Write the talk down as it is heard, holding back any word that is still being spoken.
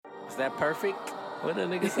that perfect? What the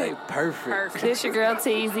nigga say? Perfect. This your girl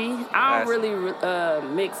Teezy. I don't really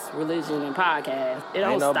mix religion and podcast. It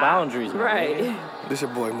don't Ain't no stop. boundaries, man. Right. This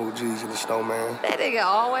your boy Moo G's and the Snowman. That nigga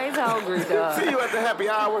always hungry, dog. See you at the happy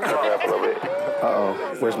hour.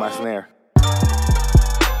 Uh-oh, where's my snare?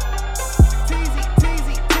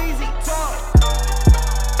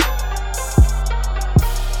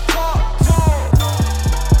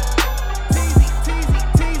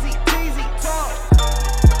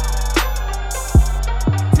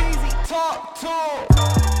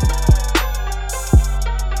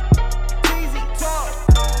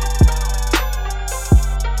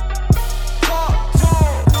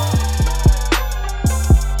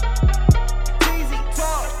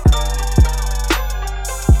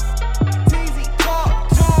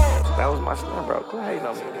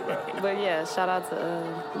 But yeah, shout out to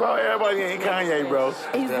Bro, everybody ain't Kanye, bro.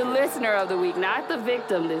 he's the listener of the week, not the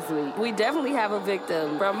victim this week. We definitely have a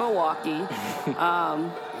victim from Milwaukee.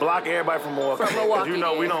 Block everybody from Milwaukee. From Milwaukee, You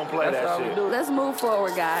know we yeah. don't play That's all that we shit. do. Let's move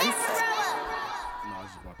forward, guys.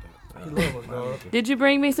 Did you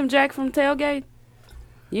bring me some Jack from Tailgate?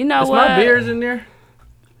 You know Is what? my beers in there?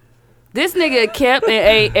 This nigga kept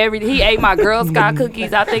and ate he ate my Girl Scout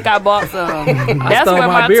cookies. I think I bought some. I That's stole where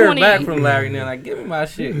my my beer 20 back from Larry now. Like, give me my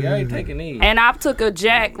shit. Y'all ain't taking these. And I took a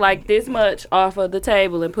Jack like this much off of the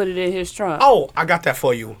table and put it in his trunk. Oh, I got that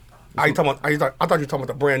for you. I thought you were talking about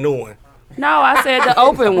the brand new one. No, I said the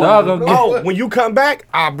open one. Dog gonna get Oh, when you come back,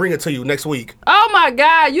 I'll bring it to you next week. Oh my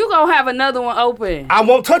God, you gonna have another one open. I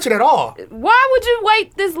won't touch it at all. Why would you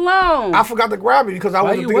wait this long? I forgot to grab it because I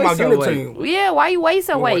wasn't you thinking wait about so giving it to late? you. Yeah, why you wait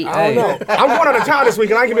so wait? I don't know. I'm going out of town this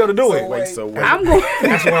weekend. I ain't gonna be able to do it. I'm going.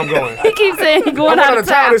 That's where I'm going. He keeps saying he going I'm out going out of of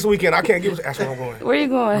town town. this weekend. I can't give it. That's where I'm going. Where you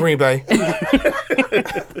going? Green Bay.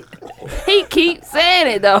 He keeps saying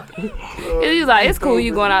it though. He's like, it's cool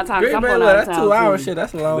you going out of town. 'cause Green I'm Bay, going look, out of that's town. 2 hours too. shit.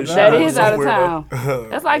 That's a long That drive. is out of Somewhere, town. though.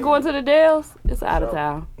 That's like going to the Dells. It's out of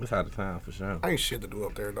town. It's out of town for sure. I ain't shit to do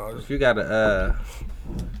up there, dog. If you gotta,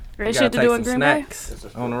 There's you shit gotta to take do in some Green Bay.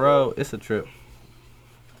 snacks on the road, it's a trip.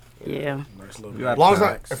 Yeah. You out As long of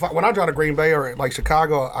as when I drive to Green Bay or like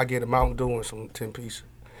Chicago, I get a Mountain Dew and some 10-piece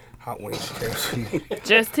hot wings. KFC.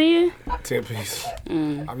 Just 10? 10-piece.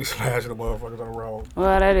 I be smashing the motherfuckers on the road.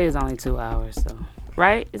 Well, that is only 2 hours, so.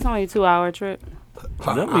 Right? It's only a 2-hour trip.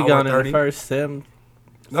 Them be Hour gone in 30. the first 7.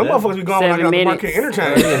 Them motherfuckers be gone when I 7 get out the minutes. Marquette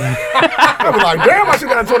Interchange. I be like, damn, I should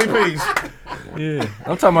got a 20-piece. Yeah.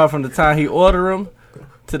 I'm talking about from the time he order them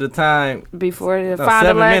to the time, Before the no, Fond du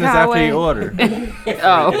 7 Lac minutes Highway. after he ordered.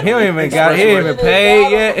 Oh. He don't even got it. He ain't even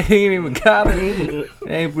paid yet. He ain't even got it. He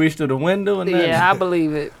ain't reached through the window and nothing. Yeah, I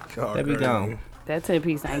believe it. That be gone. That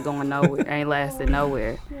 10-piece ain't going nowhere. Ain't lasting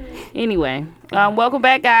nowhere. Anyway, welcome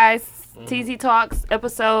back, guys. TZ Talks,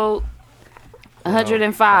 episode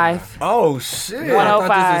 105. Oh, shit. I thought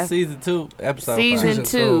 105. this was season 2, episode 5. Season Season 2,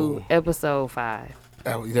 two. episode 5.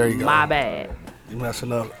 Oh, there you go. My bad. You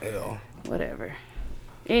messing up, L. Whatever.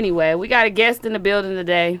 Anyway, we got a guest in the building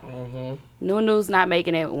today. Nunu's not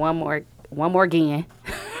making it one more again.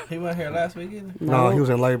 He wasn't here last week either? No, he was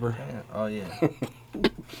in labor. Oh, yeah.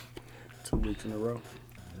 2 weeks in a row.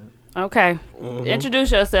 Okay.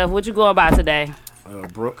 Introduce yourself. What you going by today?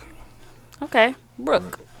 Brooke. Okay.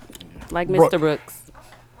 Brooke. Like Brooke. Mr. Brooks.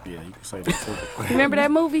 Yeah, you can say that too. Remember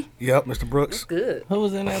that movie? Yep, Mr. Brooks. Good. Who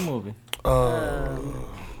was in that movie?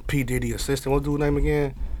 P. Diddy assistant. What's dude's name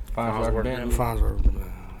again? Farnsworth Bentley. Farnsworth.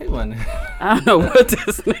 He wasn't. I don't know what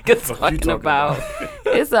this nigga talking about.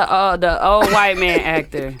 It's the old white man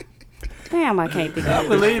actor. Damn, I can't think of it.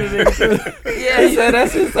 believe it. Yeah, He said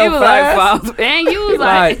that shit so he was fast. like, "False," and you was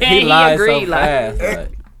like, and he lied agreed, so like, fast.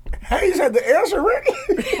 Like, Hey, you said the answer, Rick.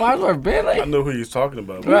 Farnsworth I Bentley? knew who he was talking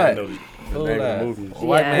about, but I Right. didn't know the Who name that? of the movie.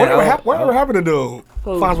 White Yeah. man. Whatever happened to dude?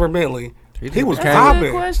 Who? Farnsworth Bentley. He was became- That's a good popping. He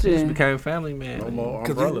question. became family man. No more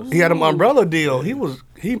 'Cause umbrellas. he had an umbrella deal.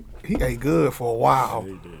 He ate good for a while.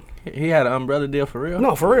 He had an umbrella deal for real?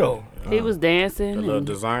 No, for real. He was dancing A little and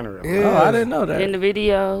designer. Yeah. Oh, I didn't know that. in the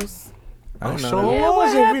videos. I didn't know Sure that. Yeah, what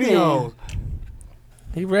was in happened? videos.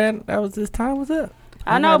 He ran. That was his time was up.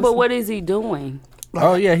 I know, but what is he doing?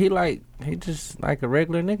 Oh yeah, he just like a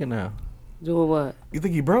regular nigga now. Doing what? You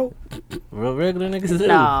think he broke? Real regular niggas do.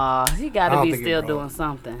 Nah, he got I to don't be think he still broke. doing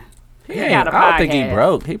something. He He ain't- got a I don't think he podcast.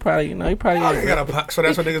 broke. He probably, he He probably. got so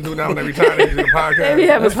that's what niggas do now when every time they do a podcast. Maybe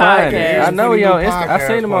have a That's fine. podcast. I know he He do on Insta. I podcasts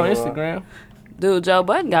seen him on for a while. Instagram. Dude, Joe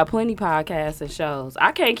Budden got plenty podcasts and shows.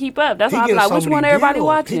 I can't keep up. That's He why I'm getting like, so which many one everybody deals.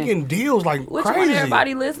 watching? He getting deals like Which crazy. one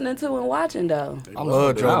everybody listening to and watching though? I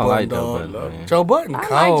love Joe I don't Budden, like Joe dog. Budden, man. Joe Budden I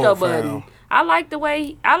cold, like Joe fam. Budden. I like the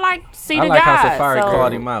way I like See I the like God. how Safari so,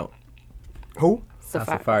 called him out. Who?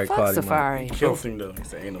 Safari Fuck called him Safari. Killed him though. He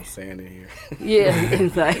said, "Ain't no sand in here." Yeah,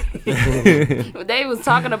 it's like they was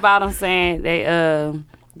talking about him saying they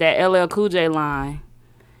that LL Cool J line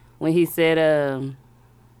when he said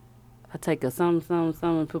I take a something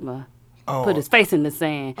and put his face in the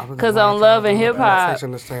sand. Cause on Love and Hip Hop,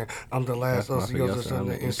 I'm the last of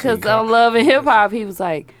the cause on Love and Hip Hop, he was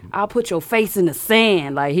like, "I'll put your face in the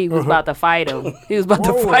sand." Like he was about to fight him. He was about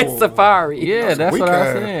to fight Safari. Yeah, that's what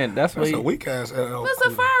I was saying. That's what a weak ass LL. But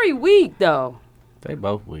Safari weak though. they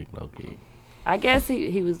both weak, low key. I guess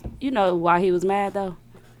he was. You know why he was mad though?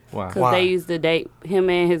 Why? Because they used to date, him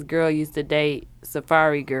and his girl used to date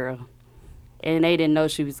Safari Girl. And they didn't know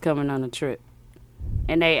she was coming on a trip.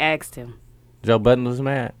 And they asked him. Joe Budden was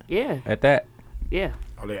mad Yeah, at that. yeah.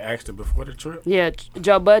 Oh, they asked her before the trip. Yeah,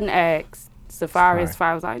 Joe Budden asked Safari.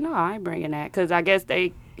 Safari was like, no, I ain't bringing that. Because I guess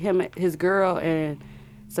his girl and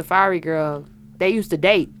Safari Girl, they used to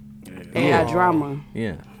date. Yeah. They had drama.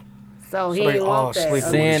 Yeah. So he they didn't all want that. sleep with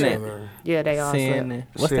Saying each it. other. Yeah, they all Sin.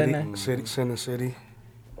 slept. What's that name? City.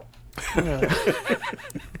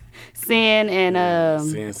 Sin and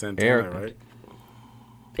Sin Santana, Erica. right?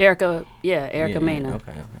 Erica. Yeah, Erica Yeah, Mena.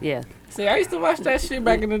 Okay. Yeah. See, I used to watch that shit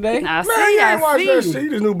back in the day. I Man, you ain't see. watched that shit. You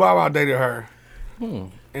just knew Bob Wow dated her.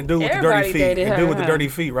 And dude with the Everybody dirty feet. dated And her, dude with the huh? dirty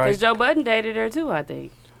feet, right? Because Joe Budden dated her too, I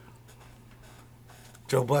think.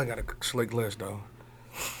 Joe Budden got a slick list, though.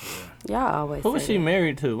 Y'all always Who was say she that.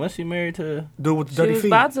 married to? Was she married to? Dude with the She dirty was feet.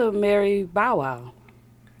 about to marry Bow Wow.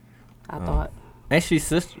 I thought. Ain't she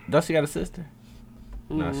sister? Does she got a sister?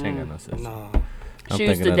 No, she ain't got no sister. No. I'm She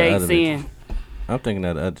used thinking to of the date other Sin. bitches. I'm thinking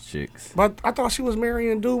of the other chicks. But I thought she was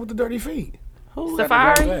marrying dude with the dirty feet. Who?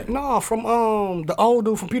 Safari? No, from the old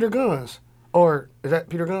dude from Peter Guns. Or is that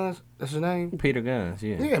Peter Guns? That's his name? Peter Guns.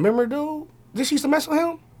 Yeah. Yeah, remember dude? Did she used to mess with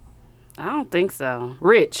him? I don't think so.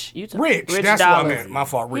 Rich. Rich That's Dollars. what I meant. My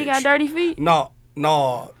fault, Rich. He got dirty feet? No.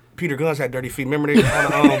 Peter Guns had dirty feet. Remember they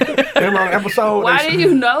on the episode? Why did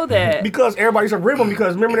you know that? Because everybody used to rib him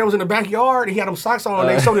because remember they was in the backyard and he had them socks on and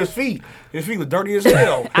they showed his feet. His feet was dirty as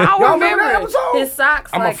hell. I Y'all don't remember that remember episode? his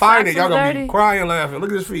socks. I'm gonna like, find socks it. Y'all was gonna dirty. be crying laughing.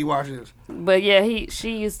 Look at his feet. Watch this. But yeah,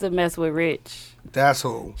 she used to mess with Rich. That's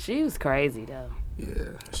who. She was crazy though. Yeah.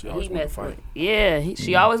 She He always want to messed fight. with. Yeah,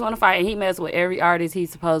 she always want to fight, and he messed with every artist he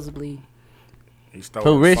supposedly He stole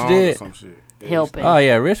Who her Rich song did? or some shit. Yeah, helping Oh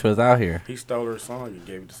yeah, Rich was out here. He stole her song and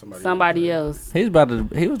gave it to somebody else. He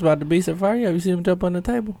was about to beat Safari. Have you seen him jump on the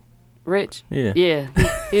table? Rich. Yeah. Yeah,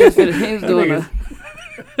 he was doing a.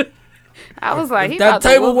 I was like, he That about to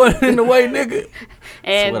table whoop- wasn't in the way, nigga.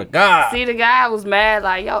 And Swear to God. see, the guy was mad,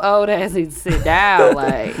 like, yo, old ass need to sit down.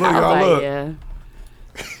 Like, Look, I was y'all, like, look. yeah.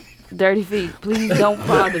 Dirty feet, please don't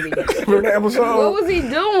bother me. Remember that episode? What was he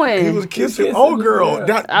doing? He was kissing kissing old the girl. girl.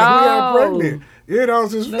 That we Oh. had pregnant. Yeah, that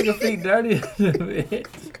was his. Nigga feet dirty.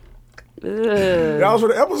 That Ugh. was for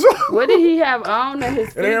the episode. What did he have on that his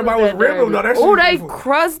feet And everybody was that ribbing him, dirty? though. That shit Oh, was they beautiful.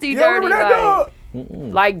 crusty, You dirty, remember that like,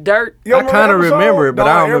 dog? like dirt. You I remember kinda that episode? remember it, but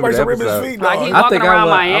I don't remember everybody the used to rib episode. his feet, Like dog. he I walking think I around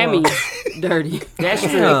was- Miami, dirty. That's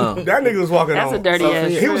true. Damn. That nigga was walking That's on. a dirty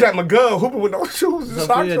ass He was shirt. at McGuff hooping with no shoes and socks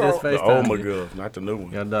Sophia just on. The old FaceTime. McGuff, not the new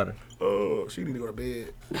one. Your daughter. She need to go to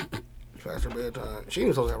bed. Faster bedtime. She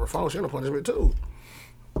ain't supposed to have her phone. She on punishment too.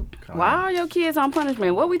 Why are your kids on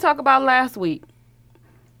punishment? What we talk about last week?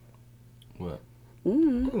 What?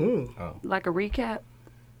 Like a recap?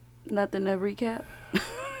 Nothing to recap?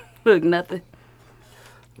 Look, nothing.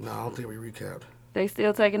 No, I don't think we recapped. They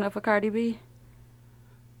still taking up for Cardi B?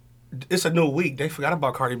 It's a new week. They forgot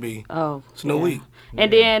about Cardi B. Oh. It's a new week.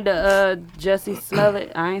 And then the Jussie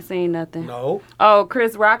Smollett, I ain't seen nothing. No. Oh,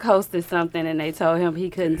 Chris Rock hosted something and they told him he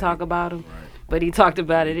couldn't talk about him. But he talked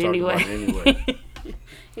about it Talk anyway. about it anyway.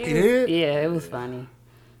 He did? Yeah, it was funny.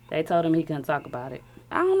 They told him he couldn't talk about it.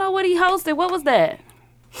 I don't know what he hosted. What was that?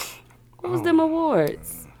 What was them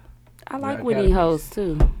awards? I like The when he Academies. hosts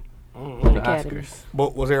too. The Academy. Oscars.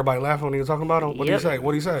 But was everybody laughing when he was talking about him? What did Yep. he say?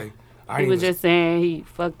 What did he say? I He ain't was even- just saying he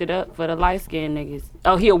fucked it up for the light skinned niggas.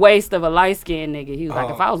 Oh, he a waste of a light skinned nigga. He was like,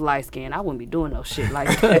 if I was light skinned, I wouldn't be doing no shit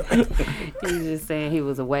like that. He was just saying he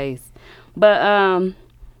was a waste. But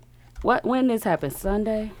when this happened?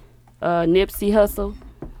 Sunday? Nipsey Hussle.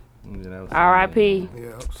 Yeah, that was R.I.P.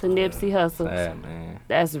 Yeah. to Nipsey Hussle. sad, man.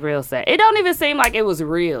 That's real sad. It don't even seem like it was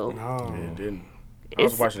real. No. Yeah, it didn't. I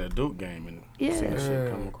was It's- watching a Duke game and Yeah. seeing that shit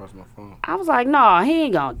come across my phone. I was like, no, he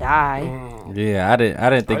ain't gonna die. Yeah, I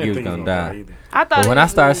didn't think I he was didn't think gonna die. either. I thought. But when it I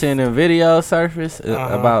was started just- seeing them videos surface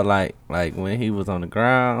Uh-huh. about like when he was on the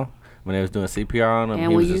ground, when they was doing CPR on him, And he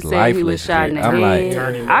when was you just said lifeless. he was shot in the I'm head,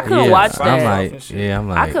 like, I couldn't yeah, watch that. I'm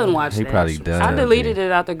like, I couldn't watch he that. probably done. I deleted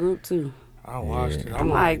it out the group too. I watched it. I'm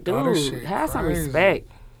like, oh, this dude, shit have some crazy. respect.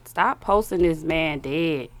 Stop posting this man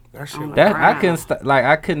dead. That shit. That I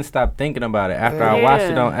Wow. couldn't stop thinking about it after I watched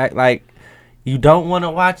it on act like. You don't want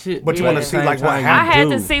to watch it, But you wanna at the see, same like, what time you I had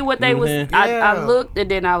do. to see what they was. Mhm. I Yeah. looked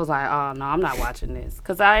and then I was like, oh no, I'm not watching this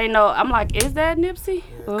because I ain't know. I'm like, is that Nipsey?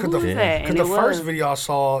 Well, who is that? Because And the it first was. video I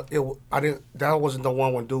saw, that wasn't the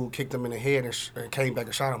one when dude kicked him in the head and came back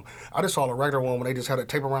and shot him. I just saw the regular one when they just had a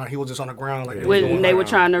tape around. He was just on the ground like When they were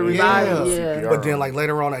trying to revive him, yeah. But then like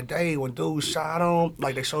later on that day when dude shot him,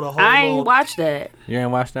 like they showed a whole. I little- ain't watched that. You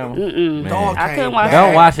ain't watched that one? Mm-mm. Man. Dog I couldn't came watch back.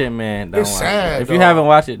 Don't watch it, man. Don't It's watch sad, it. If you dog. haven't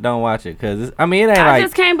watched it, don't watch it. Cause it ain't I like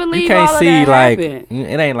just can't believe you can't all of see that like happened.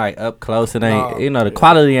 it ain't like up close. It ain't No. the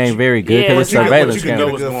quality ain't very good Yeah, because it's but you can- surveillance but you can camera. get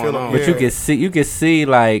a what's good going feeling. on. But you Yeah. can see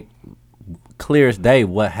like clear as day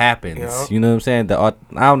what happens. Yeah. You know what I'm saying? I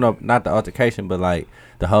don't know, not the altercation, but like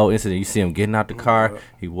the whole incident. You see him getting out the car.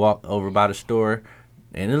 He walked over by the store.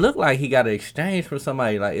 And it looked like he got an exchange from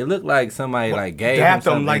somebody. Like it looked like somebody like gave him dapped him,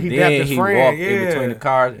 something. like he and dapped then his he friend, walked in yeah. between the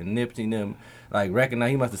cars and Nipsey and them like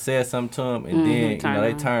recognized. He must have said something to him, and then they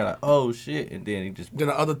turn turned like, oh shit, and then he just Then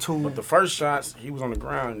the other two. But the first shots, he was on the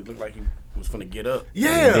ground. It looked like he was finna get up. Yeah,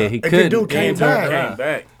 Yeah, he and then couldn't. dude came Then he back. turned Came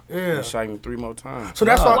back. Yeah. And shot him 3 more times. So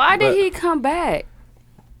that's why. Why did but- he come back?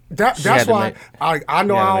 That's had to why make- I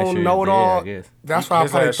know you gotta I make don't sure know he's it dead, all. I guess. That's why I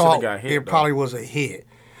His probably ass shoulda thought got hit, it though. probably was a hit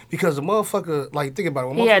because the motherfucker, like, think about it.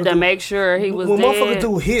 When He had motherfucker to do- make sure he was when dead. motherfucker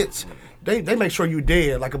do hits, they make sure you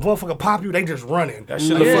dead. Like a motherfucker pop you, they just running. That shit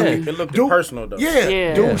Like, looked Yeah. fucking, it looked Dude- personal though. Yeah,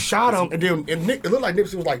 Yeah. dude shot him, and then it looked like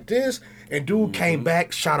Nipsey was like this, and dude came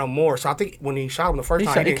back, shot him more. So I think when he shot him the first he,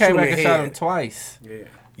 time, shot, he he didn't came shoot back him and in the shot him head. twice. Yeah.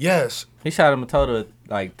 Yes, He shot him a total of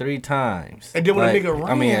like 3 times. And then when the Like, nigga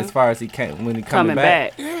I mean, ran- as far as he came when he Coming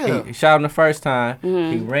back, back. he shot him the first time.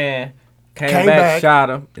 Mm-hmm. He ran, came Came back, back. shot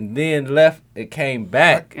him, and then left. It came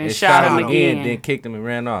back And and shot shot him him again. again. Then kicked him and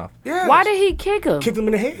ran off. yes. Why did he kick him? kicked him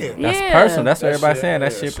in the head? Yeah. That's personal. That's what That everybody's shit- saying.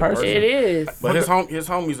 That yeah, shit shit personal. It is. But his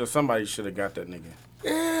homies or somebody should have got that nigga.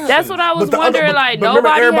 That's what I was But the wondering. other- Like but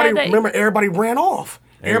nobody remember had that. remember everybody ran off.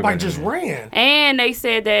 Everybody Everybody just ran. ran. And they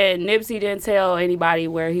said that Nipsey didn't tell anybody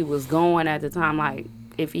where he was going at the time. Like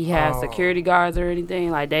if he had security guards or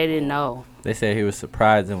anything. Like they didn't know. They said he was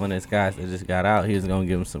surprised, and when his guys that just got out, he was gonna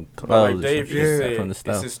give him some But clothes like or Dave some just shit said, from the it's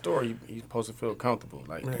stuff. his story. He's supposed to feel comfortable.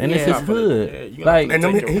 Like, And it's Yeah. his hood. Yeah, you Like, gotta And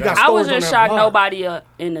then take he your got guy. I was Stores on just that shocked block. nobody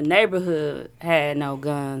in the neighborhood had no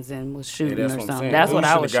guns and was shooting Yeah, that's or what I'm something. saying. That's Dude what I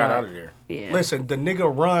shoulda was got out shocked. of there. Yeah. Listen, the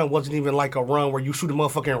nigga run wasn't even like a run where you shoot a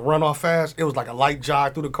motherfucker and run off fast. It was like a light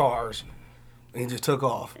jog through the cars, and he just took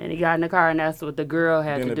off. And he got in the car, and that's what the girl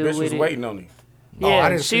had Then to the do bitch with was it. waiting on him. Yeah, I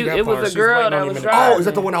didn't see that it part. was She's a girl waiting that on was him in the driving. Oh, is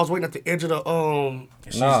that the one I was waiting at the edge of the And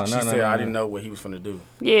she No, she no, said, no, I no. didn't know what he was finna do.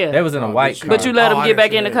 Yeah. they was in a Oh, white but car. But you let Oh, him I get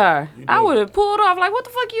back didn't in see the that. car. I would have pulled off. Like, what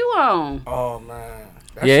the fuck you on? Oh man.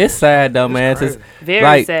 That Yeah, shit it's was- sad though, man. It's crazy. just, Very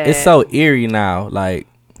like sad. it's so eerie now, like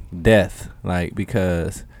death, like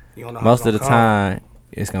because You don't know how most it's of the gonna come. time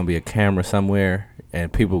it's gonna be a camera somewhere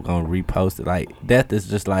and people gonna repost it. Like death is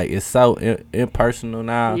just like it's so impersonal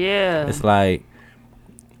now. Yeah. It's like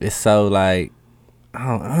it's so like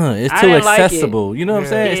it's I too didn't like it. accessible. You know what I'm Yeah.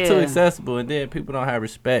 saying? It's too Yeah. accessible, and then people don't have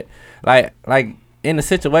respect. Like in a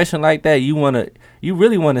situation like that, you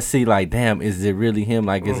really wanna see like, damn, is it really him?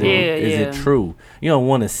 Like, is Yeah, it yeah. true? You don't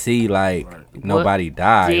want to see like nobody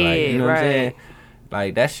die. Like, you know what I'm right. saying?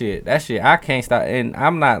 Like that shit, I can't stop. And I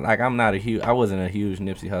wasn't a huge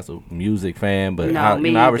Nipsey Hussle music fan, but No,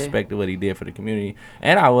 me I either. respected what he did for the community,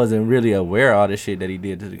 and I wasn't really aware of all the shit that he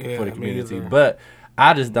did for the me community. either. But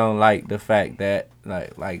I just don't like the fact that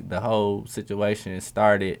like the whole situation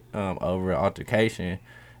started over an altercation,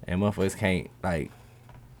 and motherfuckers can't like.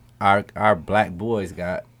 Our black boys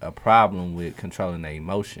got a problem with controlling their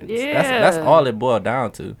emotions. That's Yeah. all it boiled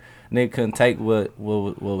down to. Nigga couldn't take what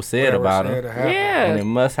was said Whatever about said him. to happen. And Yeah. it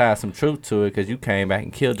must have some truth to it because you came back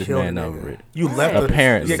and killed this Killed man the over nigga. it. You left the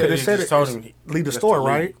Apparently. Yeah, because they They said just it. told him Leave the just store, to leave.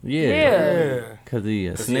 right? Yeah. Yeah. Because he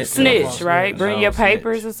a snitch. Snitch, right? Bring your Snitch.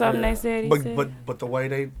 papers or something. They said. He said. But the way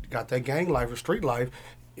they got that gang life or street life,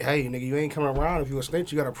 hey nigga, you ain't coming around if you a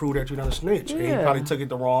snitch. You gotta prove that you not a snitch. And he Yeah. probably took it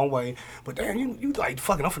the wrong way. But damn, you like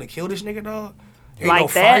fucking, I'm finna kill this nigga, dog. Ain't Like no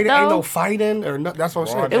that, fighting, ain't though? no fighting or nothing. That's what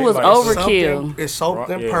I'm saying. It was Like, overkill. It's something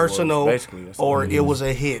Yeah, it was. personal, Basically, that's or all. it was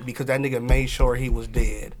a hit because that nigga made sure he was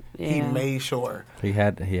dead. He Yeah. made sure, He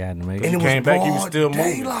had to make and it. it was came back, he was broad still moving.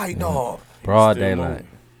 daylight, dog. Broad Still daylight. moving.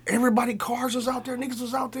 Everybody, cars was out there, niggas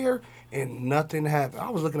was out there, and nothing happened. I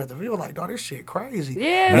was looking at the video like, dog, this shit crazy.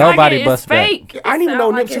 Yeah. Nobody like it's bust back. fake. I didn't even know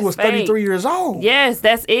It sound like Nipsey it's was fake. 33 years old. Yes,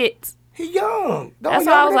 that's it. He young. Dog, That's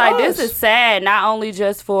why I younger was like, than this us. is sad. Not only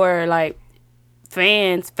just for like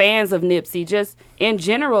fans of Nipsey, just in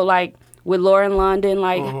general, like with Lauren London,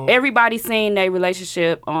 like everybody seen their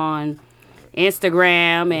relationship on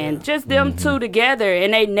Instagram and just them two together,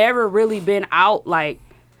 and they never really been out like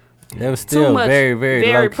That was too still much, very,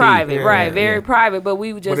 very low key. private, Yeah, right? yeah, Very yeah. private, but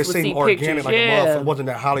we But just it would see seemed organic, pictures. like a Yeah, motherfucker. It wasn't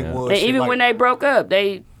that Hollywood and shit. even like, when they broke up,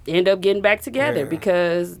 they end up getting back together Yeah.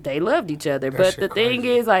 because they loved each other. But shit the thing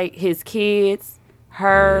crazy. is, like his kids,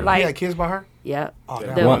 her, he like had kids by her? yeah, Oh,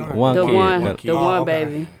 damn. the One- one the kid, one, one the kid. one Oh, okay.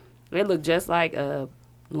 baby. They look just like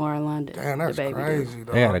Lauren London. Damn, the that's baby do. crazy,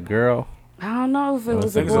 though. They had a girl. I don't know if it was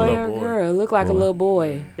a think it's a boy little or a boy. girl. It looked like a Boy. little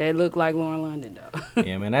boy. They look like Lauren London though.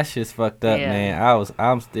 Yeah, man, that shit's fucked up, Yeah. man.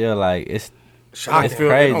 I'm still like, it's Shocking. It's It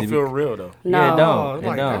crazy. don't feel real though. No. yeah, it Oh, don't, it's it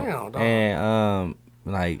like, don't. damn, dog. And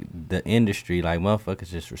like the industry, like motherfuckers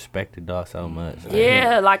just respect the dog so much. Like,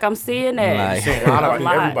 Yeah, like I'm seeing that. Like- See, A lot of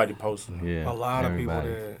everybody posting. yeah, A lot of people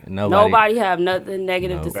everybody. did. Nobody have nothing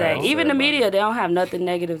negative to No. say. Bad Even the said media, about they don't have nothing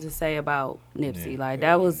negative to say about Nipsey. Like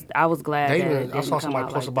I was glad They that it even, didn't I saw come somebody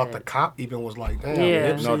out post like about that. the cop even was like, damn.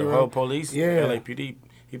 Yeah. Nipsey, No, the man. whole police, Yeah. LAPD,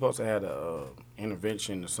 he supposed to have a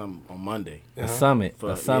intervention or something on Monday. A summit, For-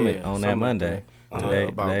 a summit yeah, on that something Monday. like that. Today,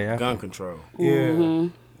 About today after. gun control. Yeah.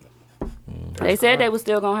 They said they was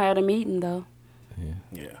still gonna have a meeting though.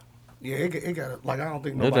 Yeah. Yeah, it got, like, I don't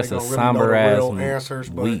think They're nobody just a gonna really know somber the ass real answers,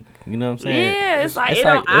 but week. You know what I'm saying? Yeah, it's like It's it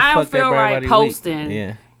don't, like, it I don't fucked up feel right everybody week. posting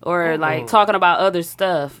Yeah. or like talking about other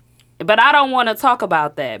stuff. But I don't want to talk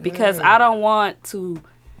about that because I don't want to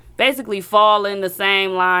basically fall in the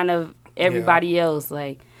same line of everybody else.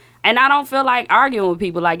 Like, and I don't feel like arguing with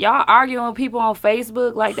people. Like y'all arguing with people on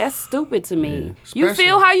Facebook, like that's stupid to me. You Especially-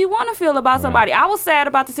 feel how you want to feel about somebody. I was sad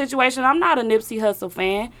about the situation. I'm not a Nipsey Hussle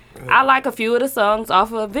fan. I like a few of the songs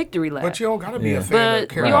off of Victory Lap. But you don't gotta be a fan. But to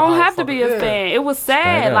care you about don't how have to be a fucking- fan. It was Straight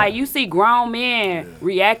sad. up. Like you see grown men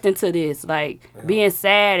reacting to this, like being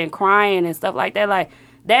sad and crying and stuff like that. Like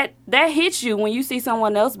that hits you when you see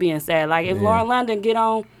someone else being sad. Like if Lauren London get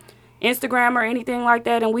on Instagram or anything like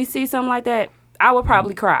that, and we see something like that, I would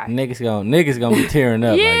probably cry. Niggas gonna be tearing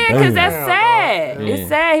up. Yeah, like, because damn. that's Damn, sad. dog. It's Yeah.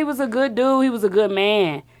 sad. He was a good dude. He was a good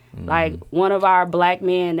man. Like one of our black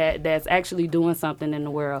men that's actually doing something in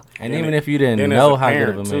the world. And Then even it- if you didn't then know as a how good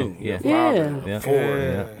of parent, a too, man, yeah, your father, Yeah.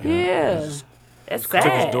 four. Yeah, that's Took his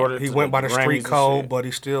sad. daughter He to went by the Grammys street and code, shit. but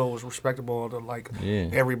he still was respectable to like Yeah.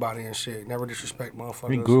 everybody and shit. Never disrespect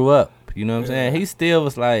motherfuckers. he grew up. You know what I'm saying? He still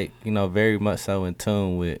was like, very much so in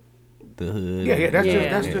tune with the hood. Yeah, that's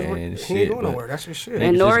Yeah. just what, and he shit, ain't going but- nowhere. That's his shit.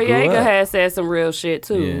 And just grew Noriega up. has said some real shit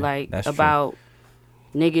too, Yeah, like that's true. about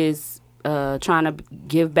niggas trying to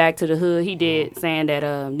give back to the hood. He did saying that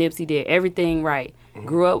Nipsey did everything right.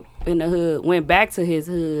 Grew up in the hood, went back to his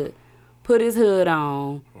hood, put his hood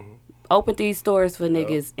on, opened these stores for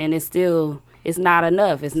niggas, and it's not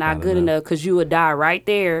enough. It's not good enough because you would die right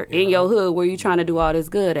there in your hood where you trying to do all this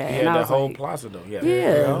good at. He And had I that was whole like, plaza though. Yeah.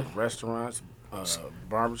 Yeah. Restaurants,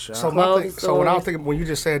 barbershop. So Clothes when I was stores. thinking, when you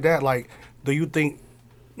just said that, like, do you think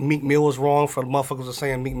Meek Mill was wrong for the motherfuckers that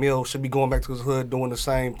saying Meek Mill should be going back to his hood doing the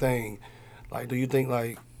same thing? Like, do you think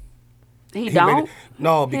like he made don't? it-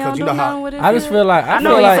 No, He because don't you do know nothing how. with his I just hood? feel like I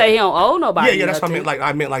know he say he don't owe nobody. Yeah, that's what I meant. nothing. Like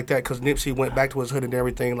I meant like that because Nipsey went back to his hood and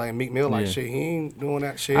everything. Like Meek Mill, like Yeah. shit, he ain't doing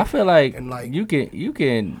that shit. I feel like, And, like- you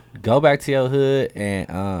can go back to your hood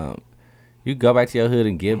and you go back to your hood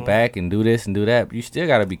and give back and do this and do that. But you still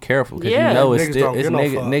gotta be careful because Yeah. you know it's Niggas still don't it's give no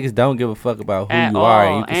niggas, fuck. niggas don't give a fuck about who At you all. are.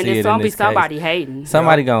 And you can and see it's it in gonna be this case. somebody hating.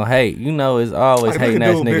 Somebody gonna hate. You know, it's always Like, hating look ass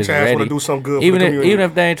at dude, niggas bitch ass ready. wanna do something good for even the if community. even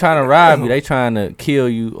if they ain't trying to rob you, they trying to kill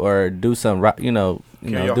you or do something. You know,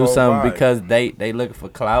 your do whole something vibe. because they looking for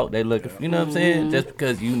clout. They looking, for, you know what I'm saying? Just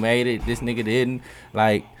because you made it, this nigga didn't.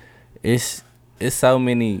 Like, it's so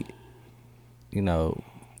many,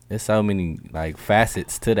 there's so many like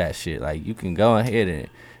facets to that shit. Like you can go ahead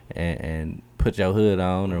and put your hood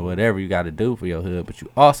on or whatever you got to do for your hood, but you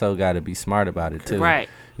also got to be smart about it too. Right.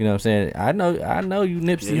 You know what I'm saying? I know you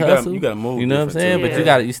Nipsey Yeah, Hustle. you gotta move You know what I'm different, saying? too. But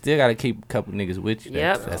Yeah. you still gotta keep a couple niggas with you.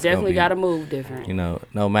 Yep, That's definitely gonna got to be, move different.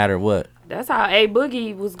 no matter what. That's how A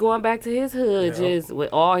Boogie was going back to his hood, just with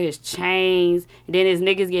all his chains. And then his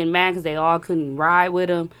niggas getting mad because they all couldn't ride with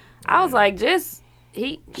him. I was like,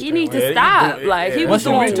 he needs Yeah, to you stop. do- Like he yeah. was Once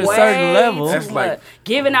you doing reach a way certain level- too That's much. like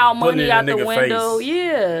Giving out putting it money in out a the nigga window. face.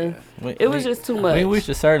 Yeah, it was just too much. When you reach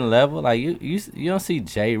a certain level, like you don't see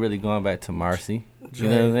Jay really going back to Marcy. You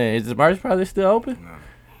know what I'm saying? Is the Marcy probably still open?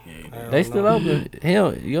 They still open.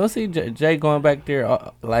 You don't see Jay going back there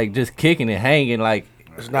like just kicking and hanging like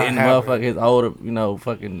It's not in happening. motherfucking his old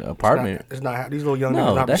fucking apartment. It's not. These little young No,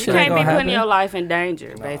 niggas. Not that You shit ain't can't be gonna putting happen. your life in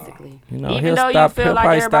danger, basically. He'll Even though stop. you feel He'll like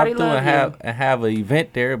probably stop everybody through and love you. have an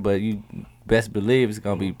event there, but you best believe it's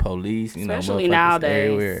gonna be police. Especially motherfuckers nowadays.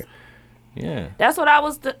 everywhere. Yeah. That's what I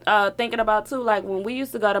was thinking about too. Like when we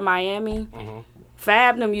used to go to Miami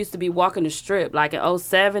Fab them used to be walking the strip like in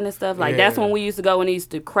 07 and stuff. Like that's Yeah. when we used to go and they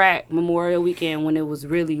used to crack Memorial Weekend when it was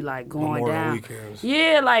really like going Memorial down. weekends.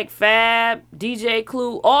 Yeah, like Fab, DJ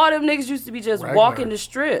Clue, all them niggas used to be just Regular. walking the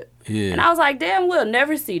strip. Yeah. And I was like, damn, we'll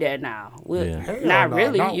never see that now. We'll, Yeah. Hell not no,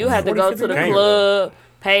 really. not You had to go to 40, the 50 club,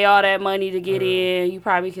 pay all that money to get in. You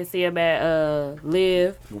probably can see them at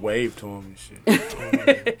Live. You wave to him and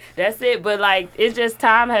shit. That's it. But like, it's just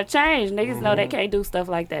time have changed. Niggas know they can't do stuff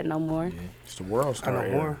like that no more. It's the world I star. know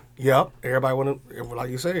era. more. Yep. Everybody want to, like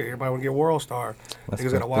you said, everybody want to get World Star. That's Niggas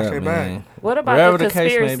got to fucked watch up, their man. back. What about Whatever the the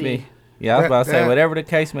case conspiracy? may be. Yeah, I was about to say, That- whatever the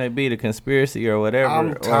case may be, the conspiracy or whatever,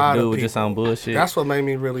 I'm or tired dude of was just people. on bullshit. That's what made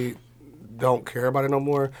me really don't care about it no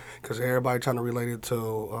more because everybody trying to relate it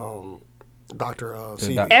to Dr.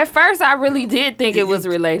 CB. doc- At first, I really did think it was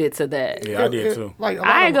related to that. Yeah, I did too. Like, a I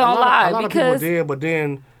lot ain't of- gonna a lot lie, of people because did, but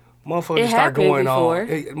then motherfuckers it just start happened going before. on.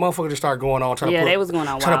 Motherfuckers just start going on trying Yeah, to put, they was going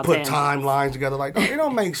on trying wild to put tangents. timelines together. Like, it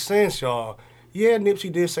don't make sense, y'all. Yeah,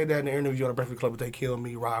 Nipsey did say that in the interview on the Breakfast Club, but they killed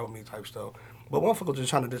me, ride with me type stuff. But motherfuckers just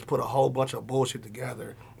trying to just put a whole bunch of bullshit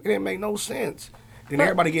together. It didn't make no sense. Then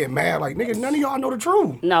everybody get mad like, nigga, none of y'all know the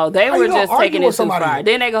truth. No, they How were you gonna just argue taking it with too somebody? far.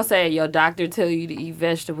 Then they gonna say your doctor tell you to eat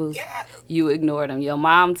vegetables, you ignore them. Your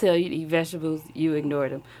mom tell you to eat vegetables, you ignore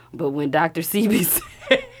them. But when Dr. CB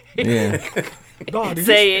yeah. Dog, did you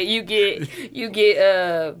say it, you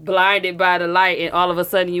get blinded by the light, and all of a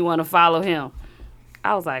sudden you want to follow him.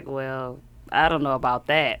 I was like, well, I don't know about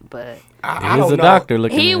that, but I He was don't a know. doctor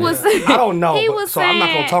looking he at it. was. I don't know. He but- was so I'm not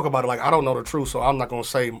gonna saying- talk about it. Like I don't know the truth, so I'm not gonna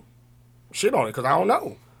say shit on it because I don't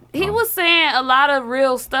know. He was saying a lot of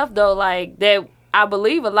real stuff though, like that. I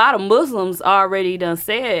believe a lot of Muslims already done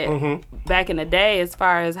said Mm-hmm. back in the day, as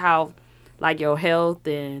far as how, like your health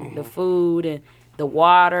and the food and the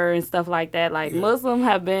water and stuff like that. Like Muslims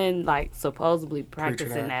have been like supposedly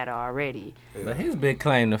practicing that already. But his big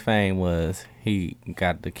claim to fame was he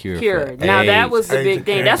got the cure. Cured. For Now that AIDS. was the AIDS big and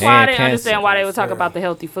thing. That's cancer. why I And didn't cancer. understand why they were talking Yeah. about the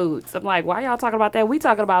healthy foods. I'm like, why y'all talking about that? We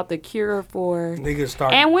talking about the cure for, Niggas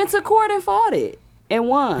start. and went to court and fought it and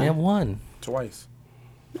won. And one. Twice.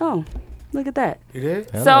 Oh, look at that. You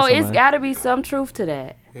did? Hello, So it's somebody. got to be some truth to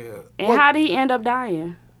that. Yeah. And how did he end up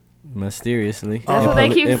dying? Mysteriously. That's in what they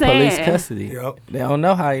keep in police saying. custody. Yep. They don't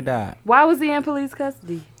know how he died. Why was he in police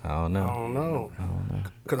custody? I don't know. I don't know.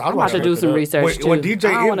 Cause I'm about to do some research too. When DJ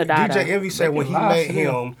I don't wanna die DJ though. Envy said when he Make it met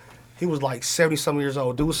live, him, he was like 70-something years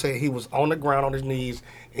old. Dude said he was on the ground on his knees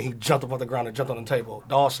and he jumped up on the ground and jumped on the table.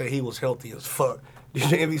 Dawg said he was healthy as fuck.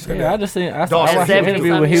 DJ Envy said Yeah, I that. just seen. I Dawg watched said an he was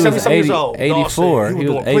interview when he was 70-something years 80, old. Dawg said 84. he was He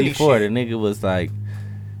doing was pretty 84. The shit. nigga was like,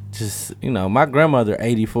 just my grandmother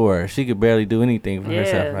 84. She could barely do anything for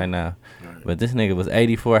herself Yeah. right now. But this nigga was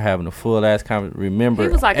 84, having a full ass conversation. Remember He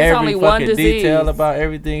was like, it's every only one fucking detail disease. about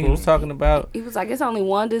everything he was talking about. He was like, it's only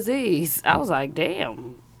one disease. I was like,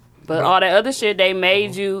 damn. But all that other shit, they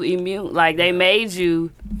made you immune. Like, they made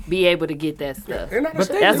you be able to get that stuff. And But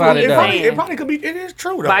think That's about what it he's though. saying. It probably could be. It is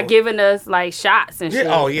true though. By giving us, like, shots and shit.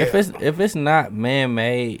 Oh yeah. If it's not man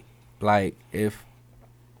made, like if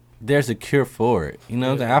there's a cure for it, you know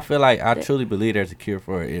what I'm saying? I feel like I truly believe there's a cure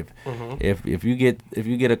for it. If you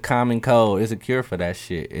get a common cold, it's a cure for that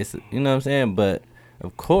shit. It's you know what I'm saying? But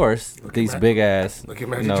of course, these big ass look at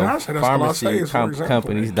Magic Johnson, that's all I pharmacy say is, for example.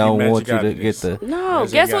 companies don't Magic want you got to this. get the. No,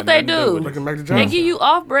 Magic guess got what they nothing to do do? with Look at Magic They Johnson. give you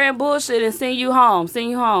off-brand bullshit and send you home.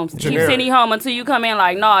 Keep Generic. sending you home until you come in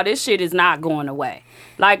like, nah, this shit is not going away.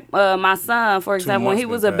 Like my son, for example, when he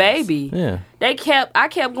was a months been passed. baby, Yeah. I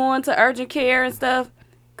kept going to urgent care and stuff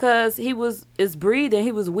because it's breathing,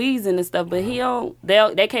 he was wheezing and stuff, but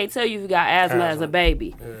they can't tell you if you got asthma as a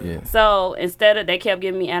baby. Yeah. So they kept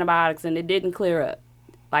giving me antibiotics and it didn't clear up.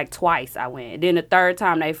 Like twice I went. Then the third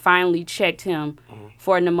time they finally checked him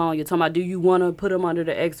for pneumonia. Talking about, do you want to put him under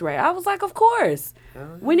the x-ray? I was like, of course.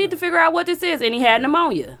 We need to figure out what this is. And he had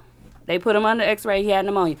pneumonia. They put him under x-ray. He had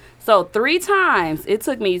pneumonia. So 3 times it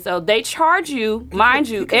took me. So they charge you, mind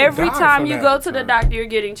you, could've every died time from you that go to the time. doctor, you're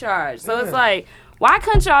getting charged. So it's like, why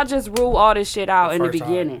couldn't y'all just rule all this shit out in the First time,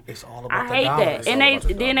 beginning? it's all about I the hate dollar. that. It's And all about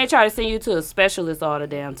the then they try to send you to a specialist all the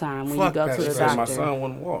damn time when Fuck you go that to the shit. Said my doctor. son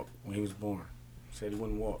wouldn't walk when he was born. Said he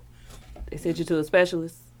wouldn't walk. They sent you to a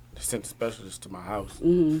specialist. They sent the specialist to my house.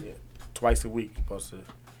 Mm-hmm. Yeah. Twice a week.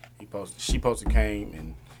 She supposed to came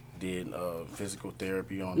and did physical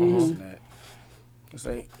therapy on Mm-hmm. this and that. It's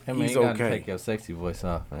like, I mean, he's you gotta okay. take your sexy voice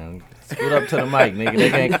off, man. Scoot up to the mic,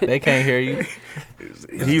 nigga. They can't hear you.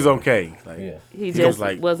 He's okay. Like, Yeah. He was just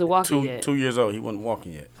like wasn't walking yet. 2 years old. He wasn't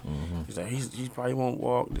walking yet. He's like, he probably won't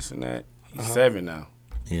walk, this and that. He's 7 now.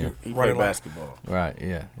 Yeah. He Running played like- basketball. Right.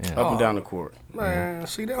 Yeah. Yeah. Up and down the court. Man,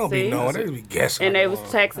 see, they don't See? be knowing. They just be guessing. And they was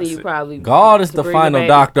texting you probably. God is to the bring final baby,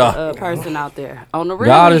 doctor. person out there. On the real,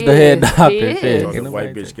 God is the head he doctor. He Shit. is. Told Get the him white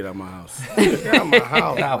right bitch, get out my house. Get out my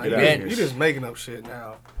house. Nah, Like, bitch. you just making up shit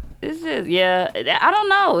now. It's just, yeah, I don't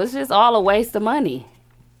know. It's just all a waste of money.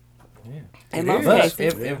 In It most is. But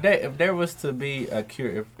cases. if there was to be a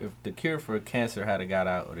cure, if the cure for cancer had got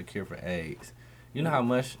out or the cure for AIDS, you know how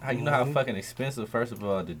much, you know how fucking expensive, first of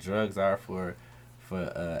all, the drugs are for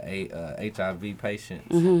HIV patients.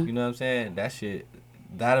 You know what I'm saying? That shit,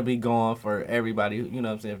 that'll be going for everybody. You know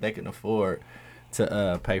what I'm saying? If they can afford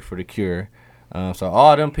to pay for the cure. So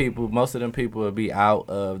all them people, most of them people will be out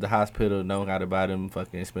of the hospital, don't gotta buy them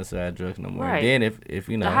fucking expensive ass drugs no more. Right. And then if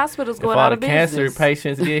you know, The hospital's if going all out the of cancer business.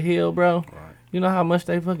 patients get healed, bro, you know how much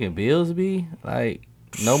they fucking bills be? Like,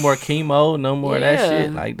 no more chemo, no more of that Yeah.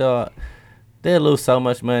 shit. Like, dog, they'll lose so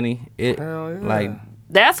much money. It Hell yeah. like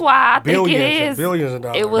That's why I think Billions it and is. billions of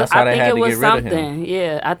dollars. It was. That's why I they think had it to was get rid of him. something.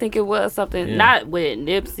 Yeah, I think it was something. Yeah. Not with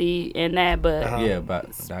Nipsey and that, but yeah, but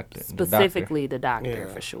doctor specifically the doctor Yeah.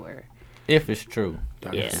 for sure. if it's true.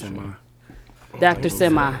 Dr. Yeah. Semi. Dr.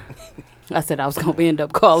 Semi. I said I was gonna end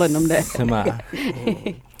up calling him that.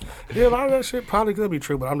 Semi. Yeah, a lot of that shit probably could be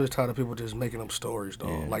true, but I'm just tired of people just making up stories,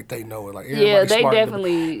 though. Like they know it. Like Yeah, everybody's they smart in the-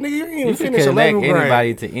 definitely. Nigga, you ain't even You can finished connect 11th grade.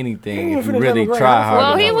 anybody to You anything ain't if you finished really 11th grade. try hard.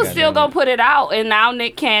 Well, he enough, was still goddamn gonna put it out, and now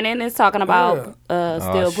Nick Cannon is talking about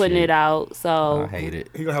still putting shit. it out. So I hate it.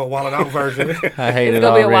 He gonna have a wilded out version. I hate it's it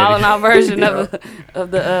gonna be a already. wild out version of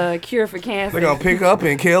the cure for cancer. They gonna pick up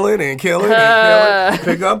and kill it and kill it and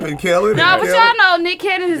kill it. Pick up and kill it. No, and but kill y'all it. know Nick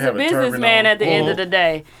Cannon is a have a turban businessman on. at the end of the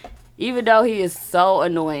day. Even though he is so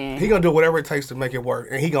annoying. He gonna do whatever it takes to make it work,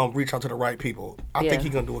 and he gonna reach out to the right people. I Yeah. think he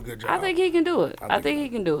gonna do a good job. I think he can do it. I think he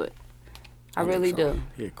can do it. I really do.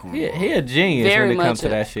 He a corny. He a genius Very when it comes much to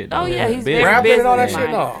that shit. Oh, though. yeah, he's Big- very rapping and all that business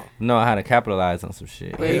shit. minded. No. know how to capitalize on some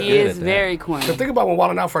shit. But He's he good is at that. very corny. But think about when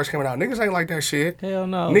Wildin' Out first came out. Niggas ain't like that shit. Hell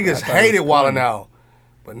no. Niggas I thought it hated was Wildin' corny. Out,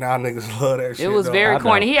 but now niggas love that shit. It was dog. very I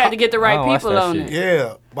corny. don't- He had to get the I right don't watch people that on shit. it.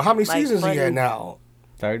 Yeah, but how many Like seasons he funny. got now?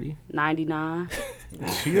 30. 99,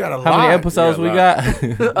 He got a lot. How many episodes Yeah, we a got?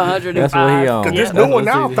 105. That's what he on. Cause this That's new one what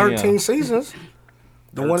now, season he on. 13 seasons.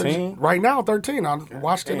 The one 13? that's, right now, 13. I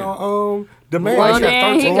watched it on Demand. Well, He got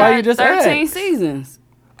then he 13. Why got you just 13 asked? seasons.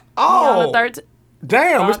 Oh, On the 13.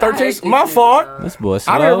 damn, it's Oh, I 13. hate My this fault. This boy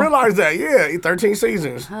slow. I didn't realize that. Yeah, 13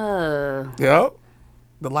 seasons. Yep.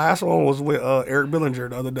 The last one was with Eric Billinger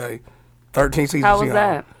the other day. 13 seasons. How was he on.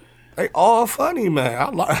 that? They all funny, man. I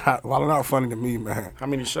like. Well, they're not funny to me, man. How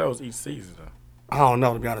many shows each season, though? I don't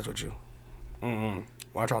know, to be honest with you.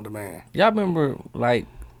 Watch out, Demand. Y'all remember like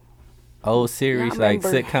old series Yeah, I like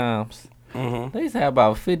remember. sitcoms? They used to have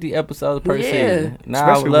about 50 episodes per Yeah. season.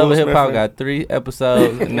 Now Especially Love Will and Hip Hop Smith. got 3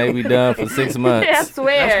 episodes and they be done for 6 months. I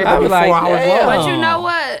swear. I be like, 4 hours damn. long. But you know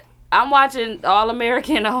what? I'm watching All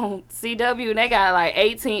American on CW and they got like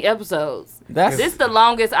 18 episodes. That's This the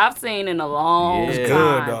longest I've seen in a long It's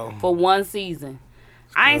time good, though. for one season.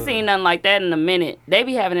 I ain't seen nothing like that in a minute. They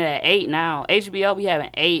be having it at 8 now. HBO be having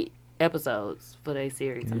 8 episodes for their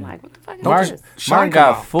series. I'm like, what the fuck is Martin, this? Shine Martin come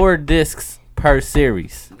got out. 4 discs per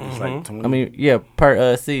series. It's like 20. I mean, yeah,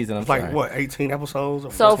 per season. I'm It's like, sorry. what, 18 episodes?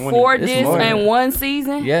 Or So 20? 4 It's discs more than in that. one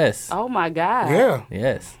season? Yes. Oh my God. Yeah.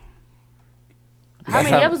 Yes. How That's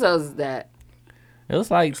many how- episodes is that? It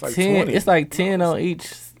was like, like 10. 20. It's like 10 on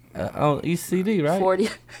each CD, right? 40.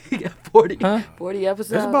 You got 40. Huh? 40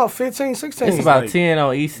 episodes. It's about 15, 16. It's about like- 10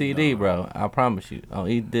 on each CD, bro. I promise you. On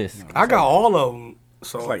each disc. I got all of them.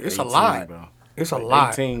 So It's like it's 18, a lot. bro. It's a Like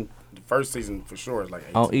lot. 18. The first season for sure is like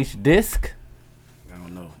 18. On each disc? I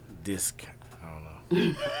don't know. Disc. I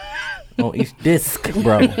don't know. On each disc,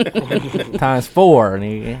 bro. Times 4,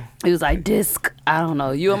 nigga. He was like, disc. I don't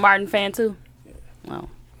know. You a Martin fan too? No.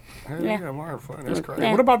 Hell Yeah. yeah, Martin funny. That's crazy.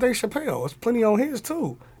 Yeah. What about Dave Chappelle? It's plenty on his,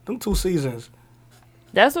 too. Them 2 seasons.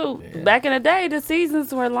 That's what, back in the day, the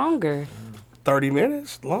seasons were longer. 30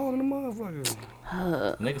 minutes? Long than the motherfucker.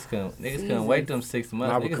 Niggas couldn't wait them 6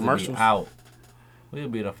 months. Not with Niggas would be commercials. out. We'll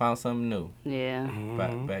be to found something new Yeah.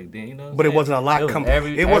 back then, you know. What But it I'm wasn't a lot saying? com-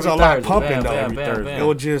 every it wasn't a lot Thursday. pumping, Bam, though. bam, Every bam, Thursday. bam. It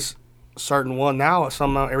was just certain one now, it's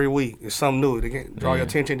something out every week. It's something new. They can draw your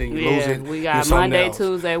attention, then you lose Yeah, it. we It's got something Monday, else.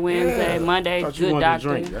 Tuesday, Wednesday. Monday, Thought you Good wanted to Doctor.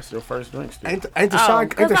 drink. That's your first drink still. Ain't the Oh, shy?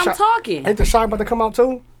 because I'm talking. Ain't the shy about to come out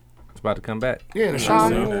too? It's about to come back. Yeah, the seen shy.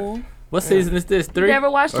 that. What season is this? You 3? never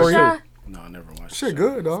watched Or The two? Shy? No, I never watched Shit, it.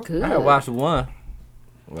 good dog. Good. I had watched 1.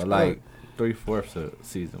 Well, like 3/4 of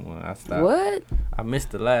season 1. I stopped. What? I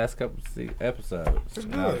missed the last couple episodes. It's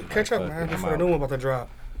And I was good. like, Catch up, fuck man. it, Before I'm the new out. one about to drop.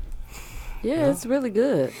 Yeah, it's really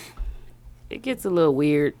good. It gets a little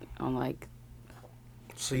weird on like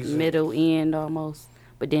Season. middle end almost.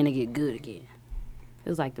 but then it get good again. It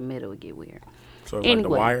was like the middle would get weird. So it's like Anyway. The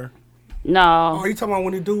Wire. No. Oh, you talking about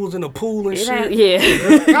when the dude was in the pool and It shit? ain't- yeah.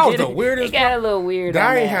 That was the It weirdest. got a little weird.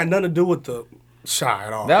 That on ain't that. had nothing to do with the Shy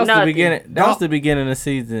at all. That was the Nothing. beginning. That was the beginning of the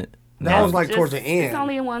season. That was like Just- towards the end. It's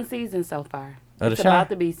only in one season so far. Of the It's Shy? about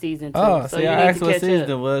to be season 2. Oh, so see, you I need asked to what catch season up.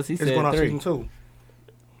 it was. He It's said going on 3. season 2.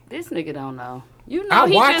 This nigga don't know. You I know,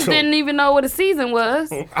 he watch just him. didn't even know what a season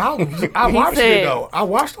was. I He watched said it though. I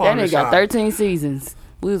watched all That this. nigga got 13 seasons.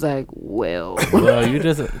 We was like, well, Well, you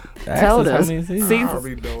just asked told us how us. many seasons. I Seasons.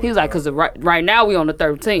 already know He was it, like, because right now we on the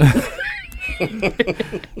 13th.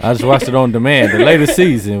 I just watched it on demand. The latest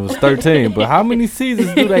season was 13, but how many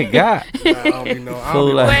seasons do they got? I don't even know. I So, don't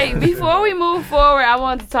even- like- Wait, before we move forward, I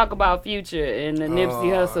wanted to talk about Future and the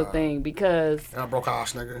Nipsey Hussle thing because I broke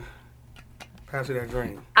house, nigga. Pass me that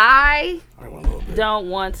drink. I I want a little bit. don't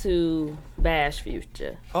want to bash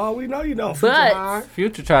Future. Oh, we know you don't. But-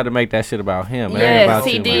 Future tried to make that shit about him. It ain't Yes, about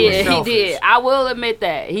he you, did. man. He Selfish. did. I will admit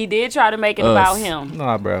that. He did try to make it about him.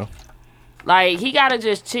 Nah, bro. Like, he got to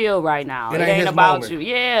just chill right now. It It ain't ain't his about moment. you.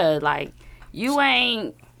 Yeah, like, you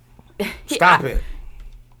ain't. Stop it.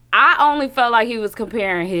 I only felt like he was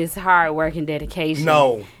comparing his hard work and dedication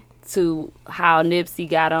No. to how Nipsey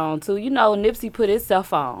got on, too. You know, Nipsey put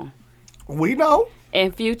himself on. We know.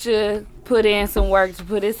 And Future put in some work to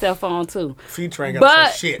put himself on, too. Future ain't got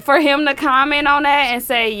But some shit. for him to comment on that and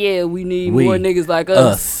say, yeah, we need We. more niggas like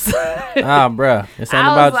us. Nah, bro. This ain't I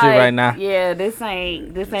was about you like, right now. Yeah, this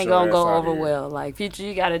ain't your gonna ass go outta over here. well. Like, Future,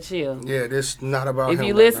 you gotta chill. Yeah, this not about If him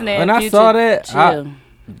you right listening, When I Future, saw that, chill.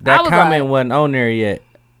 that I was comment like- wasn't on there yet.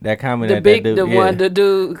 That comment the that big, that dude, the yeah. one, the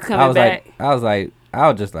dude I coming was back. I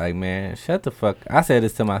was just like, man, shut the fuck. I said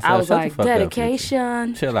this to myself. I was shut like, the fuck up, Future.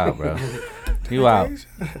 dedication. Chill out, bro. You out.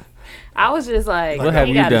 now. I was just like, What have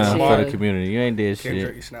you gotta done chill. for the community? You ain't did Kendrick,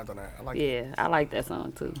 shit. you snapped on that. I like Yeah, I like that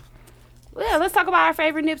song too. Well, yeah, let's talk about our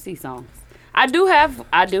favorite Nipsey songs. I do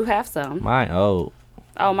have some. Mine old.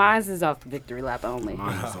 Oh, mine's is off the Victory Lap only.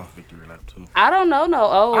 Mine is off Victory Lap too. I don't know no.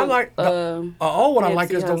 Oh, I like the old one I like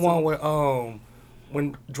Nipsey is the Hussle. one with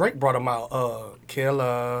when Drake brought him out.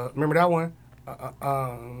 Killer. Remember that one?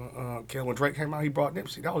 Killer when Drake came out, he brought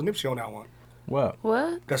Nipsey. That was Nipsey on that one. What?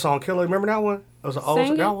 what? That song Killer. Remember that one? It was an old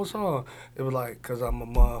Sing it. that old song. It was like, cause I'm a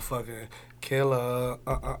motherfucking killer.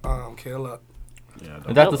 Killer. Yeah,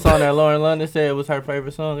 Is that the song that Lauren London said was her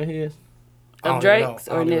favorite song of his? I Of don't even Drake's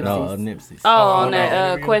know. I or don't even No, Nipsey's? of Nipsey's. Oh, on no, that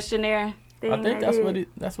interview. questionnaire thing. I think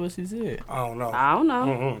that's what she said. I don't know. I don't know.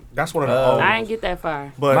 Mm-mm. That's one of the Uh, old. I ain't get that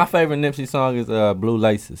far. But My favorite Nipsey song is Blue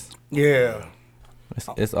Laces. yeah,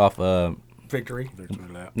 It's off Victory. Victory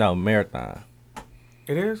Lap. no Marathon.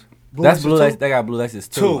 It is. That's Blue too? Laces. They got Blue Laces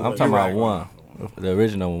too. Two. I'm talking You're about right. one. The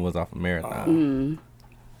original one was off of Marathon.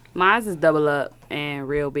 Mine's is Double Up and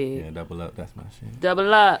Real Big. Yeah, Double Up. That's my shit.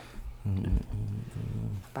 Double Up.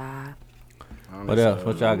 5, What else?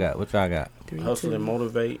 What y'all got? What y'all got? 3, Hustle 2. and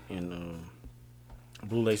Motivate and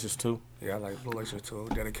Blue Laces too. Yeah, I like Blue Laces too.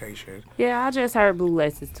 Dedication. Yeah, I just heard Blue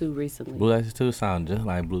Laces too recently. Blue Laces 2 sound just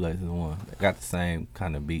like Blue Laces 1. They got the same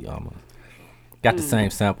kind of beat almost. Got the same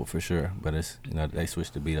sample for sure, but it's they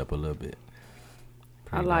switched the beat up a little bit.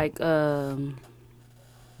 I Pretty like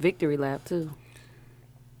Victory Lap too.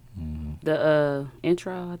 Mm-hmm. The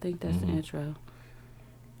intro, I think that's the intro.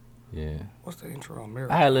 Yeah. What's the intro on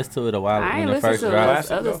Miracle? I had listened to it a while I when ain't it listened first to dropped. those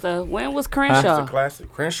Classic, other though. stuff. When was It's Crenshaw? a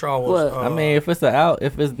classic. Crenshaw was. What? I mean, if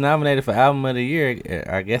it's nominated for album of the year,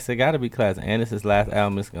 I guess it got to be classic. And it's his last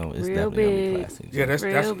album. It's Real definitely gonna be big. classic. yeah, that's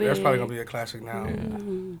Real probably big. gonna be a classic now.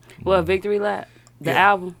 Well, Victory Lap, the Yeah.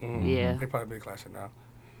 album. Mm-hmm. Yeah, They probably be a classic now.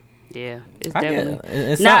 yeah, it's I get definitely.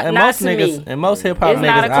 it. Not- And not most to niggas, me. and most hip hop It's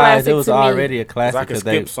not a niggas' eyes, it classic was to me. already a 'Cause classic I can because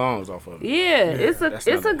they. skip songs off of it. Yeah, it's that's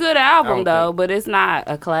a not good I album don't though, think- but it's not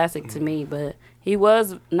a classic to me. But he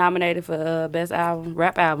was nominated for best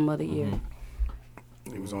rap album of the year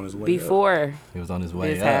He was on his way up. before. He was on his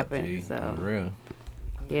way This up. happened, G, so. for real.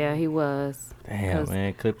 Yeah, he was. Damn, 'Cause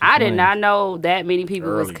man. Clip I did not know that many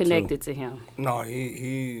people was Early, too. connected to him. No,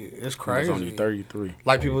 he it's He was crazy. only 33.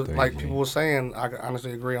 Like people, 33, like yeah. people were saying, I could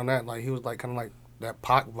honestly agree on that. Like he was like kind of like that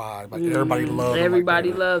Pac vibe. Like everybody loved him. Everybody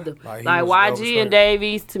like that. loved him. Like, he Like was YG well-respected. and Dave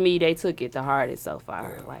East, to me, they took it the hardest so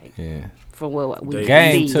far. Like Yeah. from what we Dave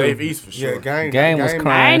Game, see. too. Dave East for sure. Yeah, Game was crying.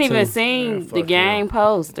 I ain't even too. seen Yeah, the fuck game him.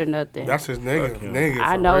 post or nothing. That's his nigga. Fuck him. Nigga,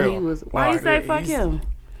 I for know real. he was. Why Nah, you say he- fuck he's- him?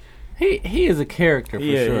 He is a character for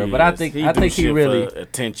Yeah, sure, he but I is. think do he shit really for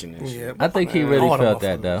attention and shit. Yeah, I think he man, really all them felt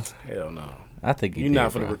that though. motherfuckers. Hell no. I think he You're did,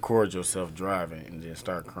 not gonna bro. record yourself driving and then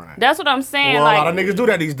start crying. That's what I'm saying. Well, like a lot of niggas do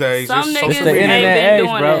that these days. some It's niggas It's social the ain't media. internet been age,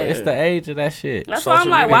 doing bro. that. It's the age of that shit. That's why I'm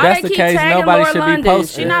social like, media. why If that's they the keep case, tagging nobody Lauren should be London?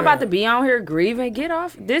 posting. She not about to be on here grieving. Get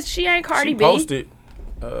off. She ain't Cardi she B. posted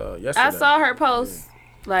yesterday. I saw her post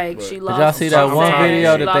Like But- she Did lost. y'all see that she one said video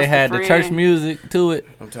she that they lost had a the church friend. music to it?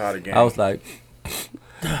 I'm tired of game. I was like,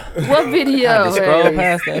 What video? scroll Harry?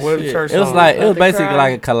 past that What shit. church It was song? like it was About to basically cry.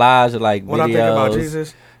 like a collage of like What I think about videos.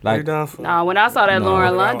 Jesus? like- What he done for? No, when I saw that No.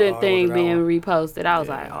 Lauren Oh, London that thing one. being reposted, I was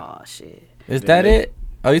like, oh shit. Is that it?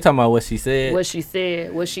 Oh, you talking about what she said? What she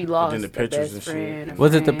said, what she lost, then the the pictures best and shit. friend. a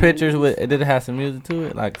Was it the friend. pictures with? Did it have some music to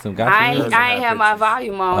it, like some gospel I music? ain't have my pictures.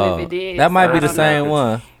 volume on Oh, if it did. that might so be I the don't same know.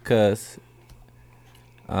 one, cause,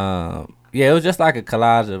 yeah, it was just like a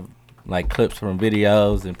collage of like clips from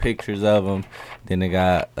videos and pictures of them. Then they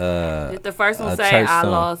got Did the first one a say church I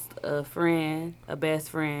song. lost a friend, a best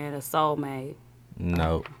friend, a soulmate?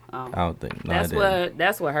 No, Oh. I don't think. No, That's it didn't.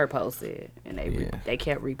 that's what her post said, and Yeah. they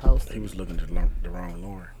kept He reposting. was looking at the wrong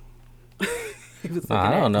Lauren. No,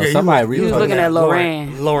 I don't know. Yeah, Somebody he was looking at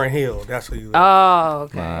Lauren. Lauren Hill. That's who you. Oh,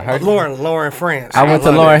 okay. her, Lauren France. I went to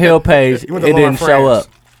Not Lauren London. Hill page. You It went to Lauren didn't show up.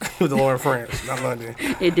 France. You went to Lauren France, not London.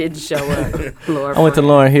 It didn't show up. Lord I went to friend.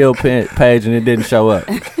 Lauren Hill page and it didn't show up.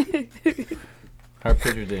 Her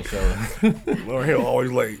picture didn't show up. Lauren Hill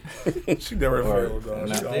always late. She never failed, dog.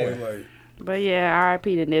 not She there. always late. But yeah,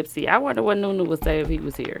 R.I.P. to Nipsey. I wonder what Nunu would say if he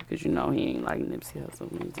was here, because you know he ain't like Nipsey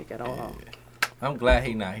Hussle music at all. I'm glad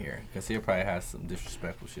he not here because he'll probably have some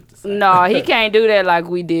disrespectful shit to say. No, he can't do that like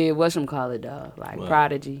we did. Whatchamacallit, dog. Like What?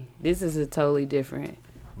 Prodigy. This is a totally different.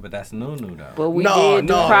 But that's Nunu though. But we No, did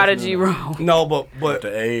do no. Prodigy wrong. No, but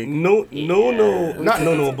The egg. Nunu, not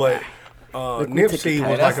Nunu, but Nipsey Hey,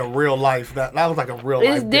 was like a real life. That was like a real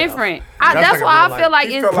life. It's death. different. That's That's like a why real I feel life- like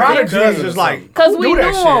he it's felt like different. Prodigy is like Because who we do knew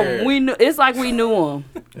that shit? him. We knew. It's like we knew him.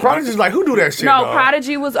 Prodigy's like who do that shit? No, dog?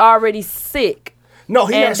 Prodigy was already sick No,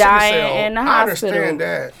 he and had sickle dying cell. in the I hospital. understand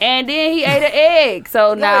that. And then he ate an egg.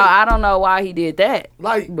 So now Like- I don't know why he did that.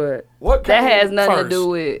 Like But what? that came has nothing first? to do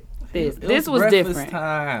with this. It This was breakfast different.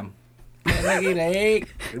 time. That nigga eat an egg.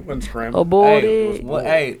 It wasn't scrambled. A boiled Hey, egg. well,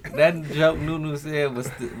 hey, that joke Nunu said was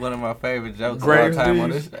one of my favorite jokes Graves of all time on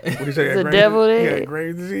disease. this What show. do you say? The Graves- devil Yeah, egg.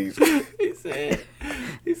 Graves disease. he said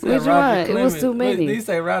Which Roger one? It was Clemens. too many. Did he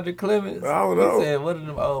say Roger Clemens? I don't know. He said one of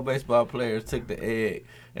them old baseball players took the egg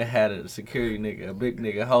and had a security nigga, a big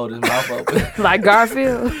nigga, hold his mouth open. Like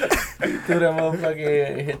Garfield. Threw that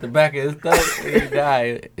motherfucker in, hit the back of his throat, and he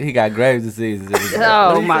died. He got Graves' disease.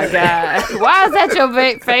 Oh my God. Why is that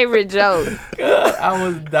your favorite joke? I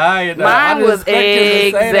was dying. Mine I didn't was expect him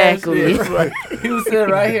to say that exactly. shit. Like, he was sitting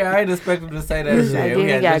right here. I didn't expect him to say that shit. Like, We he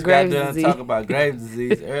had got just got Graves' done disease. talking about Graves'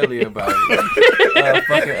 disease earlier about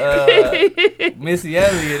Missy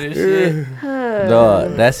Elliott and shit.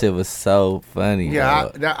 Dog, that shit was so funny. Yeah,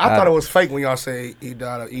 dog. I thought it was fake when y'all say he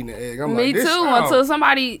died of eating an egg. I'm Me like, this too. sound- Until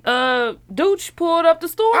somebody, Dooch pulled up the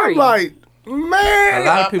story. I'm like, man, A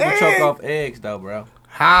lot of people an choke egg? off eggs though, bro.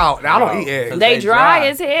 How? I don't eat eggs. They They dry dry.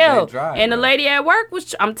 as hell. They dry, and the bro. lady at work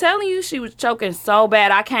was, I'm telling you, she was choking so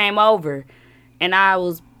bad. I came over and I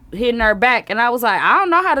was hitting her back. And I was like, I don't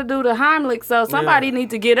know how to do the Heimlich, so somebody need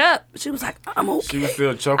to get up. She was like, I'm okay. She was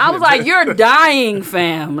still choking. I was like, you're dying,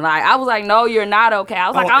 fam. Like, I was like, no, you're not okay. I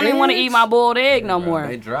was like, Oh, I don't even want to eggs? eat my boiled egg no Bro, more.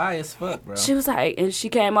 they dry as fuck, bro. She was like, and she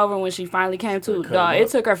came over when she finally came to. cut Dog, them it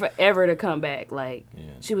up. took her forever to come back. Like,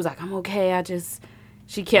 she was like, I'm okay.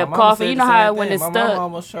 She My kept mama coughing. said You the know how same when thing. it's My mama stuck.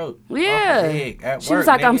 almost choked. Yeah. Off the egg at She was work,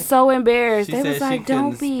 like, I'm nigga. so embarrassed. She They said was she like, couldn't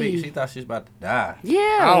don't speak. be. She thought she was about to die. Yeah.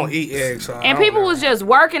 I don't eat eggs. So I And don't people know. was just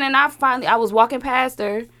working, and I was walking past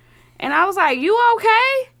her, and I was like, "You okay?"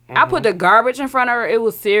 I Mm-hmm. put the garbage in front of her. It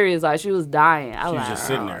was serious, like she was dying. I She was like, just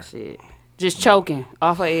sitting "Oh, there. shit." Just choking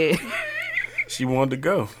off her head. She wanted to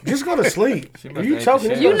go. Just go to sleep. She If must you have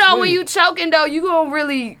choking, ate the just shit. go You to know when sleep. you choking though, you gonna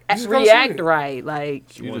really Just go to react sleep. right. Like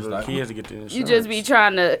She You wanted just the like- kids to get the insurance. you just be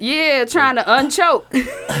trying to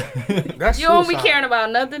unchoke. That's You don't be suicide. caring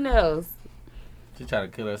about nothing else. She tried to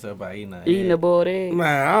kill herself by eating that Eating egg. a boiled egg.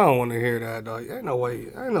 Man, I don't want to hear that, dog. Ain't no way.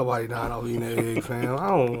 Ain't nobody dying off eating that egg, fam. I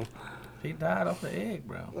don't. She died off the egg,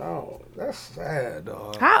 bro. No, that's sad,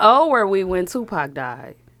 dog. How old were we when Tupac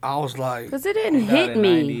died? I was like, Cause it didn't Died hit in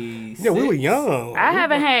me. 96. yeah, we were young. I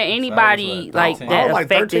haven't had anybody what, like 13? that I was like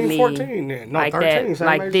affected 13, me 14 then. No, like 13, that, same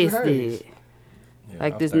like age this as Hayes. did. Yeah,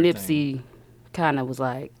 Like I was this 13. Nipsey kind of was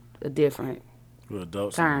like a different We're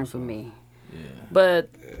adults. turn for me. Yeah. But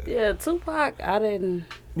yeah, Tupac, I didn't.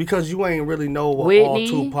 Because you ain't really know what Whitney,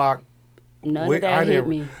 all Tupac. None Whit- of that I hit didn't-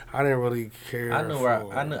 me. I didn't really care. I knew for where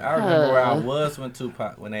I remember where I was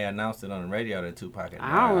when they announced it on the radio that Tupac had died.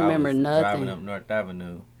 I don't remember was nothing. Driving up North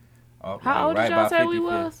Avenue, How old did y'all say we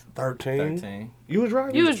was? 13. 13. You was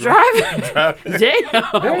driving? You was driving? Damn.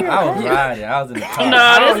 I was riding. I was in the car. No,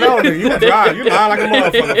 I don't know, dude. You was driving. You lying like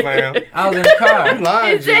a motherfucker, fam. I was in the car. You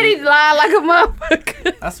lying, He said G. he lied like a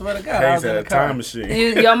motherfucker. I swear to God, I was Hayes in had the a car. time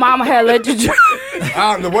machine. Your mama had let you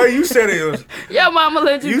drive. The way you said it was, Your mama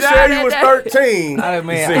let you you drive. said you that was day. 13. I didn't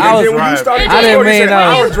mean See, I And was. then when you started I didn't recording, you mean said, I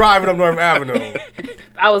I was- was driving up North Avenue.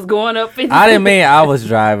 I was going up 50. I didn't mean I was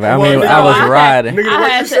driving. I Well, mean nigga, I was I had- riding. Nigga, the I way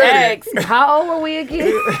had you to said it. ask, how old were we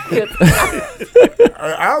again?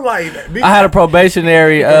 I'm like, I had a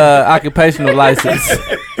probationary occupational license.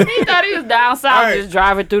 He thought he was down south Hey, just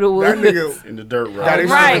driving through the that woods. nigga. In the dirt road. got his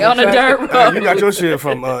Right, shit on the dirt Hey, road. you got your shit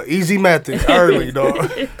from Easy Methods early, dog.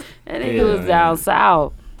 That nigga Yeah, was man. down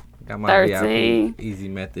south. Got my 13. VIP easy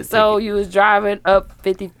method. So ticket. you was driving up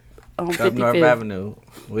 50 on up North 55th. Avenue.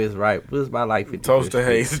 We was right. We was about like 50. Toast to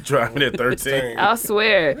Hayes driving at 13. I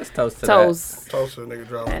swear. Let's toast to Toast. Toast to the nigga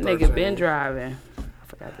driving. That nigga been driving. I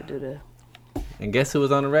forgot to do the that. And guess who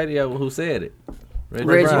was on the radio? Who said it? Reggie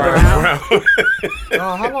Brown.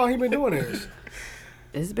 Brown. How long he been doing this?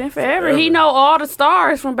 It's been forever. He know all the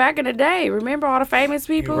stars from back in the day. Remember all the famous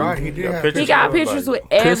You people? right, he did have pictures He got Everybody. pictures with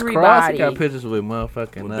Chris Cross. everybody. He got pictures with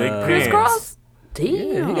motherfucking. With Big Chris Pins. Cross? Damn.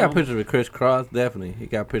 Yeah, he got pictures with Chris Cross. Definitely, he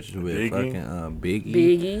got pictures with Biggie. fucking Biggie.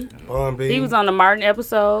 Biggie. Bun B. He was on the Martin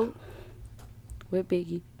episode with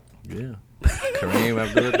Biggie. Yeah. Kareem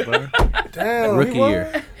Abdul-Jabbar. Damn, Rookie he was?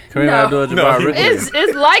 year. Kareem No. Abdul-Jabbar No, he rookie year.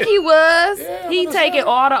 It's like he was. He what's taking up?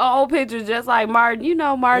 all the old pictures just like Martin. You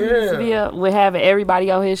know Martin used to be with having everybody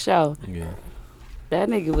on his show. Yeah. That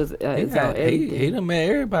nigga was He, it's got, on he everything. done met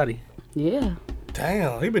everybody. Yeah.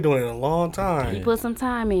 Damn, he been doing it a long time. Put some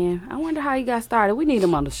time in. I wonder how he got started. We need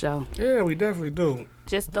him on the show. Yeah, we definitely do.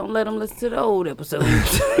 Just don't let him listen to the old episodes.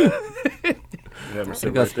 Yeah, me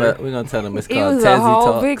sit We're right there. gonna tell him it's He called was a Tezzy whole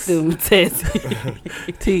Talks. victim,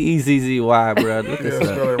 Tezzy. Tezzy, bro. Look Yeah, this up.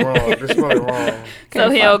 spell it wrong. Just spell it wrong. So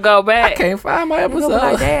he'll go back. Can't find my He'll be like,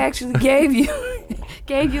 episode. they actually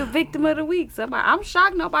gave you a victim of the week. Somebody, I'm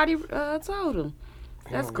shocked nobody told him.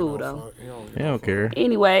 That's cool though. He don't care.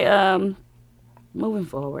 Anyway, moving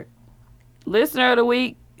forward. Listener of the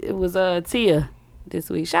week, it was Tia this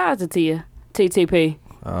week. Shout out to Tia. TTP.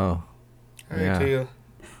 Oh, Hey, Yeah. Tia.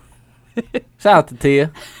 shout out to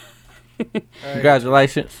Tia.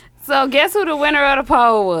 Congratulations. So guess who the winner of the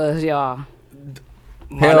poll was, y'all?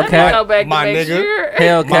 Hellcat. Let me go back My to make nigga. sure. My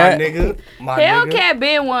Hellcat. nigga. My nigga. Hellcat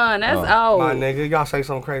been one. That's old. My nigga. Y'all say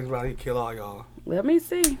something crazy about it, he kill all y'all. Let me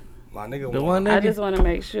see. My nigga. The won. one I nigga. just want to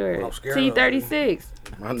make sure. I'm scared of T36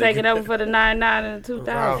 My nigga. taking over for the 99 and the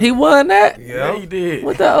 2000. He won that Yeah, Yeah. he did.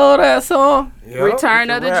 with the old ass song. Yeah. Return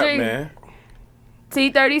of the Rap, G. man.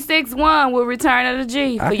 T36 won with Return of the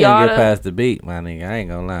G for I y'all can't get to past the beat, my nigga. I ain't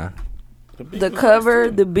gonna lie. the cover,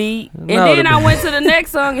 the beat. And No, then the I beat. went to the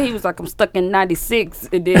next song and he was like, I'm stuck in 96.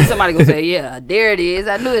 And then somebody gonna say, yeah, there it is.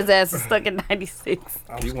 I knew his ass was stuck in 96.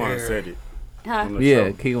 I'm He once scared. said it. Huh? on the Yeah,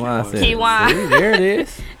 show. Keywan said. Keywan. See, there it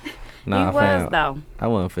is. Nah, He was fam. though. I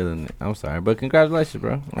wasn't feeling it. I'm sorry, but congratulations,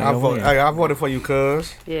 bro. I voted for you,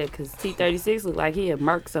 cuz. Yeah, because T36 looked like he had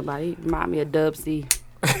murked somebody. He remind me of Dub C.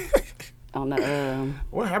 On the,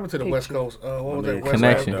 What happened to the West Coast? What was that? West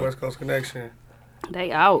Connection. Side, West Coast Connection.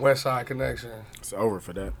 they out. West Side Connection. It's over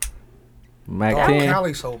for that. Mac Oh, 10.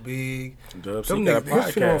 Cali so big. Dub Them C got a niggas,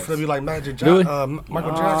 his funeral podcast. finna be like Magic Do it?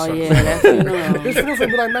 Michael Oh, Jackson. yeah, that's His it's funeral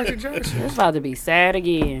finna be like Magic Jackson. about to be sad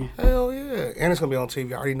again. Hell yeah. And it's gonna be on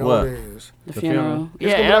TV. I already know What? it is. The The funeral. funeral?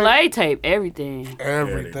 It's Yeah, gonna be LA tape everything.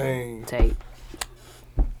 Everything. Tape.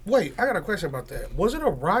 Wait, I got a question about that. Was it a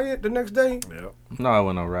riot the next day? Yep. No, it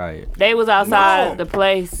wasn't no riot. They was outside No. the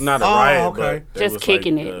place, Not a Oh, riot, okay. but they just was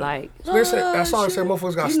kicking like, it like. They said, I saw it say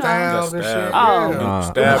motherfuckers got You know. stabbed and Got shit. stabbed. Oh. Yeah.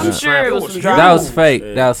 stabbed I'm and sure it trampled. was some That drama. was fake.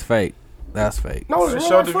 Yeah. That was fake. That's fake. No, it's They real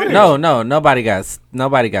showed the fake. video. No, nobody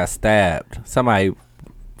got stabbed. Somebody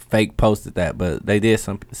fake posted that, but they did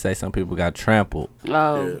say some people got trampled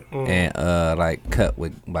Oh, and like cut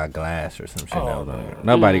by glass or some shit. Oh, that was on man. there.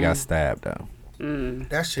 Nobody got stabbed though.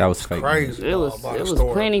 That shit That was was fake. crazy. it was about it the was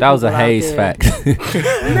story. plenty. That was a people out Hayes there. fact.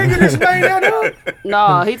 Nigga just made that up.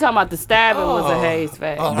 No, he talking about the stabbing was a Oh. Hayes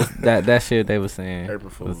fact. that shit they was saying. April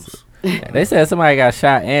Fools. They said somebody got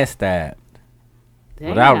shot and stabbed.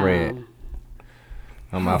 What I Damn. read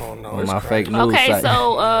on my don't know. on It's my crazy. fake news Okay, site.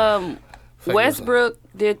 so Fake Westbrook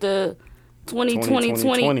did the 2020.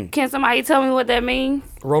 2020. Can somebody tell me what that means?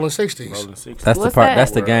 Rolling 60s. Rolling 60. That's What's the part. that?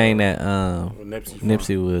 That's the gang that Nipsey.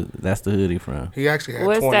 Nipsey was. That's the hoodie from. He actually had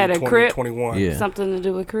What's 20, that, a 20, Crip? 21. Yeah. Something to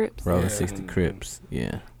do with Crips? Rolling Yeah. 60 Crips.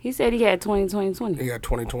 Yeah. He said he had 20. He had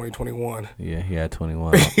 20, 21. Yeah. He had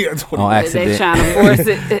 21 He had 21. on They accident. trying to force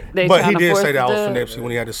it. They But he tryna did force say that was the for dub. Nipsey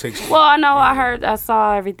when he had the 60. Well, I know. I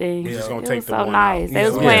saw everything. He's just gonna It take was the so one nice. out. They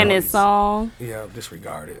was Yeah. playing Yeah. this song. Yeah,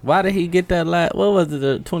 disregarded. Why did he get that last? What was it?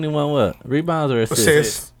 The 21 what? Rebounds or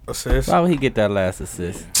assists? Assist. Why would he get that last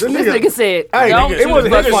assist? The This nigga said, Hey, "Don't." it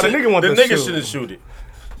wasn't his fault. The nigga wanted The to nigga shoot. shouldn't shoot it.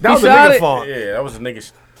 That was He the shot nigga it? fault. Yeah, that was the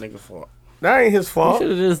nigga fault. That ain't his He fault. should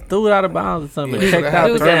have just threw it out of bounds or something. Yeah, and checked that out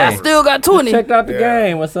the Dude happened. said, "I game. still got 20." Checked out the Yeah.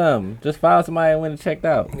 game or something. Just fouled somebody and went and checked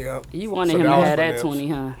out. Yeah. You wanted So him to that was have for that Nips. 20,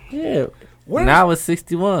 huh? Yeah. Where's- Now it's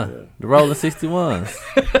 61. The rolling 61s.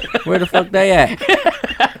 Where the fuck they at?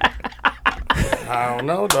 I don't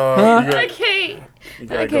know, dog. Huh? You got- I can't.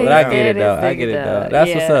 gotta I go can't But I down. get it stand though. this I get nigga, it though. dog. That's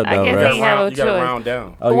Yeah, what's up I though, guess bro. he have a You gotta choice. round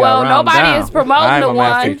down. Oh, you Well, gotta round nobody down. is promoting I ain't the my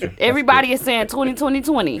math one. teacher. Everybody is saying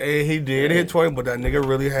 20. Hey, he did hit 20, but that nigga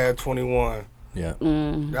really had 21. Yeah.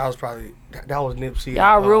 That was probably that was Nipsey.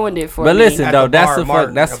 Y'all ruined it for But me. listen At though, the that's Bar the fuck.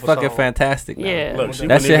 Martin That's episode. fucking fantastic. though. Yeah. Look, she That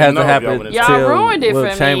wouldn't shit even has to know if happen. y'all would've- Y'all till ruined it Will for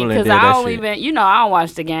me Chamberlain because did I that don't shit. even, I don't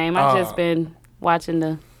watch the game. I just been watching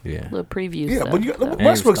the Yeah. little preview Yeah, stuff. but you, so.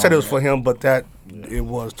 Westbrook said it was for him, but that it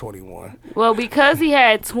was 21. Well, because he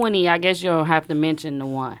had 20, I guess you don't have to mention the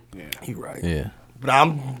one. He right. Yeah. But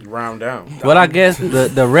I'm Round down. Well, I guess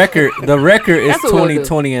the record is That's what we'll 20, do.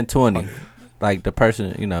 20, and 20. Like the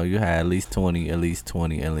person, you had at least 20, at least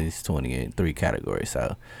 20, at least 20 in 3 categories.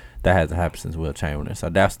 So that hasn't happened since Will Chamberlain. So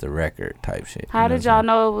that's the record type shit. How you know did what y'all I'm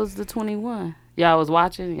know it was the 21? Y'all was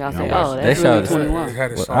watching? Y'all say, watched oh, it. that's They really showed it. 21.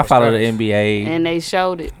 had his saying? I follow the NBA And they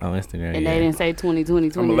showed it. on Instagram. And yeah. they didn't say 20, 20,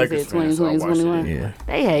 I'm 20. a They Lakers said 20, fan, so I 20, watched it. 21. Yeah.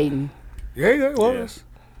 They hating. Yeah, it was.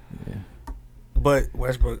 But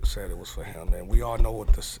Westbrook said it was for him, and we all know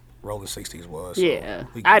what the Rolling 60s was. so Yeah.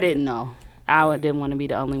 we I can- didn't know. I didn't want to be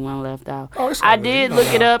the only one left out. Oh, it's all I good. did You know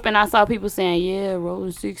look it now. up and I saw people saying, yeah,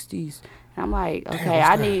 rolling 60s. And I'm like, okay, what's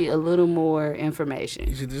I that? need a little more information.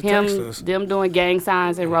 You should just text us. Them doing gang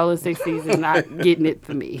signs and rolling 60s is not getting it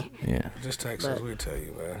for me. Yeah. Just text us, we'll tell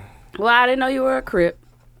you, man. Well, I didn't know you were a Crip.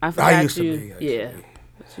 I forgot used to you. be, I used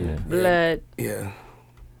to Yeah. Yeah. Blood. Yeah.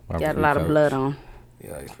 Got a lot of blood on.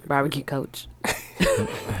 Yeah. I used to be- Barbecue coach.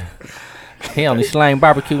 He only slang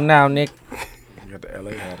barbecue now, Nick. You got the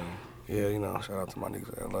LA hat on. Yeah, shout out to my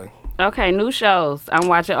niggas in LA. Okay, new shows. I'm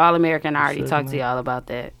watching All American. I already talked to y'all about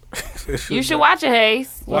that. You should watch it,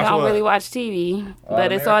 Hayes. You Watch don't what? really watch TV,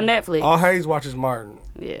 but it's on Netflix. All Hayes watches Martin.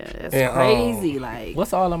 Yeah, that's And, crazy. Like,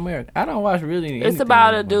 What's All American? I don't watch really anything. it's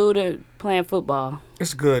about a dude that playing football.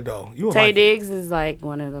 It's good, though. You will Tay like it. Diggs is like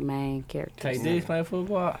one of the main characters. Tay Diggs playing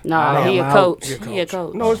football? No, I he don't a know. coach. He a He a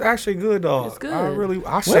coach. No, it's actually good, dog. It's good. I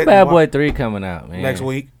When said Bad Boy 3 coming out, man? next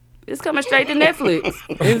week. It's coming straight to Netflix.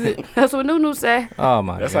 Is it? That's what Nunu said. Oh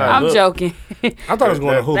my That's god. how- I'm look. joking. I thought it was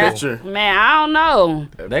going to Hulu. That- Picture. Man, I don't know.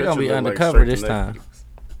 That They gonna picture be look undercover straight this to time. Netflix.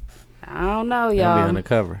 I don't know, They'll be y'all.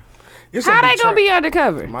 undercover. It's How they gonna tra- be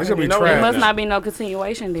undercover? It's gonna be know trash. It must now. not be no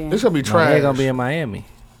continuation then. It's going to be No, trash. they're gonna be in Miami.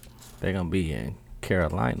 They're gonna be in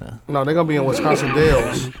Carolina. No, they're going to be in Wisconsin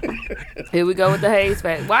Dells. Here we go with the Hayes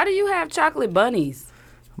fact. Why do you have chocolate bunnies?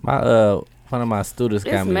 My one of my students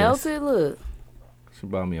got It's me. melted. Look. She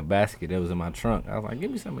brought me a basket that was in my trunk. I was like, "Give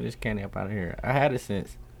me some of this candy up out of here." I had it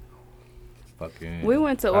since. Fucking. We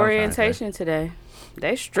went to Valentine's Day. orientation today.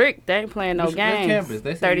 They strict. They ain't playing no Which games. campus?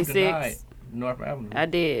 They said you denied 36. North Avenue. I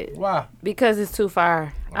did. Why? Because it's too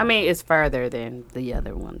far. I mean, it's further than the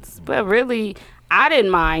other ones. But really, I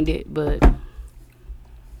didn't mind it, but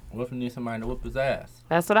What if you need somebody to whoop his ass?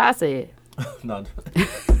 that's what I said. No.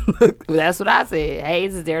 That's what I said.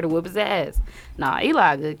 Hayes is there to whip his ass. Nah,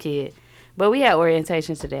 Eli a good kid. But we had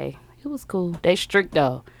orientation today. It was cool. They strict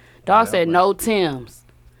though. Dog said no Timbs.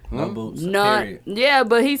 No boots. None. Period. Yeah,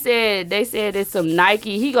 but they said it's some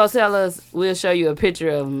Nike. He gonna tell us, we'll show you a picture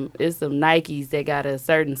of them. It's some Nikes that got a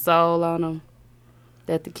certain sole on them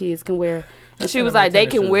that the kids can wear. And she was like, they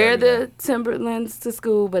can wear the Timberlands to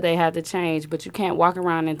school, but they have to change. But you can't walk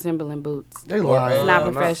around in Timberland boots. They lying. It's not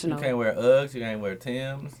no, professional. You can't wear Uggs. You can't wear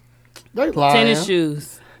Timbs. They lying. Tennis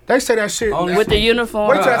shoes They say that shit. Only with the uniform.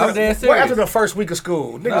 Wait till No, I'm after, dead wait serious. after the first week of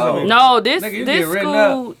school. Niggas No. gonna be- No, this Nigga, you this get written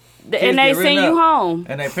school, Kids and they get written send you up. home.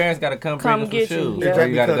 And their parents gotta come Come bring them get some you. shoes. Yeah. Is So that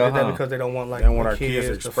you gotta because, go is that home. because they don't want like They don't want the our kids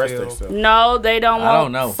to express feel- themselves. No, they don't I don't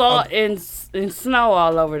want know. salt and snow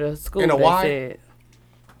all over the school. In a they Y? said.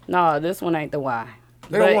 No, this one ain't the Y.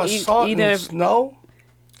 They don't But want salt either and snow.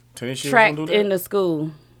 Tennis shoes tracked don't do that? in the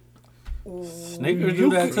school. Sneakers do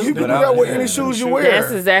that too. You can do but I that with don't- any shoes you wear.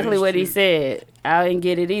 That's exactly what he said. I didn't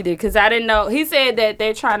get it either because I didn't know. He said that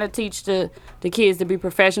they're trying to teach the kids to be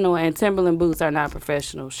professional, and Timberland boots are not a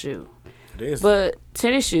professional shoe. It is. But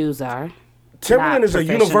tennis shoes are. Timberland Not is a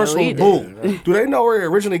professional universal either. boot. Do they know where it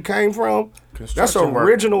originally came from? That's Construction work.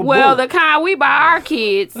 original Well, boot. the kind we buy our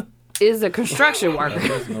kids is a construction worker.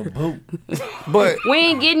 There's no boot. But We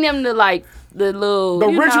ain't getting them to like the little the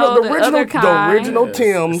original, the other kind. original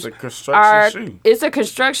Timbs. It's a construction are shoe. it's a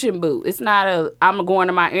construction boot. It's not a. I'm going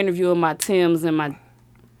to my interview in my Timbs and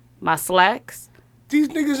my slacks. These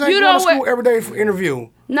niggas You ain't going know to school what- every day for interview.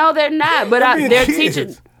 No, they're not. But They're being they're kids.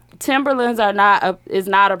 teaching. Timberlands are not. Is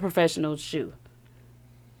not a professional shoe.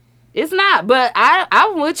 It's not. But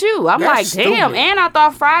I'm with you. I'm That's like, damn. stupid. And I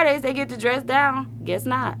thought Fridays they get to dress down. Guess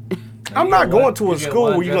not. I'm You not get going one- to a you get school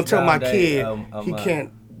one where you're going to tell my dress down day, kid a he month. can't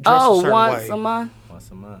dress a Oh, certain once way. a month.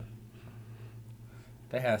 Once a month.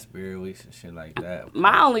 They have spirit weeks and shit like that.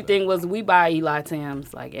 My only thing was we buy Eli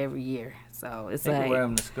Tims like every year, so it's They can wear like.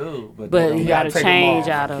 them to school, but, But they you don't gotta have take 'em change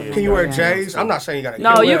off. out of. Can you wear Yeah. J's? I'm not saying you got to.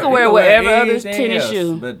 No, you can wear can whatever other anything tennis else,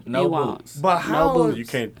 shoe but no you boots. want. But how? boots. You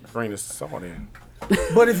can't bring the salt in.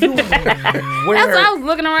 But if you That's why I wear, was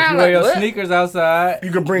looking around You wear like, your what? sneakers outside.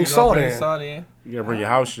 you can bring gonna salt bring in. salt in. You gotta bring your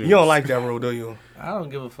house shoes. You don't like that rule, do you? I don't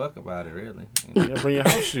give a fuck about it, really. You gotta bring your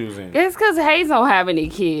house shoes in. It's because Hayes don't have any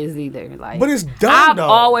kids either. Like, But it's dumb I've though.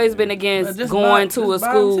 always been against going to a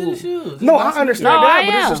school. No, I understand No, that, I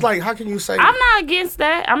but it's am. just like, how can you say? I'm not against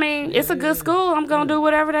that. I mean, it's a good school. I'm gonna do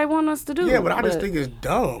whatever they want us to do. Yeah, but I just think it's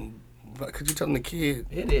dumb. But could you tell the kid?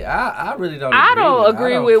 It is. I really don't. I don't with it.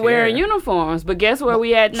 agree I don't with care. wearing uniforms. But guess where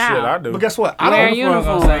we at Shit, I now? do. But guess what? I Wearing don't. Uniform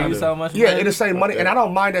gonna uniform. save you so much Yeah, money. it'll save money, Okay. and I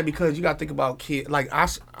don't mind that because you got to think about kids. Like I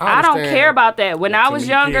I don't understand. care about that. When I too was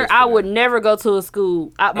many younger, kids I for would never go to a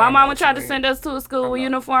school. My know mama what tried you to mean. send us to a school with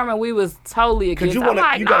uniform, and we was totally Cause against. you I'm wanna,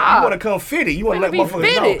 like, you nah. wanna come fitted. You wanna let Wanna be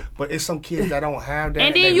motherfuckers know. fitted. But it's some kids that don't have that.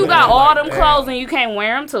 And they then you look got like all them that. clothes, and you can't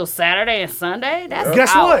wear them till Saturday and Sunday. That's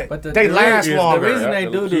Guess out. what? But They last the longer. reason they Yeah,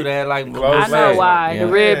 do that, like clothes I know last. why. Yeah.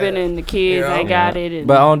 The ribbon and the kids, Yeah. they got it. And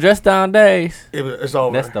But on dress down days, It's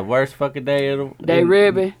over. that's the worst fucking day of the. they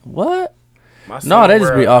ribbon. What? My No, son they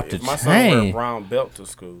just be off the if my son wear a chain. brown belt to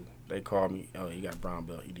school. They call me, oh, he got a brown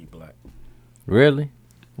belt. He need black. Really?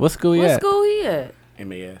 What school you What at? school he at?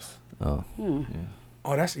 MAS. Oh,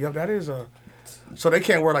 Oh, that is a. So they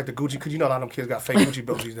can't wear like the Gucci because you know a lot of them kids got fake Gucci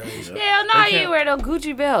belts these days. Hell no, They you can't- wear those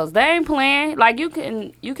Gucci belts. They ain't playing. Like you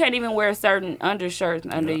can't even wear certain undershirts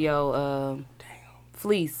under your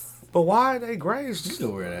fleece. But why are they grays? you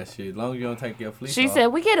can wear that shit as long as you don't take your fleece She off. said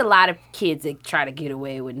we get a lot of kids that try to get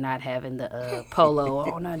away with not having the polo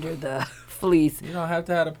on under the fleece. You don't have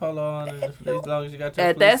to have a polo on the fleece as long as you got your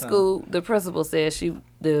At fleece that on. school, the principal said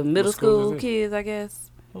the middle What school school is it? kids, I guess.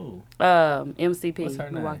 Ooh. MCP, What's her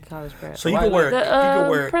name? Milwaukee College Prep. So you Why can wear the, you can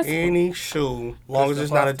wear principal. any shoe long as it's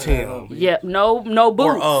not a Tim. Yep, no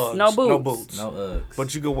boots, Uggs. no boots. No boots. No Uggs.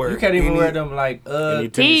 But you can wear. You can't even any- wear them like Any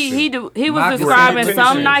Uggs. He was Moccasins. describing Tennis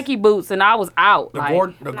some shoes. Nike boots, and I was out. The Like,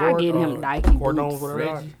 Gord, I'm not getting him Nike Gordons, boots. whatever they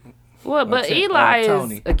are. Reggie. Well, but Tim- Eli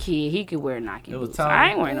Tony. is a kid. He could wear Nike It was boots. Tony. I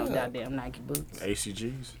ain't wearing no goddamn Nike boots.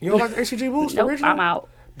 ACGs. You don't like the ACG boots? the Nope, original? I'm out.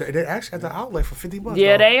 They actually at the outlet for $50.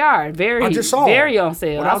 Yeah, though. they are very, I just saw 'em. very on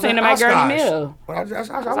sale. When I I was seen at them at Gurney Oshkosh. Mill. When I was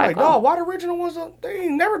like, like, oh. dog, why the original ones? They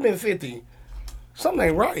ain't never been 50. Something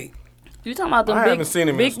ain't right. You talking about them I big, haven't seen him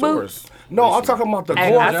in big stores. boots? No, I'm talking about the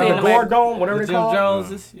Hey, I seen them at- Gordon, whatever The they Jim call.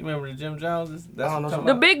 Joneses. You remember the Jim Joneses? That's I don't know what I'm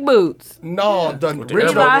The talking big boots. No, the the original,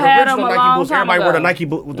 Eli the had them original a Nike long boots. time Everybody wear ago. the Nike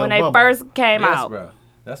boot with the When they bubble. first came about. Yes, out. bro.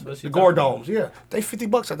 That's what she The talking Gordons, yeah, they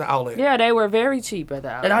 $50 at the outlet. Yeah, they were very cheap at the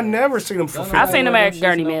outlet. And I never seen them for about. 50. I seen them at Shits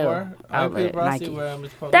Gurney no Mill more. outlet, People I see Nike. wear 'em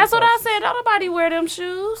is police That's what I officers. said. Don't nobody wear them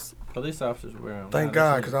shoes. Police officers wear them. Thank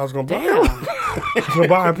God, because I was gonna buy Damn. them. I was gonna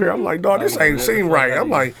buy a pair. I'm like, dog, this ain't seem right. I'm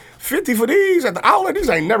like, 50 for these at the outlet. These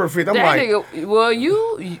ain't never 50. I'm That like, nigga,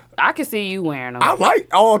 well, I can see you wearing them. I like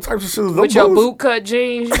all types of shoes. Them With your boots- boot cut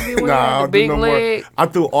jeans, you be wearing Nah, I the don't do big no more. leg. I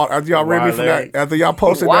threw all after y'all read me Wide from leg. that. After y'all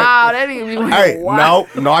posted Wow, that nigga be wearing that. Hey, wow.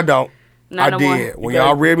 no, I don't. Not I no did. more. When You got-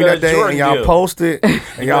 y'all read me you that got a day and Jordan y'all deal. posted and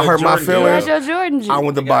y'all got a hurt my Jordan deal. feelings, That's your Jordan jeans. I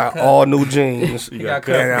went to You buy got cut. all new jeans. You got And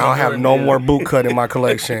cut. I don't have Jordan no deal. more boot cut in my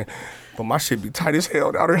collection. But my shit be tight as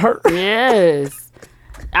hell down. It hurt. Yes.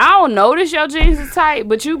 I don't notice your jeans is tight,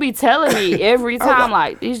 but you be telling me every time,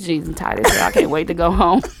 like, these jeans are tight as hell. I can't wait to go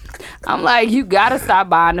home. I'm like, you gotta stop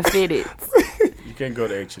buying the fitteds. You can't go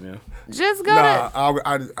to H&M. Just go Nah,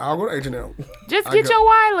 to, I'll go to H&M. just I get go- your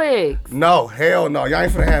wide legs. No, hell no. Y'all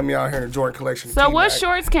ain't finna have me out here in the Jordan collection. So what T-Mac.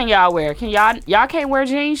 shorts can y'all wear? Can y'all can't wear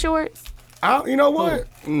jean shorts? You know what?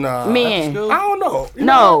 Nah. Men. School? I don't know. You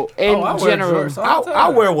No, in Oh, I wear general. shorts all the I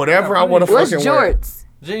time. wear whatever I want to What's fucking wear. jorts?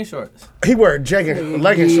 Jean shorts. He wear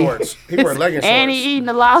legging shorts. He wear legging shorts. And he eating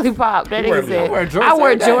the lollipop. That wear- nigga said, I wear jorts I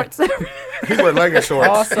wear every day. jorts. He wear legging All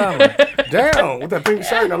shorts. summer. Damn, with that pink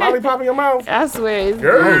shirt and a lollipop in your mouth. I swear, it's,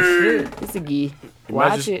 Yeah. it's a gee. It Watch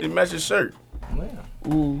matches, it. it matches your shirt.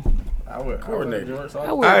 Ooh. I wear Coordinated. jorts I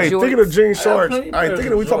all wear Hey, jorts. thinking of jean shorts. plenty Hey, of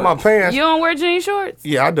thinking of we talking shorts. about pants. You don't wear jean shorts?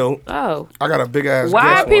 Yeah, I do. Oh. I got a big ass.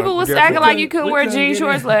 Why guest people one. was Guess acting what? like you couldn't wear jean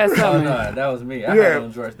shorts last Oh, summer? no, that was me. I Yeah. had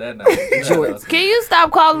on jorts that night. Jorts. Can you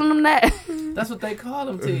stop calling them that? That's what they call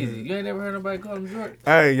them, Teasy. You ain't never heard nobody call them jorts.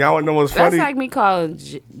 Hey, y'all wanna know what's That's funny? like me calling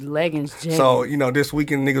leggings jeans. So this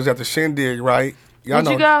weekend niggas at the Shindig, right? Y'all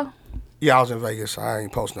Did you go? Yeah, I was in Vegas. I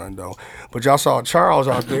ain't post nothing though. But y'all saw Charles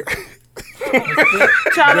out there.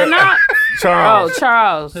 Charlie not? Charles. Oh,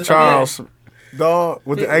 Charles. Charles. Dog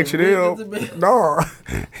with the H&M. H&M. Dog.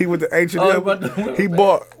 He with the H&M. Oh, but the women he pants.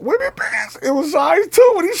 bought women pants. It was size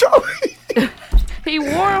 2 when he showed me. He wore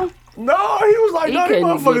them. No, he was like, He no, these couldn't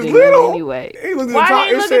motherfuckers get it little. anyway. He looked at Why the top. didn't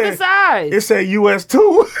you look at the size? It said US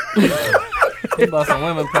 2. He bought some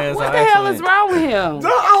women pants What on the hell accident. is wrong with him?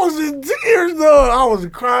 Dog, I was in tears, dog. I was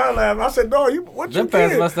crying, laughing. I said, dog, what you Them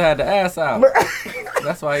pants did? must have had the ass out.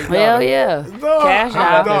 That's why he got Hell them. yeah. Dog, Cash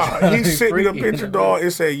out. dog, he sent me the Freaky. picture, dog.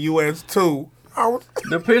 It said US 2.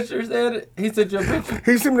 The picture said it. He sent you a picture.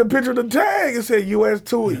 He sent me the picture of the tag. It said US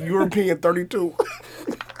 2, European 32.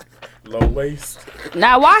 Low waist.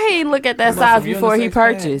 Now, why he didn't look at that bought size some before he unisex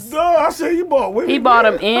pants. purchased? Dog, I said, you bought women He bought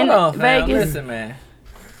them pants. in Hold on, fam. Vegas. Listen, man.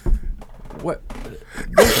 What?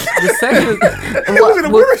 The sections, He was in the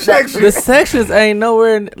women's section. the sections ain't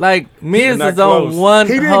nowhere. Like men's not is on close. one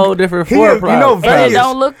He didn't- whole different he floor didn't- you know, plan. And it Vegas,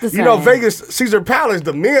 don't look the You know, same. Vegas, Caesar Palace,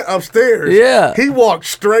 the men upstairs. Yeah. He walked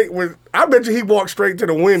straight with, I bet you he walked straight to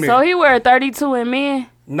the women. So he wear 32 in men?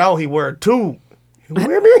 No, he wore 2.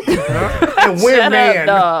 Women? and Shut women.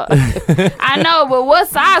 up, dog. I know, but what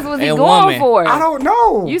size was he And going woman. for? I don't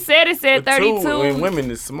know. You said it said 32. And women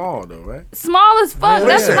is small though, right? Small as fuck.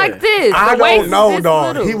 That's Listen, like this. I The waist don't is know, this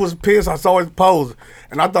dog. little. He was pissed. I saw his pose,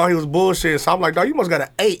 and I thought he was bullshit. So I'm like, dog, you must got an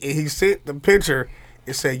 8. And he sent the picture.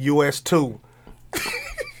 It said US 2.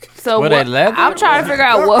 So Were they leather? I'm trying to figure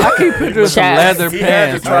out what. Picture of some Child. leather He had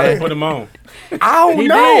to pants. try man. to put them on. I don't He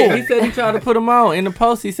know. did. He said he tried to put them on. In the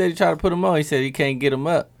post, he said he tried to put them on. He said he can't get them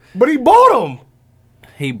up. But he bought them.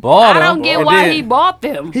 He bought I them. don't get and why then- he bought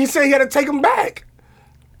them. He said he had to take them back.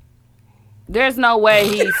 There's no way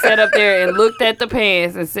he sat up there and looked at the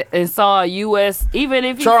pants and saw a U.S. Even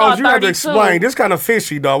if he Charles, saw you have to 32. explain. This kind of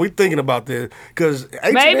fishy, dog. We thinking about this because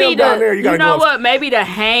Maybe H&M down there, you gotta know go. what? Maybe the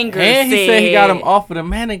hanger. And he said he got them off of the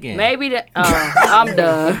mannequin. Maybe the. I'm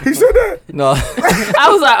done. He said that. No. I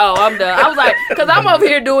was like, oh, I'm done. I was like, because I'm over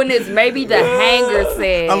here doing this. Maybe the hanger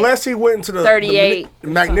said. Unless he went into the 38. the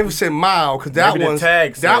Magnificent Mile, because that Maybe the one's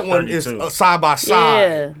tag said that one is 32. side by side.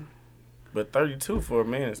 Yeah. But 32 for a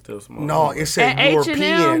man is still small. No, it said At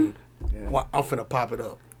European. H&M? Well, I'm finna pop it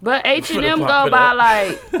up. But H&M pop go it by up.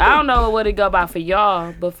 like, I don't know what it go by for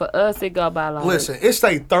y'all, but for us, it go by like. Listen, it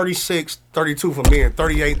say 36, 32 for men,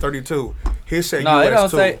 38, 32. He said No, it US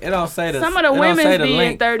don't 2. say. It don't say the. Some of the it don't say women's the be in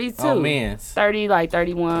link 32. On men's. 30, like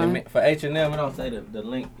 31. For H&M, it don't say the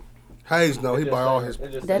link. Hayes, no, he It buy just all say- his.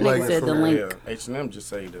 it just That say nigga leggings said for the men. link. Yeah, H&M just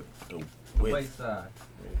say the width. Waist side.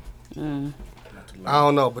 I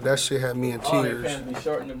don't know, but that shit had me in All their tears. pants be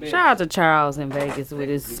short in the bit. Shout out to Charles in Vegas with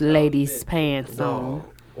his ladies' pants on. Dog,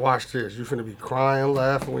 watch this. You finna be crying,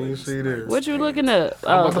 laughing when you see this. What you looking at?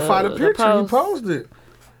 I'm about to find a the picture. You post. posted.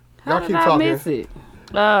 How Y'all did keep I talking. miss it?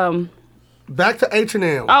 Back to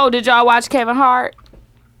H&M. Oh, did y'all watch Kevin Hart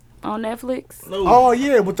on Netflix? Oh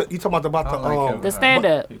yeah, with the you talking about I the don't like Kevin The Hart. stand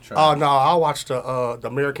up. He tried. Oh no, I watched the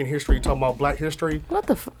American history. Talking about Black history. What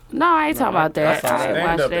the? No, I ain't talking about that. I saw I ain't that.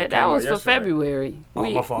 watched Stand-up that. that That came was out for yesterday. February. Oh,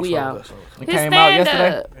 my fault, We sorry, out. sorry. It His came out stand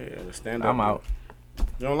yesterday. up. Yeah, the stand up. I'm out.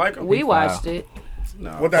 You don't like him? We He watched foul. it.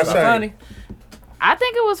 No. What that Was it say? funny? I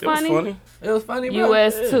think it was It was funny. funny. It was funny, bro.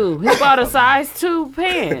 US 2. He bought a size 2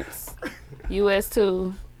 pants. US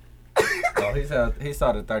 2. Oh, he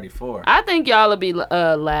saw the 34. I think y'all would be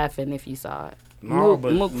laughing if you saw it. No, Mook-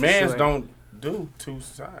 but Mook for mans sure. don't do two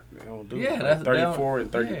sides. They don't do Yeah, that's- they 34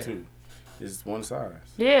 and don't- 32. It's one size.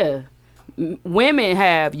 Yeah. Women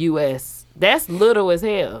have US. That's little as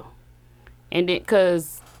hell. And then,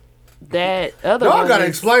 because that other Y'all one gotta is-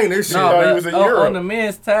 explain this shit. No, thought he but was in on Europe. the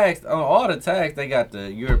men's tags, on all the tags, they got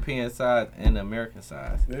the European side and the American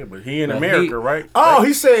side. Yeah, but he in But America, he- right? Oh,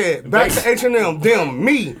 he said back to H&M. Them,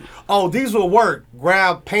 me. Oh, these will work.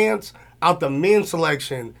 Grab pants out the men's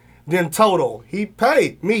selection. Then total. He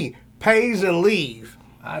paid me. Pays and leave.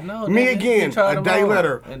 I know. Me nigga. He again. tried A them day on.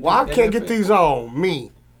 later. And- Well, I and can't they get fit. these on. Me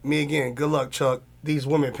again. Good luck, Chuck. These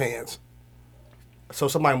women pants. So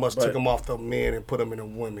somebody must But- took him off the men and put him in the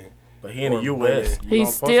women. But he in the Or U.S. women. you He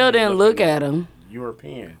don't supposed still to be didn't looking look at him.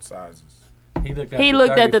 European sizes. He looked He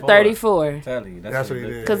looked at the 34. Tell you, That's what he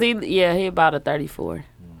looked did. at. Cause he about a 34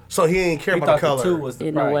 So he ain't care He about the thought the color. two was the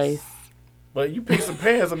in the price. waist. But you pick some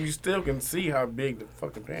pants up, you still can see how big the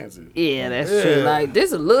fucking pants is. Yeah, that's Yeah. true. Like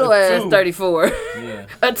this a little A ass two. 34. Yeah.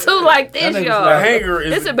 A 2 like this, That nigga's y'all. The hanger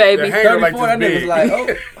is This a baby. The hanger like 34, that this nigga's big. like,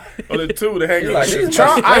 oh. Oh, the 2, the hanger He like like, this.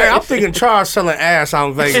 Charles, I'm thinking Charles selling ass out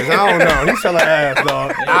in Vegas. I don't know. He's selling ass,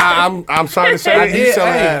 dog. I'm sorry to say it. He's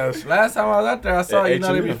selling ass. Last time I was out there, I saw, Yeah, you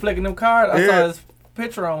know, they be H&M. flicking them cards. I Yeah. saw his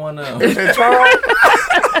picture on one of them. And Charles,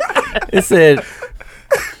 It said,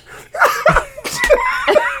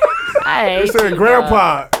 I hate he said, you,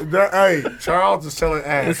 Grandpa, hey, Charles is selling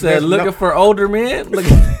ass. it said, There's looking no- for older men. Look,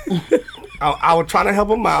 I was trying to help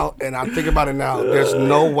him out, and I think about it now. There's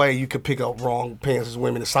no way you could pick up wrong pants as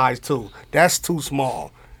women, a size 2. That's too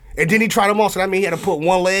small. And then he tried them on, so that means he had to put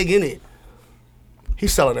one leg in it.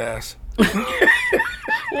 He's selling ass.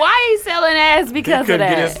 Why he selling ass He because of couldn't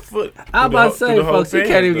get his that? foot. I'm about to say, folks, you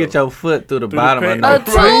can't even get your foot through the bottom of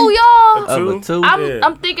pants. no A 2, y'all. of a two.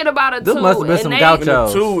 I'm thinking about a 2. There must have been and some they-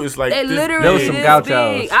 gauchos. The 2 is like They this literally There was big. some this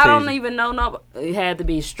gauchos, big. I don't Steve. even know. It had to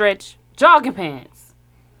be stretch jogging pants.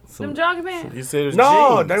 Some- Them jogging pants. He said it was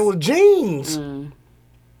No, jeans. they were jeans. Mm.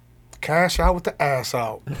 Cash out with the ass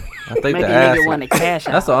out. I think Make the a ass. nigga want to cash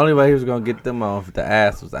That's the out. only way he was gonna get them off. If the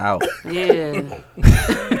ass was out. Yeah.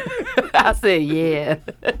 I said yeah.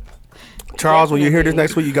 Charles, when you hear this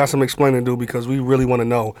next week, you got some explaining to do because we really want to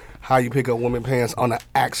know how you pick up women pants on an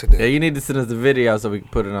accident. Yeah, you need to send us the video so we can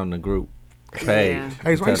put it on the group page. Yeah.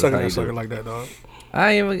 Hey, why Tell you us sucking how that you sucker do it. like that, dog?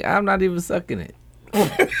 I'm not even sucking it.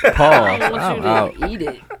 Pause. I want I'm you to out. eat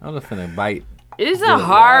it. I'm just finna bite. It's a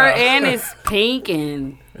heart and it's pink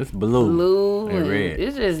and It's blue. blue And and red.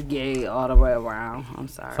 it's just gay all the way around. I'm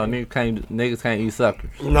sorry. So niggas can't eat suckers.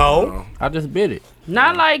 No. I just bit it.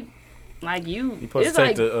 Not like you. supposed It's to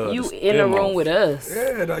like take the you stem in the room off. with us.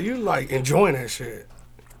 Yeah, dog, you like enjoying that shit.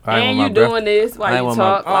 I ain't And want you my breath- doing this I while ain't you want my-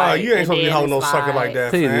 talk. Oh, like, you ain't and supposed to be then holding no it's sucker like that,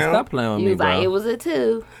 Tizzy, fam. stop playing with You me, was like, bro. it was a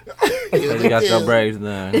 2. You got your braids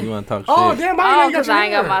done. You want to talk shit? Oh, damn, I Oh, ain't got because your I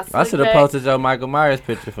ain't got hair. my I slick should have back. posted your Michael Myers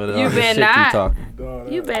picture for the You all this bet shit not. you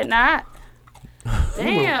talking. You bet not.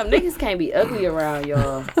 Damn, niggas can't be ugly around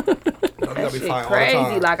y'all. You gotta That be shit fine all the crazy.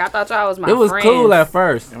 time. Like I thought y'all was my It was friends. cool at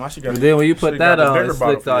first. And why she got But the- then when you put she got that the on, bigger it bottle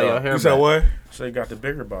slicked for all y'all. your hair You said back. what? So they got the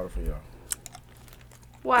bigger bottle for y'all.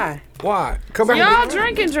 Why? Why? Come back. Y'all and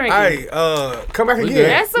drinking. Hey, come back again. good.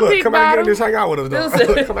 That's a Look, big come back again bottle. and just hang out with us, Dude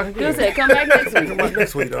dog. said, Come back again. Dude said, come back next Come week. back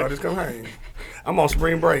next week, dog. Just come hang. I'm on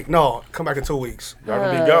spring break. No, come back in 2 weeks. Y'all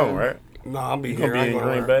gonna be gone, right? No, I'll be You here. gonna I be ain't in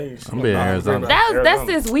gonna Green lie. Bay? I'm being Nah, Arizona. That's Arizona.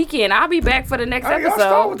 this weekend. I'll be back for the next Hey, y'all start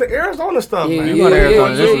episode. with the Arizona stuff, man. You going to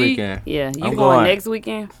Arizona this weekend? Yeah, you I'm going going. next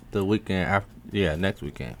weekend? The weekend after, yeah, next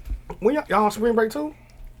weekend. When y'all on spring break too?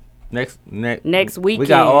 Next Next We got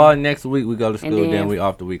weekend. all next week. We go to school, then- then we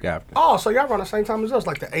off the week after. Oh, so y'all run the same time as us,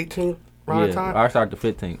 like the 18th round Yeah, time? I start the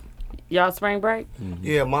 15th, Y'all spring break?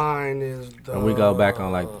 Yeah, mine is the. and we go back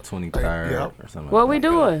on like the 23rd Yep. or something. What like we that.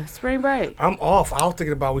 doing? Spring break. I'm off. I was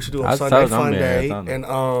thinking about we should do I a told Sunday you I'm fun in day, Arizona. and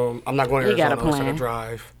I'm not going to You got Arizona. a I'm gonna plan.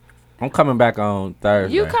 drive. I'm coming back on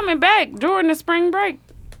Thursday. You coming back during the spring break?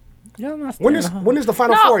 Yeah, I'm not When staying is home. the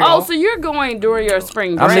final No. four, y'all? Oh, so you're going during your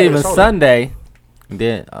spring break? I'm leaving Arizona. Sunday, and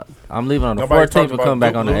then I'm leaving on the Nobody 14th, talked but about coming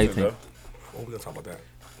back Duke on the losing, 18th. though. What we gonna talk about that?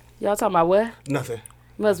 Y'all talking about what? Nothing.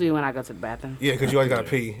 Must be when I go to the bathroom. Yeah, because you always gotta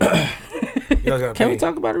pee. You always gotta Can pee. we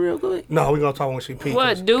talk about it real quick? No, we gonna talk when she pee.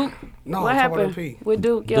 What, Duke? No, What I'm talking about happened her pee. with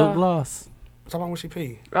Duke, Duke y'all? lost. Talk about when she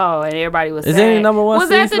pee. Oh, and everybody was Is sad. there any number one Was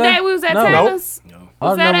that seeds the day left? we was at No. Tanner's? All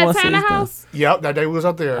Was the that number at one Tanner seeds done. House? Yep, that day we was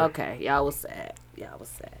up there. Okay, y'all was sad. Y'all was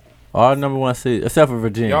sad. All number one seed, except for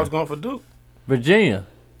Virginia. Y'all was going for Duke. Virginia,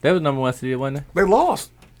 that was number one seed, wasn't it? They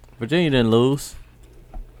lost. Virginia didn't lose.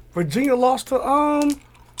 Virginia lost to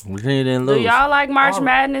Virginia didn't Do lose. y'all like March Oh.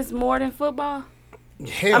 Madness more than football?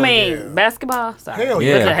 hell I mean, yeah. basketball. Sorry. Hell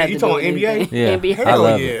yeah. That had You to talking do with NBA? anything. Yeah. NBA. I Hell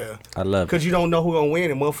love yeah. it. I love Because it. you don't know who gonna win,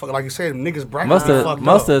 and motherfucker, like you said, niggas bracket Most be of fucked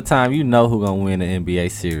most up. of the time, you know who gonna win the NBA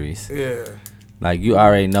series. Yeah. Like you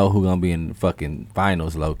already know who gonna be in the fucking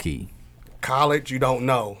finals, low key. College, you don't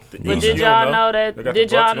know. But East, did you y'all don't know They that? got the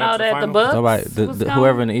Did y'all Bucks know going to the that the finals. Bucks? Nobody, was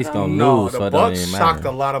whoever in the East coming? gonna No, lose, the so it don't Bucks even shocked a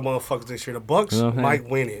matter. lot of motherfuckers this year. The Bucks You know what I'm saying? might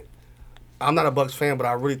win it. I'm not a Bucks fan, but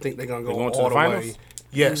I really think they're gonna go They going to all the the finals? way.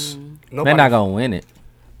 Yes. They're not gonna win it.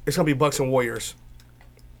 It's gonna be Bucks and Warriors.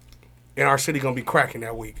 And our city gonna be cracking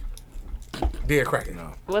that week. Dead cracking.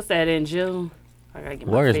 What's that in June? I gotta get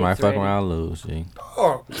my Warriors fix might fuck ready. around and lose. G.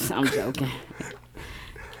 Oh, I'm joking.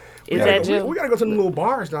 we Is gotta that go- June? we gotta go to the little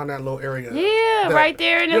bars down that little area. Yeah, That- right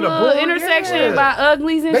there in the yeah, the little Brewery, intersection yeah. by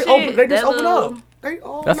Uglies and They shit. open- they just That opened little- up. They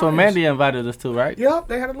all That's what nice. Mandy invited us to, right? Yep,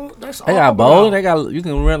 they had a little. That's They all got about. bowling. They got you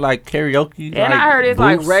can rent like karaoke. And like, I heard it's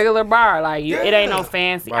booths. like regular bar. Like it ain't no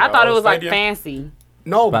fancy. By I the thought it old was like stadium? fancy.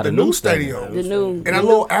 No, By the the new new stadium. The new And that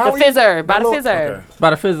little alley. the Fizzer, by that the little- Fizzer. Okay. By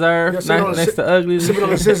the Fizzer, Yeah, sipping on the next to Ugly. Sipping on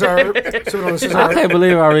the scissor. Sipping on the scissor. I can't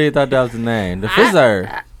believe I really thought that was the name. The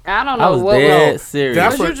Fizzer. I don't I know was what dead was. serious.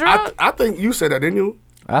 That's Was what you drunk? I think you said that, didn't you?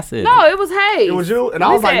 I said. No, it was Hayes. It was you, and I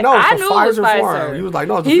He was like, said- no, it's I the knew it was Pfizer Pfizer. farm. He was like,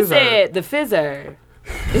 no, it's the He Fizzer. said the Fizzer.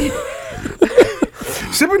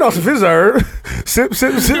 Sipping on some Fizzer.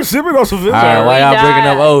 Sipping on some Fizzer. All right, why We y'all bringing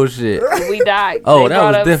died. up old shit? We died. Oh, They that brought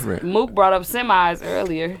was up- different. Mook brought up semis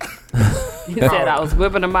earlier. He said I was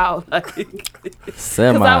whipping them out. Like, 'cause I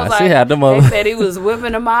Semi. was like, She had them they over. said he was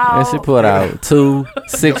whipping them out. And she put out 2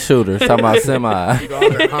 6-shooters. Talking about semi.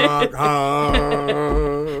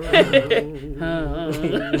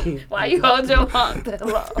 Why you hold your hump that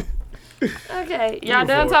long? Okay, y'all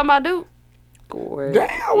done talking about Duke? Good. Damn.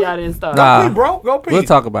 Y'all didn't start. Nah. Pee, bro. Go pee. We'll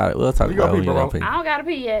talk about it. We'll talk You about go it when pee, you bro. go pee. I don't gotta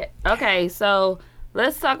pee yet. Okay, so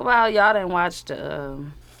let's talk about y'all didn't watch the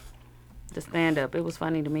stand up. It was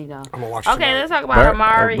funny to me though. I'm gonna watch Okay, tonight. let's talk about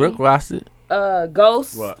Amari. Brooke watched it.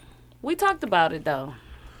 Ghost. What? We talked about it though.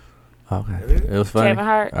 Okay. It was funny. Kevin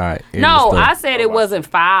Hart. All right. end No, of the I story. said it wasn't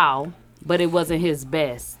foul, but it wasn't his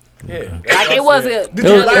best. Yeah. Like it wasn't. Did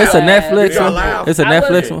you laugh? It's a Netflix Did y'all one. laugh? It's a I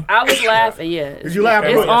Netflix was, one. I was laughing. Yeah. Did you laugh?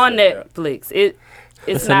 It's bro? on Yeah. Netflix.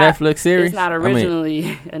 It's a not, Netflix series? It's not I mean, originally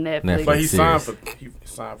a Netflix. Netflix. But he signed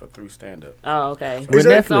Serious. for 3 stand-up. Oh, okay. With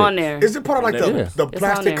It's Netflix. on there. Is it part of like Yeah. the on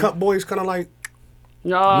plastic there. cup boys, kind of like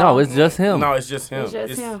No, it's just him. No, it's just him. It's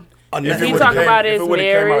just him. a If Netflix? it He would've talk came- about if his it would've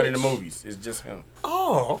came out in the marriage. movies, it's just him.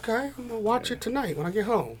 Oh, okay. I'm gonna watch it tonight when I get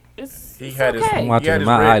home. It's, He it's had his- okay. I'm He watching had his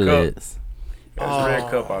my red cup. eyelids. There's a red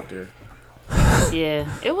cup out there. Yeah,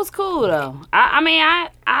 it was cool though. I mean,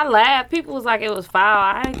 I laughed. People was like it was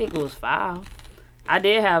foul. I didn't think it was foul. I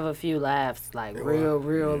did have a few laughs, like real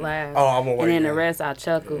laughs. Oh, I'm gonna wait. and then the then. rest I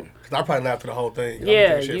chuckled. 'Cause I probably laughed through the whole thing.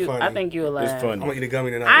 Yeah, that shit funny. I think you would laugh. It's I'm funny. gonna eat a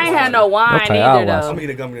gummy tonight. I ain't and had no watch wine Okay, I'll either watch it. though. I'm gonna eat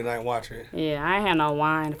a gummy tonight and watch it. Yeah, I ain't had no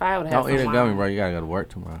wine. If I would have Don't some eat a wine. gummy, bro. You gotta go to work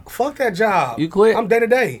tomorrow. Fuck that job. You quit? I'm day to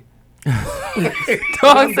day.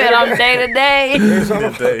 Dog said I'm day to day. It's all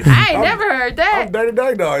about- Today. I ain't never heard that. I'm day to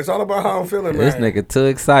day, dog. It's all about how I'm feeling, This man. nigga too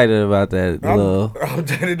excited about that little. I'm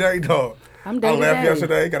day to day, dog. I'm I day to left day.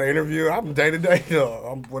 yesterday, got an interview. I'm day to day, dog.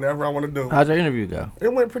 I'm whatever I want to do. How'd your interview go?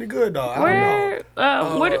 It went pretty good, dog. I don't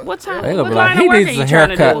know. Where? What time? They gonna What be like, line of he work needs are you a trying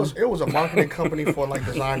to haircut. do? It was a marketing company for like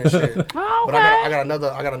design and shit. Oh, But okay. I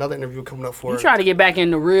got another interview coming up for You trying to get back in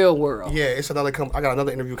the real world? Yeah, it's another I got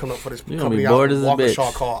another interview coming up for this You gonna company be out bored in as a bitch.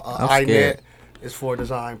 Waukesha called I'm iNet. scared. It's for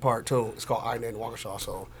design part 2. It's called iNet in Waukesha.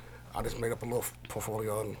 So I just made up a little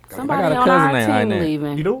portfolio. And got Somebody got a on cousin our named team Inez.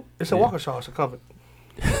 leaving. You do? It's in Waukesha. It's a company.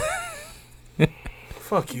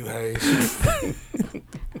 Fuck you, Hayes.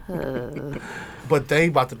 But they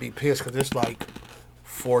about to be pissed because there's like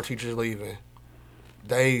 4 teachers leaving.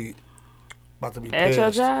 They about to be At your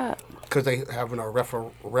pissed job. because they having a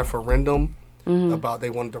referendum about they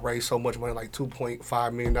wanted to raise so much money, like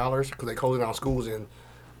 $2.5 million, because they closing down schools and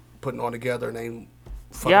putting all together and they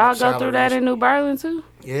fucking Y'all up go through that salaries. in New Berlin too?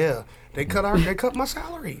 Yeah, they cut my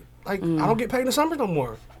salary. Like I don't get paid in the summer no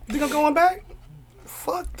more. You think I'm going back?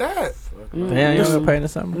 Fuck that. Damn, you gonna pay in the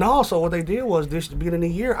summer? No, so what they did was this beginning of the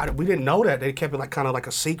year, we didn't know that. They kept it like kind of like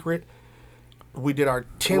a secret. We did our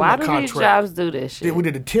 10 Why month do contract. these jobs do this shit? We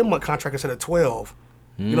did a 10-month contract instead of 12.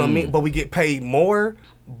 You know what I mean? But we get paid more,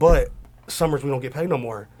 but summers we don't get paid no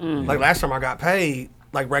more. Like last summer I got paid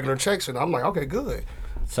like regular checks and I'm like, okay, good.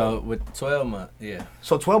 So with 12 months, yeah.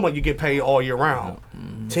 So 12 month you get paid all year round.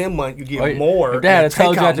 10 month you get Or more. If they had and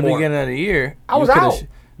told take you out at the more. beginning of the year, I was you coulda out.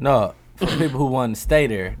 No, for the people who wanted to stay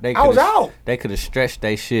there, they I was coulda out. They could have stretched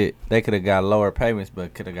their shit. They could have got lower payments,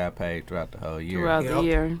 but could have got paid throughout the whole year. Throughout Yep. the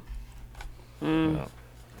year.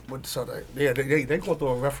 But so they going through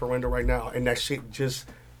a referendum right now, and that shit just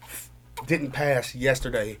didn't pass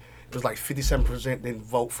yesterday. It was like 57% didn't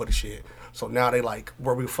vote for the shit. So now they like,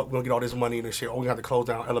 where we gonna get all this money and this shit? Oh, we got to close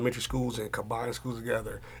down elementary schools and combine schools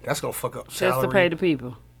together. That's gonna fuck up Just salary. to pay the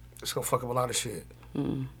people. It's gonna fuck up a lot of shit.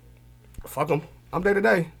 Fuck them. I'm day to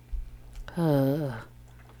day.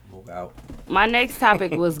 Move out. My next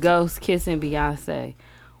topic was Ghost kissing Beyonce.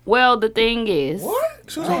 Well, the thing is, What?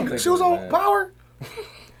 She was I don't on. think She was it was on bad. Power.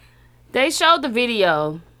 they showed the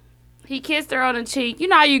video. He kissed her on the cheek. You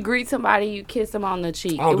know how you greet somebody, you kiss them on the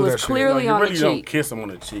cheek. I don't It do was that shit. clearly you on really the don't cheek. kiss them on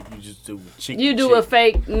the cheek. You just do cheek. You to do cheek. a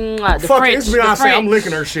fake, the Fuck French. it, it's the Beyonce. I'm French.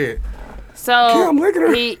 licking her shit. So Yeah, I'm licking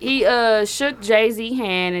her. he shook Jay-Z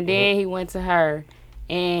hand and then he went to her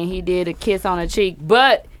and he did a kiss on the cheek.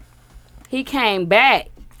 But he came back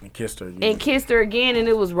And kissed her. and kissed her again, and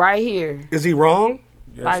it was right here, Is he wrong?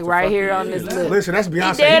 Yes, like the right fuck here he on is. this lip. Listen, that's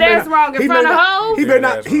Beyonce. dead He may ass not- wrong in he front may of not- hoes? He may Dead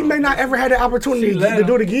not. ass He wrong. may not ever had the opportunity to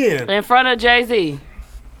do it again. In front of Jay-Z.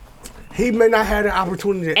 He may not have the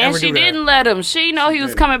opportunity to And ever she do that. didn't let him. She know he was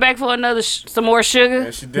didn't. coming back for another some more sugar.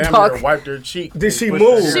 And she damn Dog. near wiped her cheek. Did and she pushed her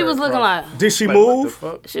move? hair She was looking across. like Did she Like, what the move?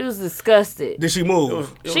 fuck? she was disgusted. Did she It move?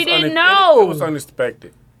 was- it She was didn't unex- know. It was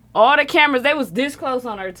unexpected. All the cameras, they was this close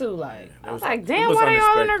on her too. Like I was was- like, it damn, was why they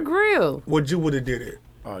all in her unexpected. grill? Would you would have did it?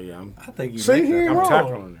 Oh yeah, I think he See, licked he ain't her. I'm wrong.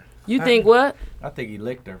 tackling her. You think what? I think he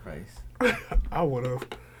licked her face. I would have.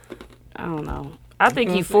 I don't know. I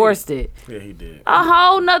think he forced it. Yeah, he did. A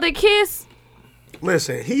whole nother kiss.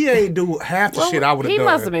 Listen, he ain't do half the Well, shit I would have he done.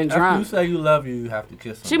 must have been After you drunk. say you love you have to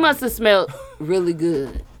kiss him. She must have smelled really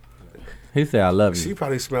good. He said I love you. She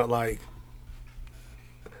probably smelled like.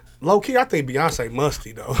 Low key, I think Beyonce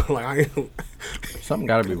musty though. Like I ain't. Something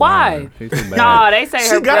gotta be Why? wrong. She's too bad. No, they say She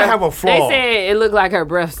her gotta breath, have a flaw. They said it looked like her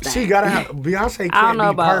breath stank. She gotta have Beyonce I don't can't know be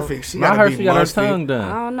about- perfect. She Not gotta her. be She got musty. her tongue I done.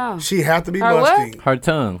 don't know. She have to be Her what? musty. Her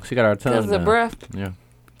tongue. She got her tongue Because of done. the breath. Yeah.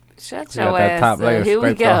 Shut She your got that ass top layer up. Here we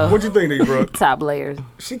scraped go. off. What you think, D Brooke? Top layers.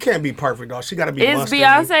 She can't be perfect, dog. She gotta be Is musty.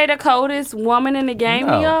 Beyonce the coldest woman in the game,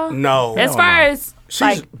 No. y'all? No. As far as She's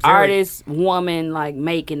like very- artist, woman, like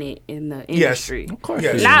making it in the industry. Of course.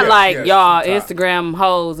 Yes. she Not is. like yes, y'all she top. Instagram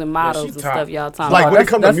hoes and models she and top. stuff y'all talking Like about. when it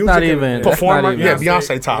comes to that's music not and even- that's performer, not even- yeah,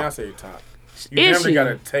 Beyonce top. Beyonce top. You Is never she?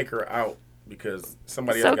 gotta take her out because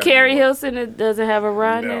somebody So else. gotta Carrie do it. Hilson doesn't have a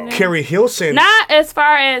run No. in it? Carrie Hilson. Not as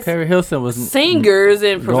far as Perry Hilson was singers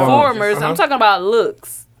and Go on. performers. Uh-huh. I'm talking about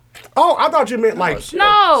looks. Oh, I thought you meant like. she-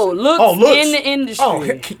 No, looks, Oh, looks. in the industry.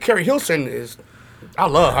 Oh, Carrie Hilson is. I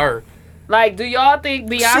love her. Like, do y'all think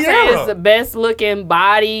Beyonce Sierra. is the best looking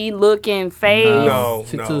body, looking face? No,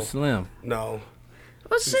 She no. too slim. No.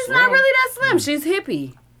 Well, she's not really that slim. She's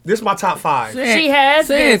hippie. This is my top 5. She has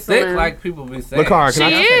She been ain't thick slim. like people be saying. Lakar, She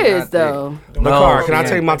can I- is, though. Lakar, can I she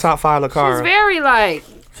take ain't my thick. top 5, Lakar? She's very, like,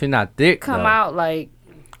 She not thick. come though. out, like,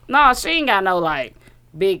 no, she ain't got no, like,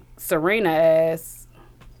 big Serena ass.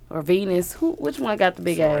 Or Venus. Which one got the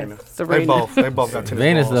big Serena. ass? Serena. They both got tennis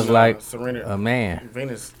Venus balls. look like Serena. a man.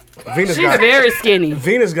 Venus. Venus She's got very skinny.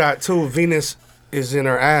 Venus got 2. Venus is in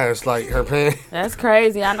her ass, like her pants. That's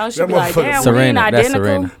crazy. I know she'd That be like, motherfucker- damn, we Serena, ain't that's identical.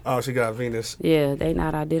 Serena. Oh, she got Venus. Yeah, they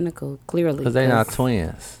not identical, clearly. Because they not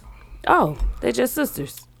twins. Oh, they just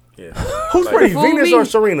sisters. Yeah. Who's pretty, fool Venus me. or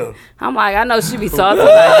Serena? I'm like, I know she be salty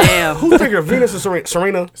like, damn. Who's thicker, Venus or Serena?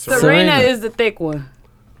 Serena Serena. is the thick one.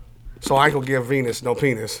 So I ain't gonna give Venus no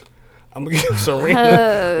penis. I'm gonna give Serena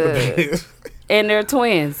the penis. And they're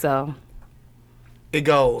twins, so. It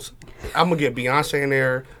goes. I'm gonna get Beyonce in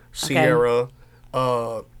there, Sierra,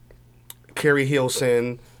 Carrie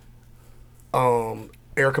Hilson, Erykah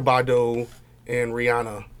Badu, and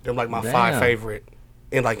Rihanna. They're like my 5 Damn. favorite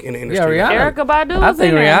in the Yeah, industry. Rihanna. Erykah Badu I was think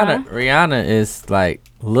in there, Rihanna. huh? Rihanna is like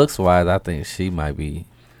looks wise. I think she might be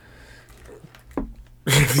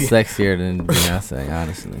sexier than Beyonce.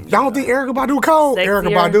 Honestly, Y'all don't think Erykah Badu cold? Sexier?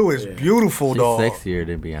 Erykah Badu is beautiful, she's dog. sexier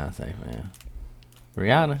than Beyonce, man.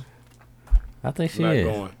 Rihanna, I think she Not is.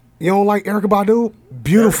 going. You don't like Erykah Badu?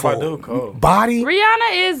 Beautiful. Erykah Badu cold. Body.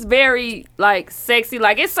 Rihanna is very, like, sexy.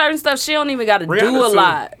 Like, it's certain stuff she don't even got to do a too.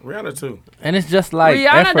 lot. Rihanna too. And it's just like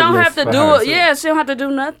Rihanna don't have effortless to for do her. it. Yeah, she don't have to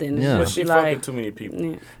do nothing. It's Yeah. But just she be fucking like, too many people.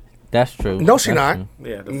 yeah. That's true. No, she That's not.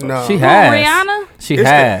 true. Yeah. The No. She Who, has. Rihanna? She It's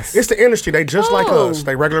has. the industry. They just like Who? us.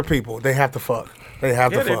 They regular people. They have to fuck. They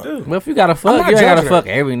have Yeah, to they fuck. do. Well, if you gotta I'm fuck, not you ain't gotta judging fuck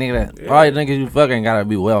every nigga. That all the niggas you fuck ain't gotta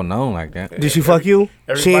be well known like that. Did she fuck you?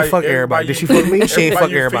 She ain't fuck everybody. everybody Did she you- fuck me? She ain't fuck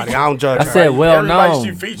everybody you everybody. feature. I don't judge I her. said well Everybody known.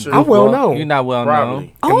 she featured. I'm well known. You're not well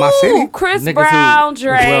Probably. known. In my city? Chris Niggas Brown, who is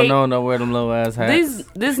well Drake. known don't wear them little ass hats.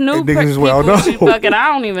 This new Niggas is people well known. she fucking, I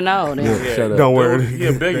don't even know them. Yeah. Shut up. Don't worry. He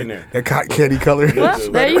a billionaire. That cotton candy color.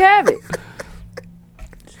 Well, there you have it.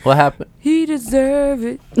 What happened? He deserve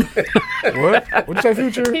it. What? What'd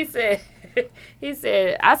you say, Future? He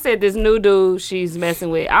said, I said this new dude she's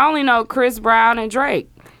messing with. I only know Chris Brown and Drake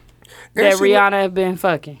that And she- Rihanna have been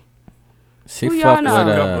fucking. She Who y'all fucked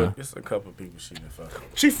know? with It's a couple people she been fucking.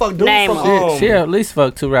 She fucked dude Name from them. she at least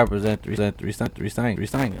fucked 2 rappers and three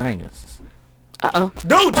singers. Uh-oh.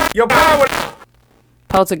 Dude, your power.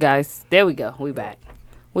 Poltergeist. There we go. We back.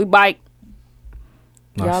 We bike.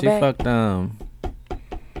 No, Y'all she back? fucked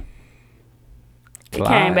It Clyde.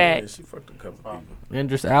 came back. Yeah, she fucked a couple people.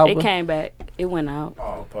 Idris It Elba. came back. It went out.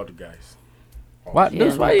 Oh, Poltergeist. Why, Yeah,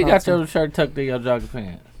 Deuce, why no you got problem. your shirt tucked in your jogging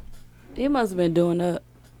pants? He must have been doing up.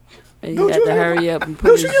 And Dude, you you got to get- hurry up and put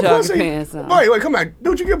Dude, you his get jogging pussy. pants on. Wait, come back.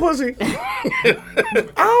 Dude, you get pussy? I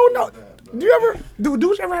don't know. Do you ever,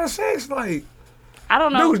 dudes ever have sex? Like, I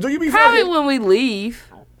don't know. Dudes, do you be Probably fucking? when we leave.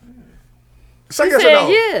 Say He yes or said no.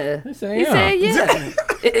 yeah. He said He yeah. said yeah.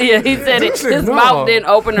 Yeah, he said it. said His no. mouth didn't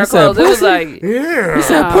open or He said close. It was pussy? like, Yeah. He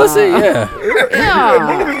said pussy, yeah. yeah,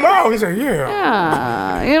 Look at his mouth. He said, yeah.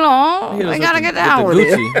 yeah. You know, He was they gotta with get the down with it.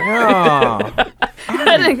 Gucci. Yeah.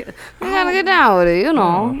 They gotta get down with it. You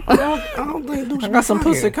know. I don't think Deuce I got some be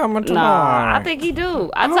pussy fucking. coming No, tomorrow. I think he do.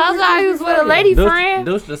 I told you he was with a lady friend.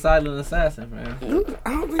 Deuce the silent assassin, man.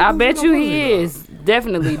 I don't think I Deuce bet be you no he pussy, is.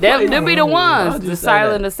 Definitely. They'll be the ones, Why'd you the say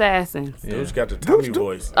silent that? assassins. Yeah. Dude's got the Tommy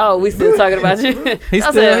voice. Oh, we still talking about you? He's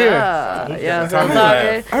I still said, here. yeah, so Tommy talking.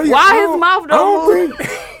 laugh. Hey, I Why his mouth I don't move? don't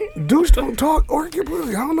think Deuce don't talk or get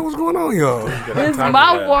pussy. I don't know what's going on, y'all. His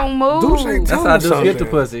mouth won't move. Deuce ain't That's telling how us Deuce get the something.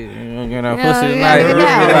 pussy. You know, Yeah, pussy you tonight. gotta get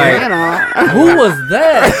down with it, you know. Who was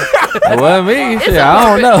that? It wasn't me. Shit, I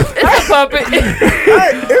don't know. It's a puppet.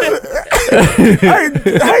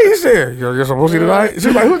 Hey, he said, you're supposed to tonight? She's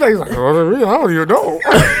like, who's that? He's like, oh, I don't even know.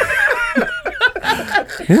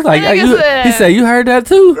 He's like, Nigga you, said- he said, you heard that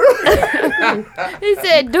too? He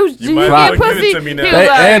said, "Dude, you might get wanna give it pussy." to me now. He was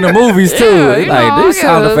like, And the movies too. Yeah, you Like, know, this I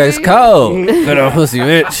sound get effects pussy. cold. Good old pussy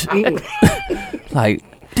bitch. Like,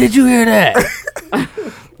 did you hear that? I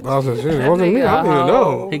said, shit, it wasn't me. I don't even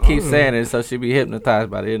know. He keeps saying it so she be hypnotized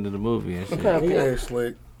by the end of the movie and shit. He ain't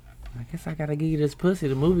slick. I guess I gotta give you this pussy.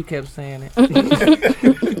 The movie kept saying it.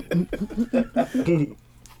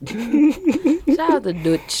 Shout out to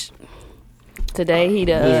Dutch. Today he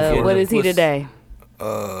Yeah, what the is he pussy. today?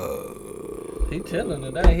 He chilling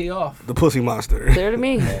today. He off. The pussy monster. Clear to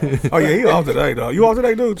me. Oh, yeah, he off today, dog. You off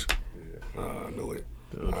today, dudes? I knew it.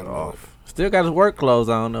 I know Off. Still got his work clothes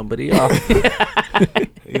on though, but he off. it.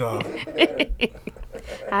 He off.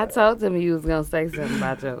 I told him you was gonna say something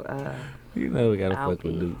about your. You know we gotta fuck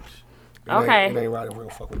with Ouchie. dudes. Okay. It ain't right if we're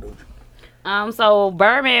gonna fuck with dudes. So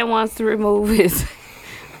Birdman wants to remove his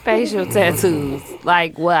facial tattoos.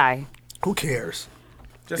 Like, why? Who cares?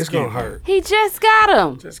 Just It's gonna hurt. He just got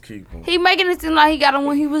them. Just keep him. He making it seem like he got them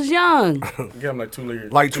when he was young. Give him like 2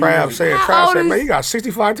 years. Like Trav said, How old man, is- you got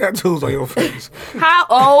 65 tattoos on your face. How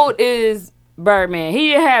old is Birdman?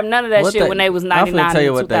 He didn't have none of that What shit when they was 99 I'm finna tell you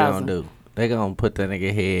and what they 2000. gonna do. They gonna put that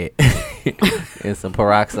nigga head in some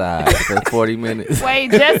peroxide for 40 minutes. Wait,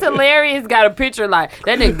 Jess Hilarious got a picture like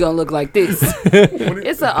that nigga gonna look like this.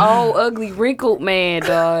 It's an old, ugly, wrinkled man,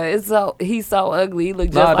 dog. He's so ugly. He look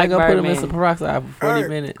just No, they like gonna put him in some Birdman. peroxide for 40 Hey.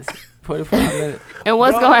 minutes, 45 minutes. And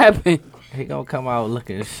what's gonna happen? He gonna come out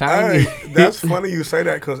looking shiny. Hey, that's funny you say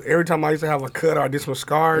that because every time I used to have a cut or I did some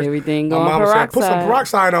scars, Everything my going mama said, put some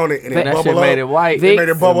peroxide. peroxide on it and it that shit bubble up. made it white. It made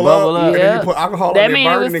it bubble up. And then Yeah. you put alcohol That on it, means it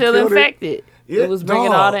burned was and still killed infected. It was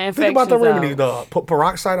bringing all the Think infections about the out. remedies, dog. Put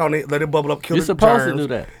peroxide on it, let it bubble up, kill You're the supposed to germs, do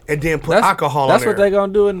that. and then put alcohol That's on what there. they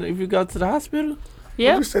gonna do if you go to the hospital.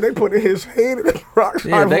 Yeah. You said they put in his head in the peroxide.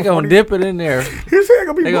 Yeah, they for gonna 40 dip it in there. His head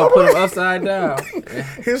gonna be They gonna put bubbling. him upside down.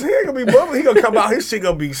 His head gonna be bubbling. He gonna come out. His shit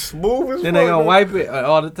gonna be smooth as Then fuck. they gonna wipe it.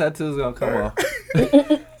 All the tattoos gonna come off.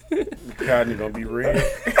 Cotton gonna be red.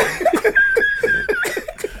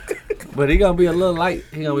 But he gonna be a little light.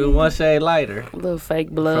 He gonna be one shade lighter A little fake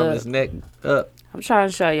from blood. his neck up. I'm trying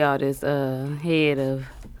to show y'all this head of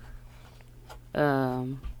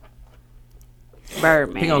Birdman.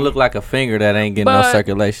 He gonna look like a finger that ain't getting no But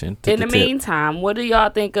circulation. To In the the tip. meantime, what do y'all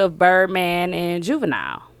think of Birdman and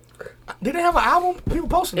Juvenile? Did they have an album? People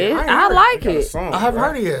posted it. ain't I heard like Got a it. song, I haven't right?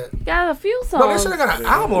 heard it yet. Got a few No, they songs. said they got an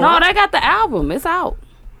album. No, right? they got the album. It's out.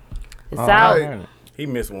 It's Oh, out. I heard it. He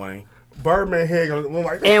missed Wayne. Birdman head gonna look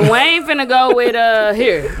like And Wayne finna go with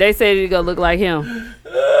here. They said he gonna look like him.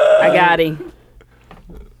 I got him.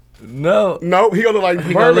 No, No, he gonna look like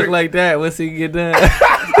he gonna look Birdman. like that once he get done.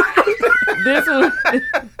 This one.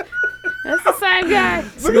 That's the same guy.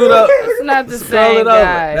 Scoot up. It's not the Scroll same it over.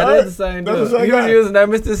 guy. That is the same That's dude. the same He was guy. using that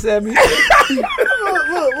Mr. Sebby.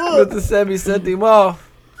 Look. Mr. Sebby sent him off.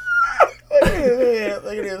 Look at his head.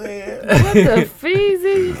 Look at his head. What the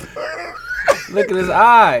feezy? Look at his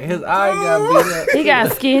eye. His eye got beat up. He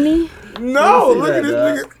got skinny. No, see look at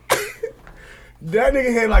that, this nigga. That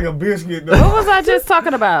nigga had like a biscuit. What Though. was I just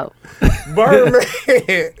talking about? Birdman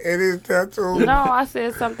and his tattoo. No, I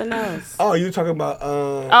said something else. Oh, you talking about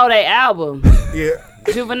Oh, they album. yeah.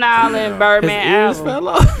 Juvenile and His Birdman ears album. fell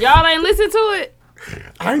off. Y'all ain't listen to it?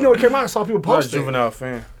 I didn't know it came out. I saw people I was a post it. Juvenile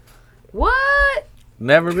fan. What?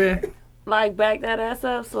 Never been. Like back that ass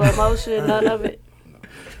up, slow motion, none of it.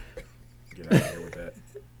 Get out of here with that.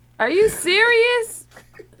 Are you serious?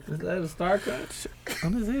 Is that a star cut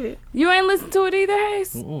on his head? You ain't listen to it either,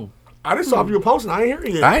 Hayes? Mm-mm. I just saw people posting. I ain't hear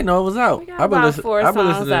it yet. I didn't know it was out. got I've been about listening. 4 I've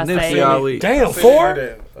been songs listening to I Nipsey saved. all week. Damn, I 4?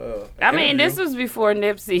 heard that, I mean, interview. this was before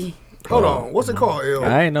Nipsey. Hold on. What's it called, L?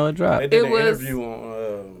 I ain't know it They dropped. did It an was- interview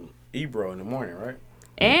on Ebro in the morning, right?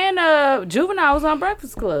 And Juvenile was on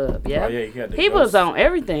Breakfast Club. Yeah, Oh, yeah, he got the he was ghost. on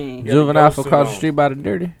everything. Juvenile Ghost from suit across the on. street by the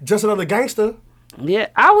dirty. Just Another Gangster. Yeah,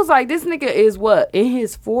 I was like, this nigga is what, in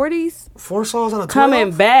his 40s, 4 songs out of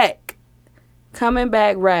 12. coming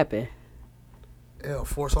back rapping, Yeah,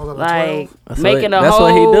 4 songs out of like 12. That's making what- a that's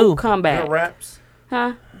whole what he do. comeback, Good raps.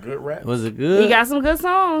 huh? Good raps. Was it good? He got some good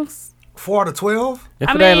songs. 4 out of 12. if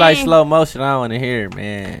I it ain't like mean- slow motion, I don't want to hear it,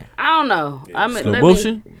 man. I don't know. I mean, Slow let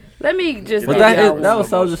motion? let me just. Was give that y'all his, that one. was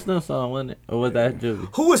Soulja Slim song, wasn't it? Or was that Juvie?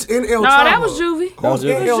 Who was in El No, Chopper? that was Juvie. Who was That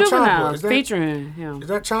in was El Juvenile Chopper? Is that, featuring him. is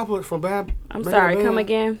that Chopper from Bad? I'm Bad sorry. Man? Come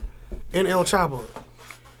again. In El Chopper.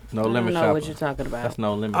 No I don't Limit know Chopper. what you're talking about. That's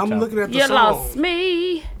No Limit I'm Chopper. looking at the You song. lost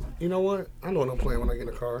me. You know what? I know what I'm playing when I get in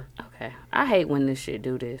the car. Okay. I hate when this shit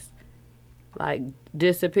do this. Like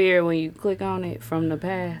disappear when you click on it from the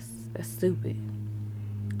past. That's stupid.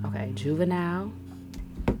 Okay, Juvenile.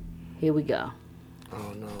 Here we go.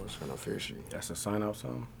 Oh no, it's kind of fishy. That's a sign out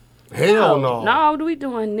song. Hell no. No, we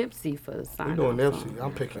doing Nipsey for the sign. We doing off Nipsey. song.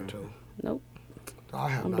 I'm picking 2. Nope. I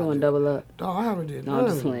have I'm not doing did- double up. No, I haven't did No, I'm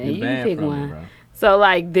just none. playing. You You banned pick from it, one. bro. So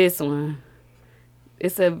like this one.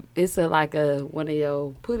 It's a like a one of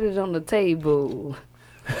your put it on the table.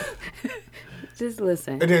 Just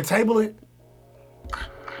listen. And then table it.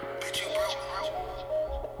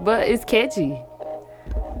 But it's catchy.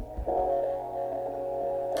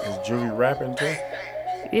 Is Juvie rapping too?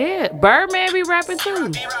 Yeah. Birdman be rapping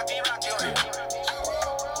too.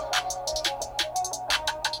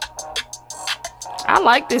 I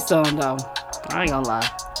like this song though. I ain't gonna lie.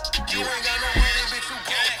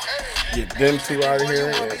 Get them 2 out of here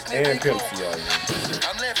and Pimp C out of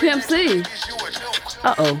here. Pimp C.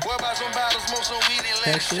 Uh-oh.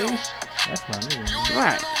 That's my nigga.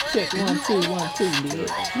 Right. Check 1 2 1 2,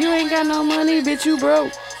 nigga. You ain't got no money, bitch, you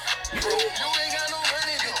broke.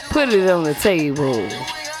 Put it on the table.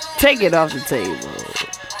 Take it off the table.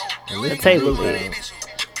 The table lid.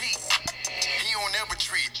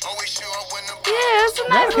 Yeah, it's a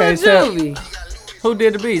nice Okay, little juvie. Who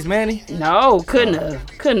did the beats, Manny? No, couldn't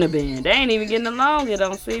have been. They ain't even getting along. It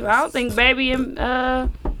don't seem. I don't think Baby and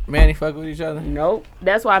Manny fuck with each other? nope.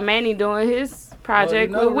 That's why Manny doing his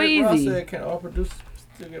project with Rick Ross Weezy. said, can all producers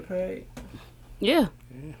still get paid? Yeah,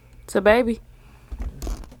 it's a Baby.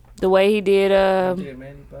 The way he did, Yeah,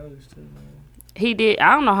 Manny bogus too, man. he did.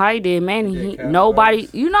 I don't know how he did, Manny. Yeah, He, Cal nobody.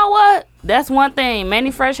 Fresh. You know what? That's one thing.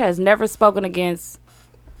 Manny Fresh has never spoken against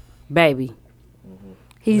Baby.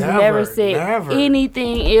 He's Never, never said never.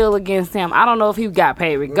 anything ill against him. I don't know if he got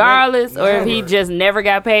paid regardless or if he Never. just never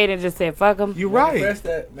got paid and just said fuck him. You Manny right.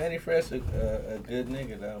 Fresh, Manny Fresh, a good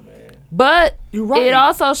nigga though, man. But You right. it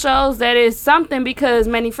also shows that it's something because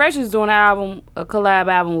Manny Fresh is doing a collab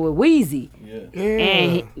album with Weezy. Yeah.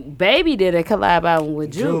 Yeah. And Baby did a collab album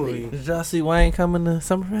with Juvie. Did y'all see Wayne coming to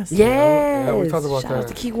Summerfest? Yes. Yeah, we talked about Shout out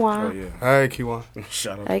that. to Kiwan. Oh, yeah. Hey, Kiwan.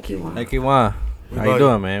 Shout out Hey, to Kiwan. Hey, Kiwan. We How love you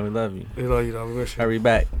doing, man? We love you. We love you, though. We miss you. Hurry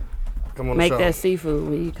back. Come on Make the that show. seafood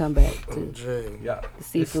when you come back to Jay. Yeah. the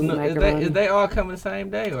seafood Is macaroni. they all coming the same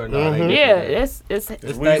day or no? Mhm. They Yeah, different it's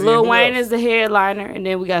Weezy Lil and who Wayne else? is the headliner, and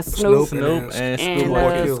then we got Snoop, Snoop. Snoop and and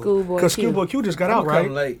Schoolboy Q. Schoolboy Because Q. Schoolboy Q just got I'm out, gonna come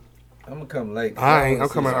right? late. I'm gonna come late. I ain't. I'm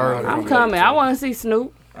coming early. I'm coming. I want to see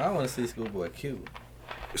Snoop. I want to see Schoolboy Q.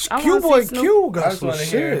 I wanna Schoolboy see Snoop. Q I got just some wanna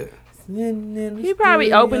hear shit. He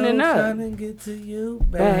probably opening up. Trying to get to you,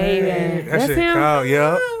 Baby. baby. That That's shit him? cold,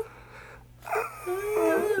 yeah.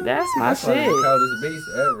 That's my That's one of shit. the coldest beats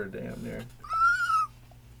ever, damn near.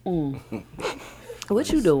 What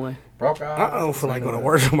you doing? Broke I don't feel like going to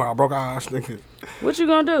work tomorrow. Broke ass nigga. What you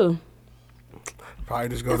gonna do? Probably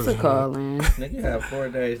just go It's to a the call in. Nigga, you have 4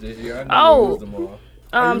 days this year. I know Oh. you lose them all.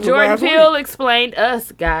 you Jordan last Peele explained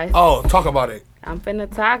us, guys. Oh, talk about it. I'm finna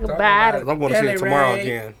talk about about it. I'm going to see it Kelly tomorrow Ray.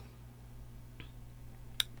 again.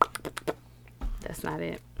 That's not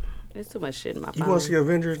it. There's too much shit in my You phone. want to see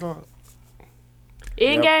Avengers, dog?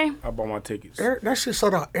 Endgame? I bought my tickets. That shit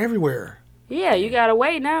sold out everywhere. Yeah, you gotta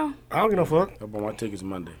wait now. I don't give no fuck. I bought my tickets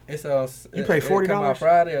Monday. It's on. You pay it come $40? out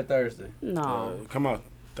Friday or Thursday? No. Come out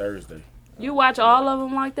Thursday. You watch all of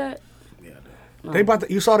them like that? Yeah,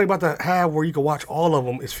 You saw they about to have where you can watch all of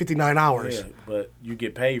them. It's 59 hours. yeah, but you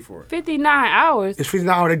get paid for it. 59 hours. It's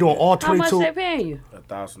 59 hours. They doing all How much 22. they paying you?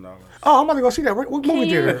 $1,000. Oh, I'm about to go see that. What movie you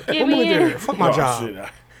theater? give What movie me theater? in? Fuck my Oh, job. shit.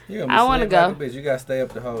 You gonna be I wanna slim like go. a bitch. You gotta stay up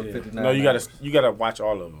the whole 59. No, you hours. gotta watch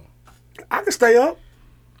all of them. I can stay up.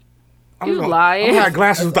 You I'm lying. gonna have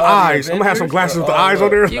glasses with the That's all the eyes. I'm gonna have some Avengers glasses with the or all eyes the-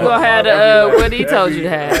 on there. You gonna have the, what he told you to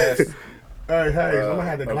have. Hey, Hayes, I'm gonna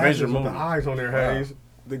have the Avenger glasses with the movie. eyes on there, Hayes.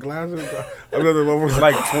 The glasses. I'm gonna It's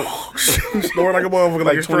like snort like a motherfucker, like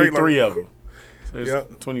like a straight 23 of them. There's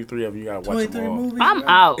Yep. 23 of you. You gotta watch them all. movies. I'm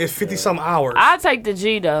out. It's 50-some hours. I'll take the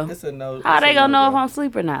G, though. It's a no. How it's they a gonna know if no-go. I'm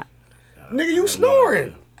asleep or not? Nigga, you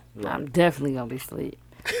snoring. I'm definitely gonna be asleep.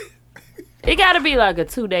 It gotta be like a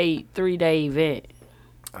 2-day, 3-day event.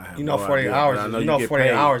 I have You know, no 48 idea, hours. but I know You know, get 48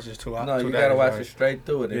 paid. hours is 2 hours. No, you gotta watch it straight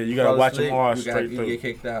through it. Yeah, If you gotta fall watch them asleep, all you gotta- straight you through. get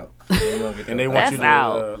kicked out. You don't get And they that want back. you to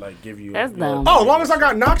That's out. like give you. That's dumb. Oh, as long as I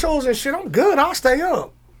got nachos and shit, I'm good. I'll stay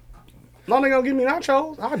up. As long as they gonna give me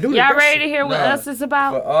nachos, I'll do Y'all that ready to shit. hear what Nah. us is For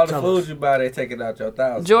about? all the Tell food you buy, they take it out your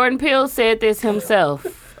 $1,000. Jordan Peele said this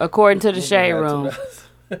himself, according to the Shade Room.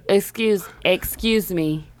 Excuse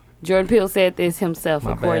me. Jordan Peele said this himself,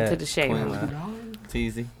 My according bad. to the Shade Queen Room. line.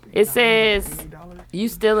 Teasy. It says, you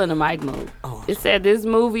still in the mic mode. Oh, It said this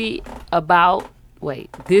movie about,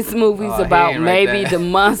 this movie's Oh, he about ain't right maybe there. the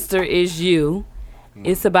monster is you.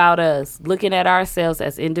 It's about us looking at ourselves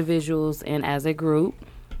as individuals and as a group.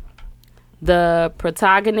 The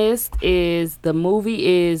protagonist is, the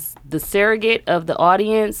movie is the surrogate of the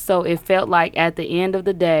audience, so it felt like at the end of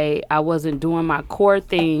the day, I wasn't doing my core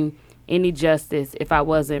theme any justice if I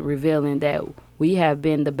wasn't revealing that we have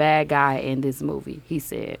been the bad guy in this movie, he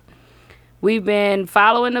said. We've been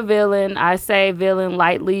following the villain. I say villain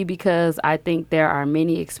lightly because I think there are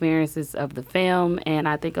many experiences of the film, and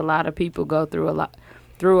I think a lot of people go through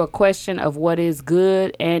a question of what is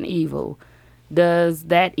good and evil. Does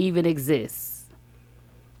that even exist?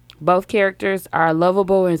 Both characters are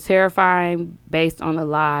lovable and terrifying based on the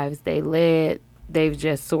lives they led. They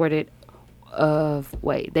just sort of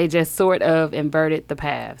inverted the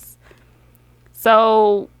paths.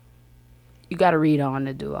 So you got to read on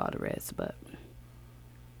to do all the rest, but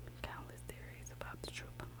countless theories about the truth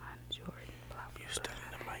behind Jordan. You're still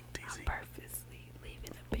in the mic, TZ. Purposely leaving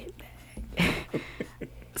a bit back.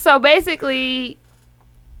 So basically,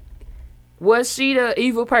 was she the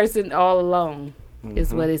evil person all along?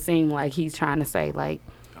 Is what it seemed like he's trying to say. Like,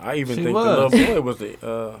 I even She think was. the little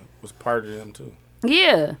boy was part of them too,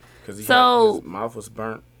 yeah, because his So- mouth was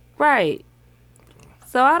burnt. right.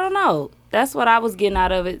 So I don't know. That's what I was getting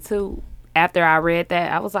out of it too. After I read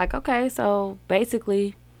that, I was like, okay, so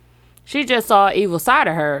basically, she just saw an evil side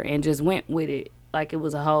of her and just went with it like it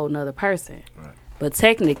was a whole nother person. Right. But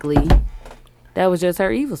technically, that was just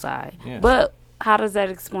her evil side. Yeah. But how does that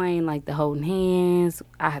explain like the holding hands?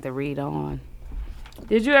 I had to read on.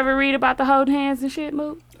 Did you ever read about the holding hands and shit,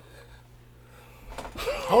 Mook?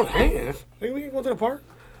 Hold hands. Nigga, we can go to the park.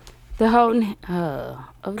 The holding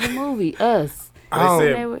of the movie Us. They Oh.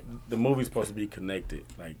 They said were- the movie's supposed to be connected,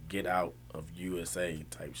 like Get Out of USA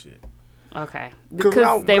type shit. Okay, 'Cause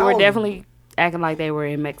because they were I was- definitely acting like they were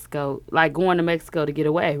in Mexico, like going to Mexico to get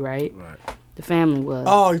away, right? Right. The family was.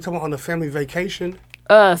 Oh, you talking about on the family vacation?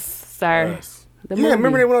 Us, sir. Us. The Yeah, movie.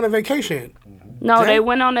 remember they went on a vacation. No, they Damn.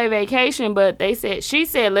 went on their vacation, but she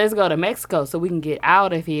said, let's go to Mexico so we can get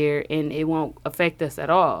out of here and it won't affect us at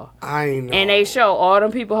all. I ain't know. And they show all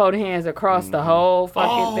them people holding hands across the whole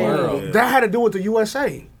fucking thing. world. That had to do with the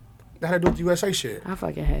USA. That had to do with the USA shit. I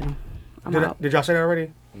fucking hate them. I'm Did, out. did y'all say that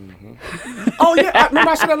already? Oh, yeah. Remember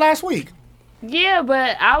I said that last week. Yeah,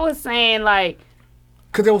 but I was saying, like,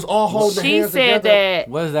 Because it was all holding she hands said together. that,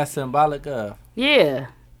 What is that symbolic of? yeah,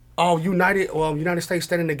 Oh, United States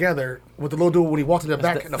standing together with the little dude when he walked in the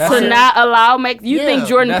back. In the that's to front. not allow you Yeah, think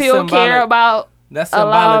Jordan that's Peele symbolic. care about, That's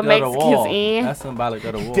Allow symbolic of the Mexicans wall. in. That's symbolic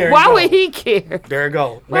of the wall. There you why go. would he care? There you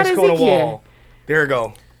go. Why does Mexico on he the care? wall. There you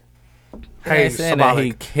go. Hey, Hey, ain't saying that he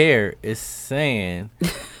symbolic. care. It's saying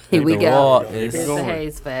Here we the go. wall It's is. a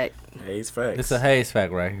Hayes fact. Hey, it's facts. It's a Hayes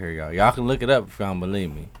fact right here, y'all. Y'all can look it up if y'all don't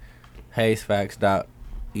believe me.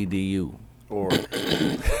 HayesFacts.edu. or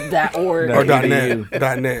That or Or Dot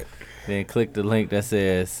 .net. .net. Then click the link that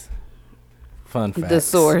says fun facts. the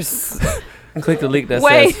source. Click the link that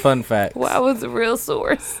Wait. says fun facts. Why was the real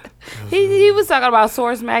source? He was talking about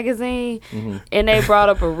Source Magazine, and they brought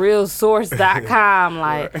up a real source.com.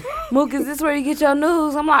 Like, Mook, is this where you get your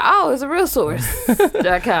news? I'm like, oh, it's a real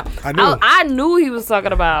source.com. I knew. I knew he was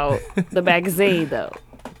talking about the magazine, though.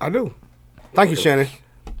 I do. Thank you, Shannon.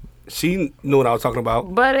 She knew what I was talking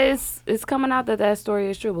about. But it's coming out that story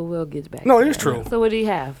is true, but we'll get back. No, to it is that. true. So what do you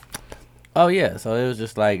have? Oh, yeah. So it was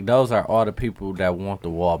just like, those are all the people that want the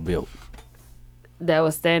wall built. That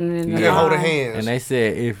was standing in the Yeah, holding line. hands. And they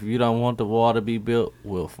said, if you don't want the wall to be built,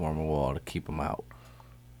 we'll form a wall to keep them out.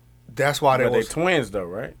 That's why they but they was. twins though,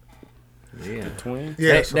 right? Yeah. Twins.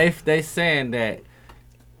 Yeah, They saying that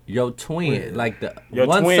your twin, like the Your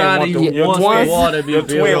one twin side of want the- you your wants twin- the wall to be your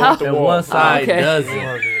twin built, want the and wall. one side Okay. doesn't.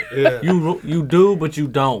 yeah. You do, but you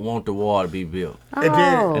don't want the wall to be built, It did.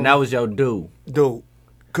 Oh. and that was your do. Dude.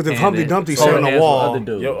 Because if And Humpty then Dumpty holding sat on the hands with wall, other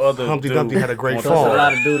dudes. Your other Humpty dude Dumpty had a great want So the there's fall. a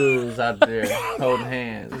lot of doo-doos out there holding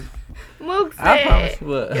hands. Mook I said, promise you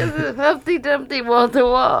what. "It's Humpty Dumpty wants to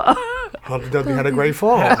walk." Humpty Dumpty had a great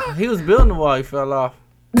fall. He was building the wall. He fell off.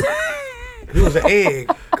 He was an egg.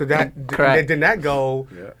 Cause Correct. then that go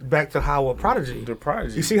Yeah. back to Howard Prodigy. The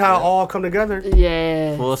Prodigy. You see how it all come together?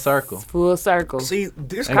 Yeah. Full circle. Full circle. See,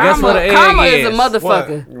 this And guess what Karma, an egg karma is a is?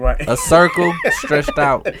 motherfucker. Right. A circle stretched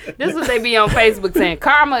out. This is what they be on Facebook saying.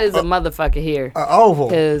 Karma is a motherfucker here. oval.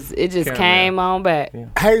 Because it just Caramel. came on back.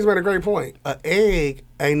 Hayes made a great point. An egg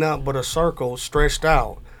ain't nothing but a circle stretched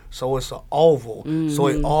out. So it's an oval. So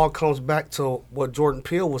it all comes back to what Jordan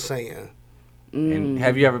Peele was saying. And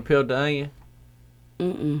have you ever peeled the onion?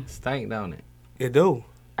 Stank, don't it? It do.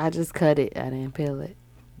 I just cut it. I didn't peel it.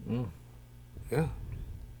 Yeah.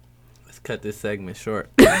 Let's cut this segment short.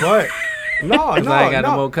 But no, I ain't got no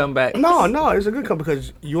no. more comeback. No, it's a good come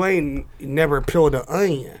because you ain't never peeled an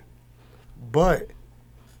onion. But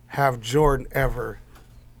have Jordan ever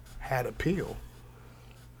had a peel?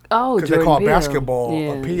 Oh, Because they Jordan call Peele.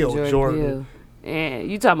 basketball a peel, Jordan. Peele. And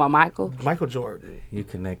you talking about Michael? Michael Jordan. You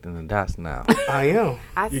connecting the dots now. I am.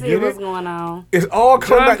 I You see get what's it? going on. It's all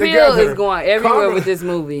come Jordan back Peele together. is going everywhere Karma- with this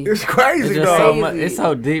movie. It's It's crazy, just so though. much. It's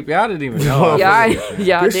so deep. Y'all didn't even know. Y'all,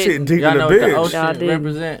 y'all This shit didn't. deep Y'all in know the what the bitch. Y'all ocean didn't.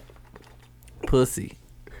 represent? Pussy.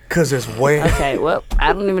 Because it's wet. Okay, well,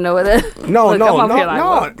 I don't even know what that. No, Look, I'm no, up here like, no.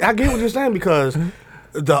 what? I get what you're saying because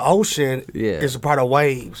the ocean Yeah. is a part of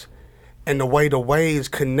waves. And the way the waves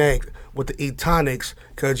connect with the etonics,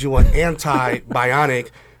 because you an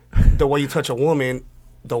anti-bionic, the way you touch a woman,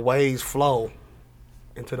 the waves flow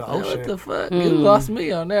into the ocean. What the fuck? You lost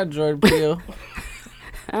me on that, Jordan Peele.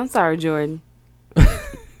 I'm sorry, Jordan.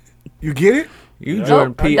 You get it? You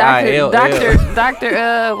Jordan Oh, P-I-L-L.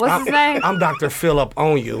 Doctor, what's his name? I'm Dr. Phillip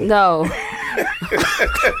on you. No.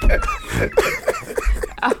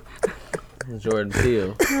 Jordan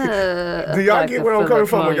Peele. Do y'all get where I'm coming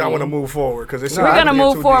from or y'all want to move forward? Because We're going to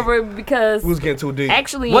move forward because We was getting too deep.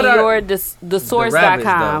 actually What in are- your The thesource.com, rabbits,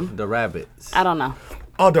 though. The rabbits. I don't know.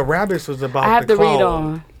 Oh, the rabbits was about I have the to read clone.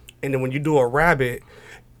 on. And then when you do a rabbit,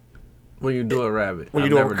 When you do a rabbit. When you I've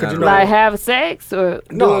do a- never could done you a know- Like rabbit. have sex or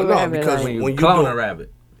do No, a no, rabbit, because like- When you when you clone do- a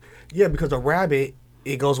rabbit. yeah, because a rabbit,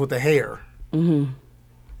 it goes with the hair. Mm-hmm.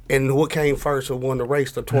 And what came first who won the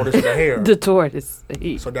race, the tortoise or the hare? the tortoise.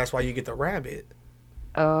 So that's why you get the rabbit.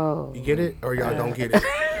 Oh. You get it? Or y'all don't get it?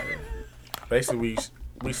 Basically,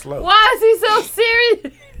 we slow. Why is he so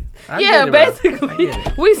serious? I Yeah, get it, bro. I basically, get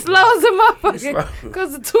it. we slow as a motherfucker slow.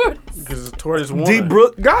 because the tortoise. Because the tortoise won. D.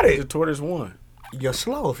 Brooke got The it. tortoise won. You're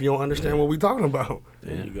slow if you don't understand what we talking about.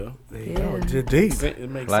 There you go. There you go. D. D. It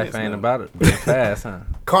makes Life sense ain't now. about it. Being fast, huh?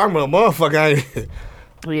 Karma, motherfucker, ain't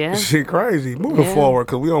Yeah. shit crazy. Moving Yeah. forward,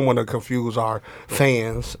 because we don't want to confuse our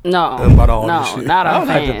fans No. about all no, this shit. not I our would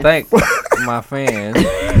like to fans. thank my fans.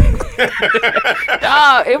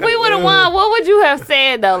 Oh, if we would have won, what would you have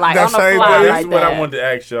said though? Like That on the same fly thing. This like is what that? I wanted to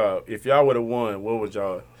ask y'all. If y'all would have won, what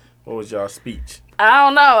was y'all speech? I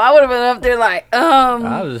don't know. I would have been up there like,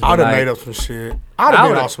 I was just I'd have like, made up some shit. I'd have made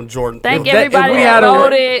would've- off some Jordan. thank If that- if everybody we that had a-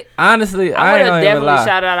 voted. honestly, I I would ain't have gonna even definitely lie.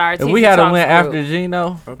 shouted out our If TC we had to Talks win group. after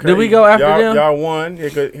Gino, Okay. did we go after y'all, them? Y'all won.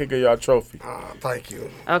 Here go y'all trophy. Thank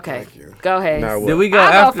you. Okay, Thank you. go ahead. Now what? Did we go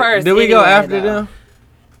I'll go after? first Did we go anyway, after though.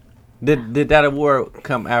 them? Did that award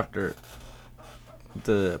come after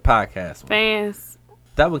the podcast one? Fans,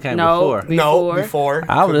 That one came no, before. No, before.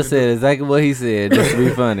 I would have said exactly what he said just to be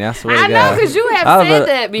funny. I swear I to know God. because you have I was said a-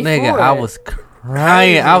 that before. Nigga, I was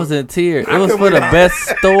crying. I was in tears. It was for the best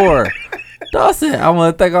store. Dawson, I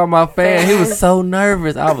want to thank all my fans. He was so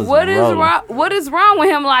nervous. I was What is rolling. wrong? What is wrong with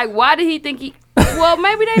him? Like, why did he think he? Well,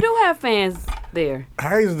 maybe they do have fans there.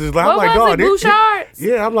 Hayes just like, What I'm like, was God, it, Bouchard's?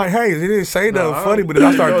 yeah, I'm like, Hayes, he didn't say nothing I funny, but then I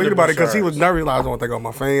know started the thinking about it because he was Bouchards. nervous. Like, I don't think all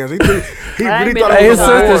my fans. He I really ain't thought been Hey, it his was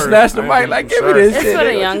an sister award. snatched the I mic ain't like, been give me this It's shit. for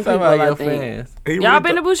the What young you talking people, about I your think. fans? He Y'all really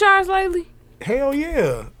been to Bouchard's lately? Hell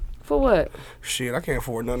yeah. For what? Shit, I can't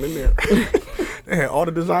afford nothing in there. They had all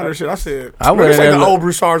the designer shit. I said, I went it's in like there the look- old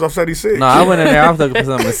Broussards off 76. No, I went in there. I was looking for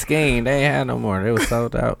some Mesquite. They ain't had no more. They was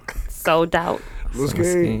sold out. Sold out. Let's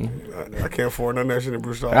Mesquite. I can't afford none of that shit in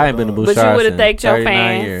Broussards. I ain't been to But Bouchard's you would've in thanked your 39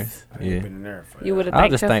 fans. years. I ain't Yeah. been in there for You would have I'll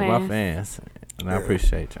thanked just your thank fans. my fans. And I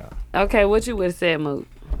appreciate y'all. Okay, what you would have said, Moot?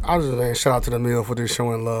 I was just saying, shout out to the meal for this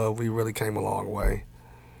showing love. We really came a long way.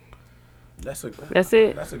 That's a That's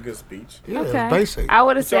it. good speech. Yeah, Okay. it's basic. I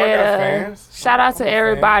would have But y'all got said, fans? shout out to I'm a fan.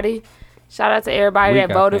 everybody. Shout out to everybody We that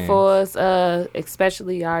got voted fans. for us,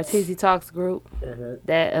 especially our TC Talks group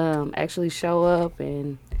that actually show up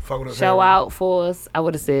and Fuck with us, show Harry. out for us. I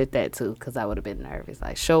would have said that too because I would have been nervous.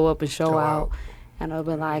 Like show up and show Show out. out. And I've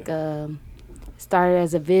been like, started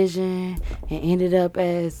as a vision and ended up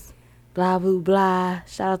as blah blah blah.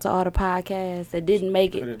 Shout out to all the podcasts that didn't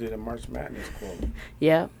make Could it. have did a March Madness quote.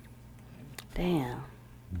 Yeah. Damn.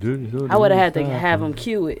 I would have had to have him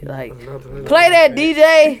cue it. Like, play that, DJ.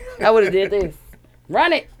 DJ. I would have did this.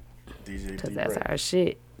 Run it. DJ Because D. that's Ray. our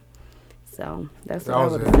shit. So, that's That what I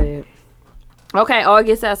was would have said. Okay,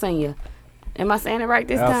 August Alsina. Am I saying it right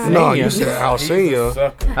this time? No, Senior. you said Al He's a Senior.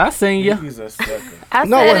 sucker. I seen you. He's a sucker. I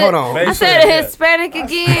No, said wait, it. hold on. I said it Hispanic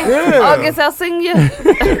again. Yeah. August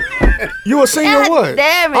Alsina. You a senior what?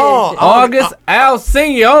 Damn it. Oh, August Al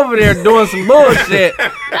Senior over there doing some bullshit.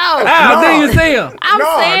 No. Al, did you see him? I'm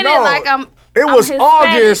No, saying no. it like I'm was Hispanic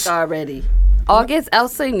August. already. August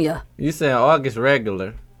Alsina. You saying August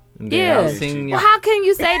regular? And then Yeah. Al Senior. Well, how can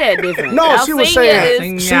you say that different? No, she was Alsina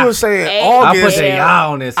saying. is- She was saying A- I put August. the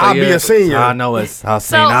y'all on it. So I'll be yeah, a senior. I know it's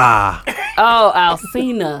Alsina. Oh,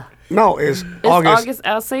 Alsina. No, it's It's August. August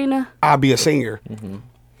Alsina. I'll be a senior.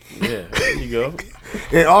 Yeah, there you go.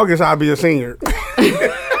 In August, I'll be a senior.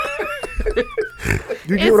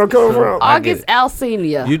 You get what I'm coming from? August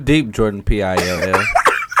Alsina. You deep, Jordan P.I.L.L.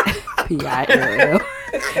 P-I-L-L.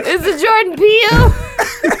 Is it Jordan Peele?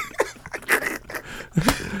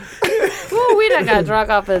 Ooh, we done got drunk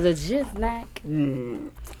off of the jizz snack.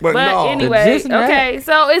 But, But no, anyway, jizz snack? okay.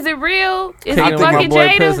 So is it real? Is he think my fucking boy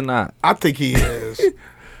Jada? pissing out. I think he is.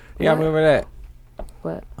 Y'all remember that?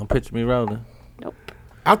 What? On Picture Me Rolling.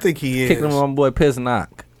 I think he is. Kicking him on boy piss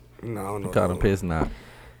knock. No, no. Called him piss knock.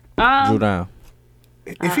 Drew Um, down.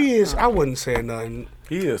 If he is, I wouldn't say nothing.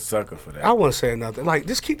 He is a sucker for that. I wouldn't say nothing. Like,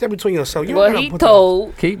 just keep that between yourself. You well, don't gotta he put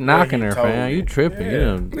told. Keep knocking he her, told fam. me. You tripping. Yeah. You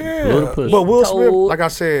done that. blew the Yeah. pussy. But Will Smith, Told. like I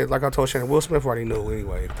said, like I told Shannon, Will Smith already knew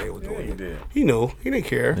anyway if they were doing he it. did. He knew. He didn't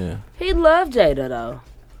care. Yeah. He loved Jada though.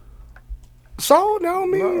 So, now I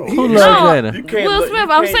mean, No. he, Who No, loved Jada? You can't Will look- Smith.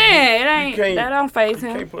 you I'm can't- saying it you ain't. can't- That don't phase You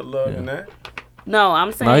him. can't put love in that. No,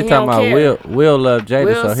 I'm saying No, he he talking don't about care. Will love Jada,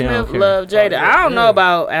 Will so he Smith don't care. loved Jada. yeah, I don't know yeah.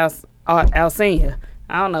 about Al Senior.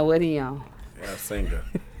 I don't know what he on. Yeah, singer.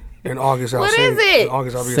 in August, I'll What see. is it? In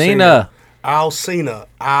August, I'll be a Cena. Alcina.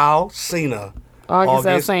 August August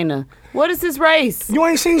Alsina. What is his race? You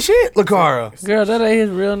ain't seen shit, Lakara. Girl, that ain't his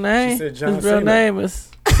real name. said John His real Cena. name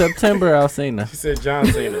is September Alcina. He said John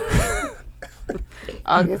Cena.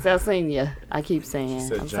 August Alsina. I keep saying. He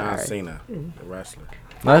said I'm John sorry. Cena, the wrestler.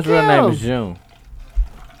 No, his real name him. is June.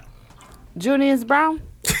 Junius Brown.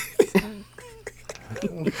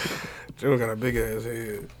 June got a big ass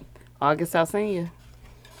head. August Alsina.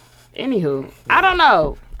 Anywho, I don't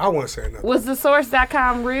know. I wouldn't say nothing. Was the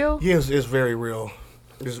source.com real? Yes, it's very real.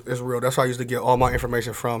 It's real. That's where I used to get all my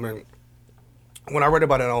information from. And when I read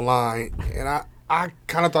about it online, and I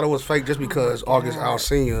kind of thought it was fake just because August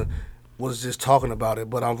Alsina was just talking about it.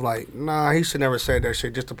 But I'm like, nah, he should never say that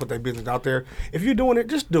shit just to put that business out there. If you're doing it,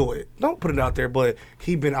 just do it. Don't put it out there. But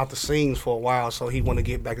he been out the scenes for a while, so he want to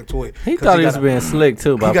get back into it. He 'Cause thought he was got a- being slick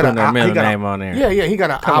too by he got putting a- that he middle got a- name on there. Yeah, he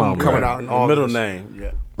got an Come album on, coming bro. out in The August. middle name.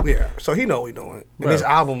 Yeah. Yeah, so he know what he doing. And his Bro.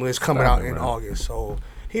 album is coming Stop out it, in bro. August, so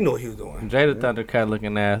he knew what he was doing. Jada Thundercat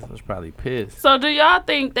looking ass was probably pissed. So do y'all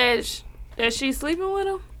think that that she's sleeping with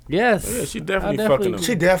him? Yes. Yeah, she definitely I fucking him.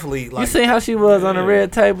 She definitely You like. seen how she was on the Yeah.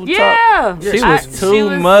 red table talk? Yeah. She was I- too she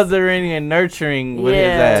was- mothering and nurturing with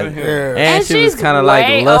Yeah. his ass. Yeah. And she was she's kind of like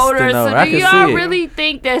way lusting older, over. so I do can y'all see it. really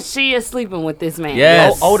think that she is sleeping with this man?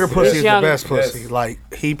 Yes. Older pussy is the Young- best pussy. Yes. Like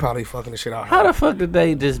he probably fucking the shit out of How her. the fuck did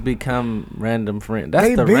they just become random friends? That's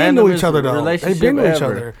They the been to randomest each other, though. They relationship been to each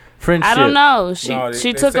ever. other. Friendship. I don't know. She No,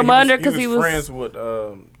 she they took say him under because he was friends with.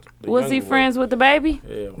 The was he younger friends with the baby?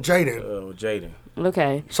 one. Yeah, Jaden. with Jaden.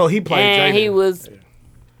 Okay. So he played And Jaden. he was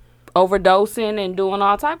overdosing and doing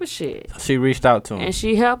all type of shit, She reached out to him. and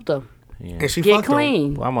she helped him Yeah. and she get fucked him.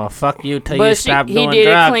 clean. Well, I'm gonna fuck you till you But stop he doing did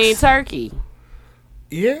drugs. it clean turkey.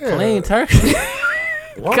 Yeah. Clean turkey.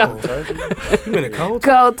 Whoa. You mean a cold?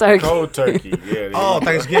 Cold turkey. Cold turkey. Yeah. Oh,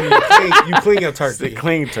 Thanksgiving. You clean your The turkey.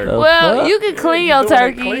 clean turkey. Well, fuck? you can clean your You doing it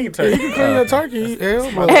turkey. Clean turkey. Clean your turkey.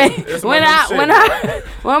 Yeah, but Hey, It's when my new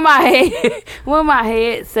when my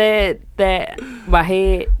head said that my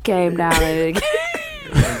head came down and it,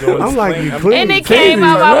 I'm like, you clean. and it came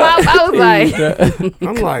out my mouth, I was like,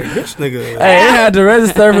 I'm like, this nigga. Hey, it had to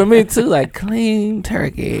register for me too, like clean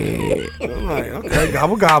turkey. I'm like, okay,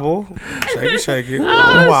 gobble gobble, shake it,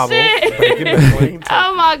 oh wobble. shit, Clean turkey.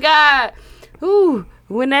 oh my god, ooh.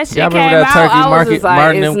 When that shit Y'all came remember that out, turkey I was market just like,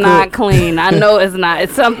 Martin it's them not cook? clean. I know it's not.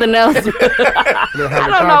 It's something else. I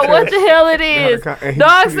don't know what the hell it is.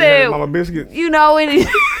 Dog said, Mama biscuit. you know, when he,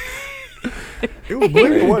 It was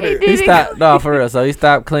blinking, wasn't it? He stopped. No, for real. So he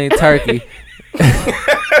stopped clean turkey. oh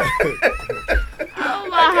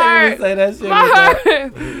my heart, Say that shit. my heart.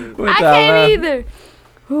 I can't either.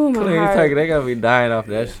 Ooh, my Clean heart. turkey. They gonna be dying off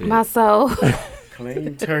that shit. My soul.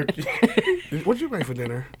 Clean turkey. What'd you make for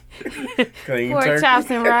dinner? Clean Pork turkey.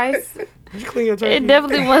 chops and rice. Did you clean your turkey? It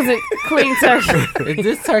definitely wasn't clean turkey. Is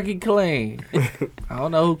this turkey clean? I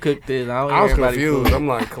don't know who cooked this. I don't I was everybody confused. cook. I'm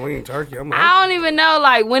like, clean turkey. I'm like, I don't even know.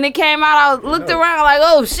 Like when it came out, I looked around like,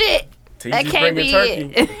 oh shit, Till that you can't bring be the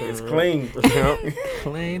turkey, it. it's clean.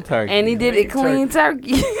 Clean turkey. And he did it clean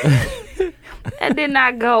turkey. That did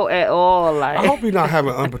not go at all. I Like hope you're not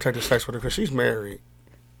having unprotected sex with her because she's married.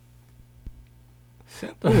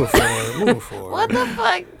 Moving forward. what the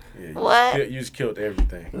fuck? Yeah, What? You just killed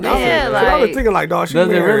everything. Yeah, I was like thinking like, dog, she Does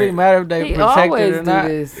it married. really matter if they He protected always or do not?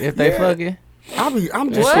 this. If they Yeah. fucking? I'm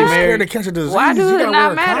just What? so scared to catch a disease. Why do You it gotta not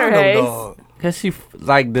wear a matter, condom, Hayes? dog. Cause she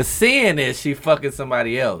like the sin is she fucking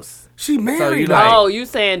somebody else. She married. you dog. like- oh, you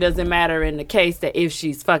saying doesn't matter in the case that if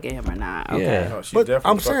she's fucking him or not? Okay. Yeah. Oh, she's But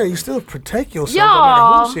definitely I'm saying fucking you still protect yourself Y'all.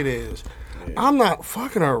 no matter who shit is. I'm not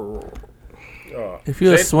fucking her. If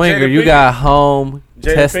you're a Jada- swinger, Jada you Pinkett. got home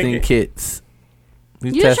Jada testing Pinkett. kits.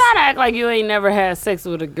 You trying to act like you ain't never had sex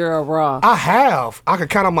with a girl raw I have. I could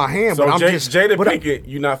count on my hand, So but I'm just Jada but I- Pinkett,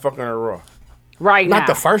 you not fucking her raw. right not now.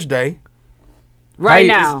 the first day. right Hey,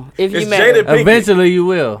 now, if you it's met Jada her. Pinkett. Eventually, you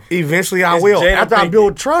will. Eventually, I It's will. Jada After I Pinkett.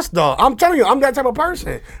 build trust, though. I'm telling you, I'm that type of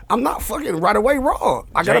person. I'm not fucking right away raw.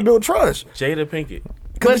 I gotta Jada- build trust. Jada Pinkett.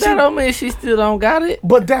 But she- that don't mean she still don't got it.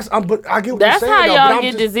 But that's but I get what That's you're how saying, though, y'all but I'm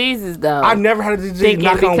get just- diseases, though. I never had a disease. thinking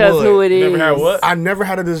Knock on because wood. who it is. Never had what? I never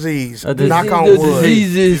had a disease. A Knock on the wood.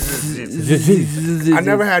 diseases. I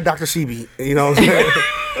never had Dr. CB. You know what I'm saying?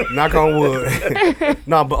 Knock on wood.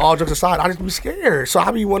 No, but all jokes aside, I just be scared. So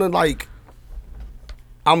I be want to like,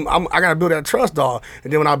 I gotta build that trust, dog.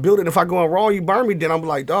 And then when I build it, if I go in raw, you burn me, then I'm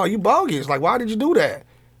like, dog, you bogus. Like, why did you do that?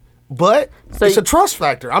 But So it's you- a trust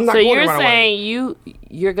factor. I'm not So going you're right away. saying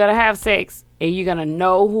you're gonna have sex and you're gonna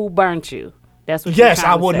know who burnt you. That's what. Yes, you're I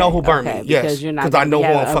trying to would say. know who burnt Okay, me. Yes, because you're not. because I know who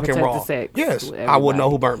having I'm fucking unprotected raw. sex Yes, with I would know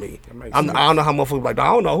everybody. who burnt me. makes I sense. don't know how motherfuckers be like,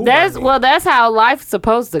 I don't know who. That's burnt me. well. That's how life's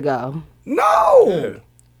supposed to go. No.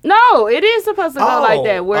 No, it is supposed to go Oh, like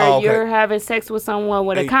that, where oh, okay. you're having sex with someone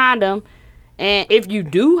with a Hey. condom, and if you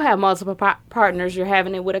do have multiple partners, you're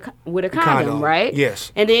having it with a condom, Condom, right?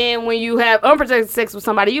 yes. And then when you have unprotected sex with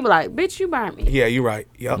somebody, you be like, "Bitch, you burnt me." Yeah, you're right.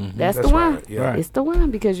 Yep. That's the one. Right. Yeah. Right. It's the one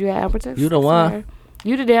because you had unprotected. You the sex with one. her.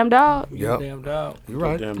 You the damn dog. Yep. Damn dog. You're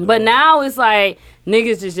right. Damn But dog. now it's like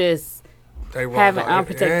niggas is just They wrong, having dog.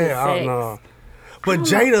 unprotected yeah, I don't sex. know. But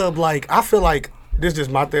Jada, like, I feel like this is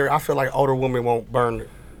my theory. I feel like older women won't burn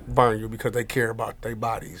you because they care about their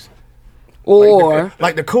bodies. or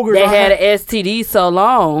Like the cougars, they I had an STD so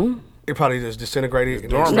long. it probably just disintegrated. And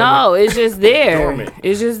dormant. No, it's just there. Dormant.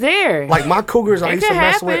 It's just there. Like my cougars I It used to could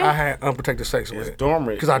mess with, happen. I had unprotected sex with.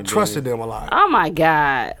 dormant, Because I and trusted then- them a lot. Oh my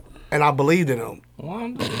God. And I believed in them.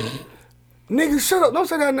 Nigga, shut up. Don't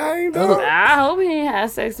say that name, dog. I hope he ain't had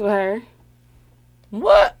sex with her.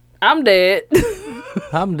 What? I'm dead.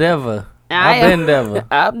 I'm Deva. I I've been am- Deva.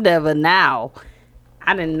 I'm never now.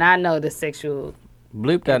 I did not know the sexual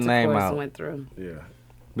Bleep that name intercourse out. went through. Yeah.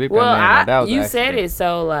 Bleep Well, that name out. That was you accident. said it,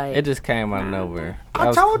 so like. It just came out of nowhere. That I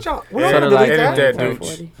was- told y'all. We Yeah, don't Sorta have to like delete that. that, dude.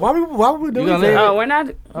 40. Why would we delete gonna that? Oh, we're not.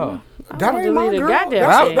 Oh. That ain't my delete a girl. goddamn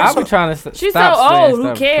That's- thing. I be trying to She's stop so saying old, who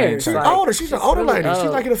stuff cares? clean. She's Like, older. She's an older really lady. She's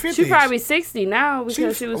old. like in the 50s. She probably 60 now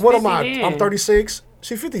because she was what 50 am I? then. I'm 36.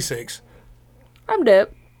 She's 56. I'm dead.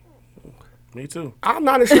 Me too. I'm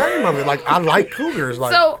not ashamed of it. Like, I like cougars.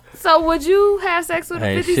 Like, So would you have sex with a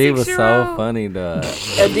Hey, 56 she was year so old? funny, dog.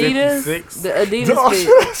 Adidas, 56? the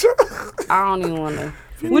Adidas fit. I don't even want to.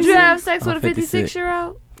 Would you have sex with a 56 year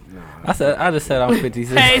old? I just said I'm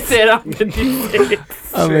 56. Hey, said I'm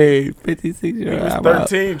 56. I mean, 56 He year was old.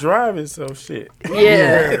 13 driving, so shit.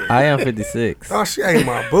 Yeah. I am 56. oh, she ate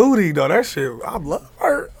my booty, though. That shit, I love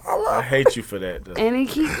her. I I love her. hate you for that, though. And he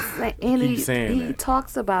keeps saying, and Keep saying he that.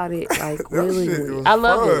 talks about it like shit willingly. was I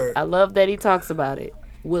love fun. it. I love that he talks about it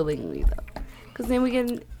willingly though, because then we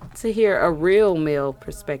get to hear a real male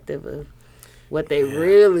perspective of what they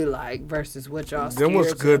really like versus what y'all. Them was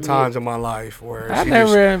scared to good admit. times in my life where I she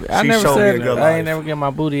never showed me said a good I ain't life. never get my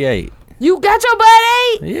booty ate. You got your butt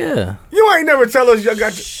ate. Yeah. You ain't never tell us you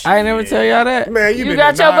got your... I ain't never tell y'all that. Man, You been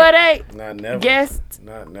got your denied. butt ate. Not never. Guest,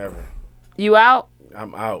 Not never. you out.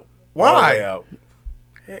 I'm out. Why? All the way out.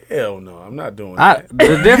 Hell no, I'm not doing I, that.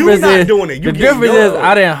 the difference not is doing it. You the getting difference is yours.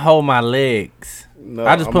 I didn't hold my legs. No,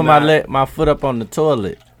 I just I'm put not. my foot up on the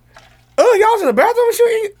toilet. Oh, y'all was in the bathroom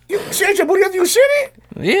and she ate your booty after you shit it?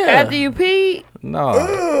 Yeah. After you peed, No.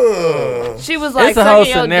 Ugh. she was like, It's a whole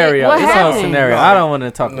sucking your dick. scenario. What It's a whole happened? scenario. No. I don't want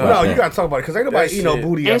to talk No, about you that. gotta talk about it because ain't nobody That eat no shit.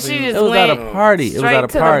 booty And after she you. just It was at a went party. It was straight at a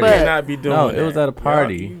to the party. butt. You not be doing No, that. it was at a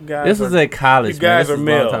party. You guys This was are- at college. you guys man. This are was a long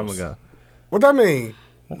males. time ago. What that mean?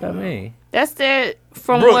 What that mean? That's that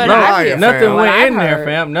from Brooke, what no, I I hear. am. Nothing fam. What went I in there, heard.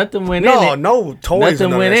 fam. Nothing went in No, it. no toys. Nothing and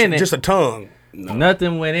none of went that in shit. it. Just a tongue.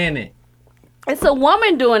 Nothing went in it. It's a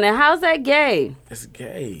woman doing it. How's that gay? It's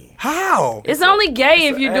gay. How? It's only gay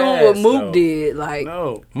if you're doing what ass, Mook though. did. Like,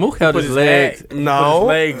 No. Mook held Put his legs. No.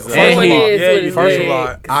 Put his legs up. And he- First of Yeah.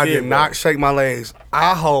 all, I did not shake my legs.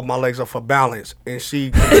 I hold my legs up for balance, and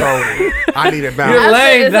she controlled it. I needed Your balance. said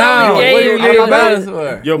legs it's down. only What gay do you if need you're balance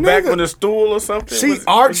for? Your back Nigga. on the stool or something? She What's-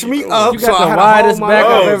 arched what me you doing? up, You so got I the had widest to hold my back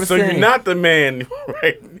I've legs. ever Oh, so seen. you're not the man,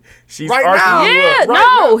 right? She's Right arching now. you yeah, up.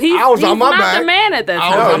 no, he's I was on my not back. the man at that I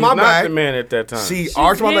was time. on No, my he's not back. the man at that time. She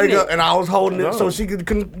arched my leg getting up, and I was holding it No. so she could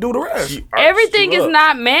do the rest. She arched Everything you is up.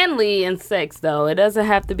 not manly in sex, though. It doesn't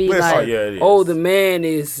have to be Listen. like, Oh, yeah, it is. oh, the man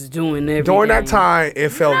is doing everything. During that time, it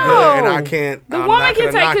felt No. good, and I can't. The I'm woman not can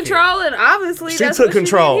gonna take knock it. control, and obviously She that's took what she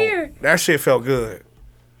control. did here. That shit felt good.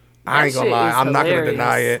 I That ain't gonna shit lie. is I'm not gonna hilarious.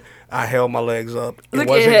 deny it. I held my legs up. It Look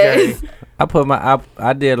wasn't at gay. his.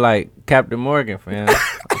 I did like Captain Morgan, fam.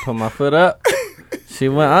 I put my foot up. She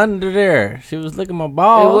went under there. She was licking my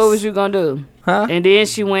balls. And what was you gonna do? Huh? And then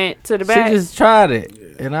she went to the She back. just tried it,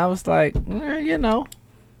 and I was like, you know,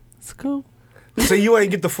 it's cool. So you ain't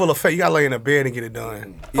get the full effect. You gotta lay in the bed and get it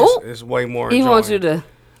done. Ooh. It's way more. He wants you enjoying.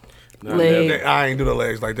 to No, leg. never. I ain't do the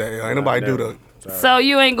legs like that. Ain't nobody do Never. the. Sorry. So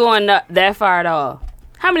you ain't going that far at all.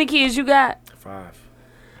 How many kids you got? 5.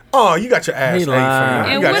 Oh, you got your ass He ate, lying.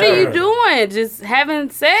 fam. And got what your are you ass. doing? Just having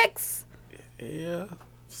sex? Yeah.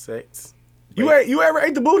 Sex. You ever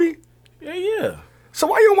ate the booty? Yeah. So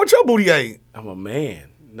why you don't want your booty ate? I'm a man.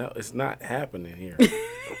 No, it's not happening here.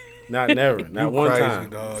 Not never. Not You one crazy, time.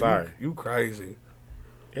 dog. Sorry. You crazy.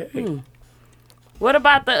 Hey. What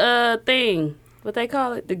about the thing? What they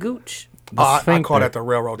call it? The gooch? I sphincter. call that the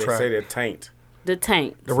railroad They track. say they're taint. The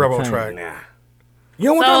tank. The railroad Tank. track. Nah. You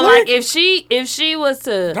don't want So that like leg? if she was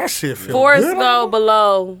to That shit feel force good. go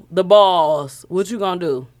below the balls, what you gonna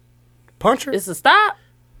do? Punch her? It's a stop?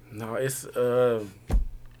 No, it's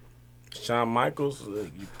Shawn Michaels.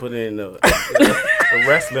 You put in a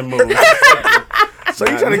wrestling move. So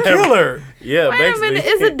you trying to kill her? Yeah, Wait a basically. minute,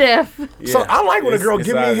 it's a death. Yeah. So I like when a It's- girl it's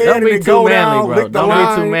give me out- head Don't and be then too go manly, down, bro. lick the Don't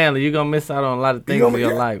line. be too manly. You're gonna miss out on a lot of things You in gonna-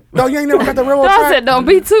 your life. No, you ain't never got the railroad I track? said don't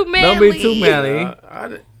be too Don't manly. be too manly.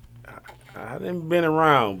 I didn't been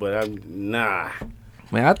around, but I'm nah.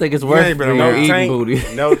 Man, I think it's worse ain't for been you around. eating tank,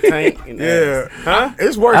 booty. no tank. And Yeah. ass. Huh?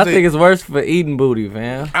 It's worth I it. think it's worse for eating booty,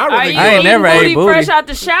 fam. I Are really you I ain't eating never ate booty booty. fresh out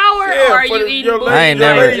the shower, or are for you the- eating your booty I ain't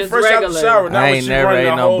like never- just fresh out the regular? shower. Not I when ain't she never running ate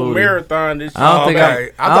the no whole booty. marathon. This I don't Oh, think okay. I'm. I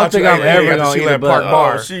I thought don't think you I'm ate ever after gonna she eat a left butt. Park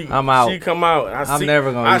Bar. I'm out. She come out. I'm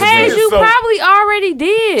never gonna eat a Hey, butt. you So- probably already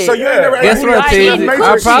did. So you ain't never ate Guess booty what, after she left Tizzy? eating I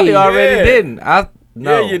Matrix? probably coochie. already Yeah. didn't.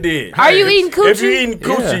 No. Yeah, you did. Are you eating coochie? If you eating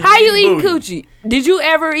coochie, Yeah. How you eating booty. coochie? Did you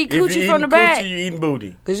ever eat If you coochie eating from the back? coochie, you eating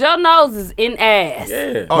booty. Cause your nose is in ass.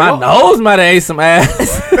 Yeah. Oh, My your- nose might have ate some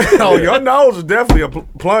ass. Oh, your nose is definitely a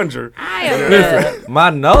plunger. I am. My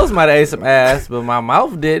nose might have ate some ass, but my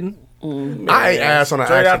mouth didn't. I ate ass on an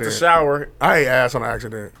Straight out the accident. shower. I ate ass on an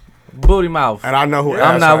accident. Booty mouth. And I know who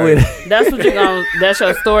I'm ass not I with ate. it. That's what you gonna. That's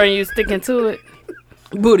your story, and you sticking to it.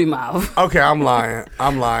 Booty mouth. Okay, I'm lying. Straight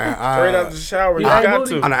out the shower. You ate got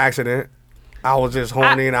booty? to. On an accident. I was just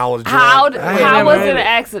horny and I was drunk. How ain't how never was had it an it.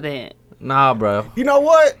 accident? Nah, bro. You know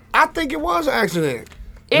what? I think it was an accident.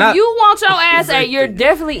 If Not- you want your ass ate, you're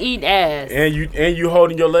definitely eating ass. And you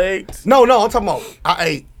holding your legs. No, I'm talking about I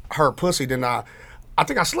ate her pussy, then I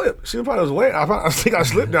think I slipped. She probably was wet. I think I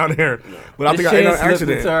slipped down there. But I think I ate on Shit slipped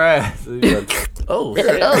accident. into her ass. Oh,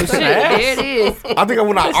 shit. Oh shit! There it is. I think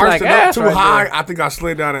when I It's arched like it up ass too right high, there. I think I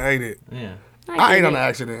slid down and ate it. Yeah. I ate get on it. an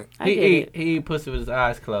accident. I He get eat it. he eat pussy with his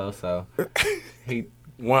eyes closed, so he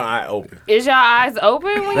One eye open. Is your eyes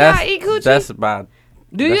open when that's y'all eat coochie? that's about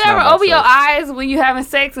Do you that's ever not my open your choice. eyes when you having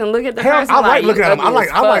sex and look at the Hell, person? I like looking you at them. I ugly like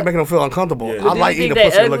as I like fuck? making them feel uncomfortable. Yeah. I But do like you eating think a they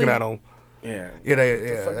pussy and looking ugly? at them. Yeah.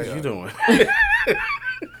 Yeah, What yeah. you doing?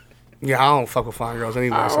 Yeah, I don't fuck with fine girls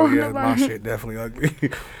anyway, so Oh, yeah, my nobody. shit definitely ugly.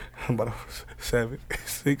 I'm about 7,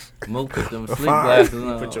 6. Mook put them sleep Fine. glasses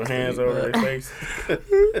on. Put your hands over their face.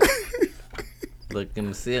 Look in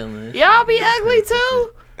the ceiling. Y'all be ugly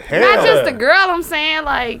too. Hell, Not just the girl. I'm saying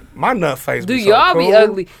like, my nut face. do be so y'all be cool.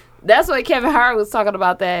 ugly? That's what Kevin Hart was talking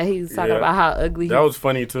about. That he was talking Yeah. about how ugly. That was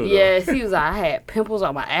funny too. though. Yes, he was like, I had pimples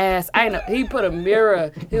on my ass. I know he put a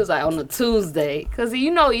mirror. He was like on a Tuesday because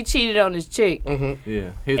he cheated on his chick. Yeah. He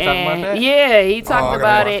was talking about And that? yeah, he I talked gotta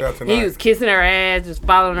about watch it. that tonight. He was kissing her ass, just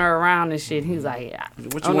following her around and shit. He was like,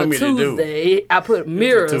 What you on want a me to do? Tuesday, I put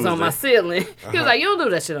mirrors on Tuesday. my ceiling. He was like, you don't do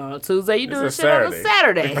that shit on a Tuesday. You do It's this a shit on a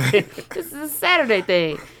Saturday. This is a Saturday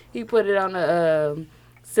thing. He put it on the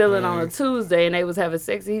ceiling on a Tuesday, and they was having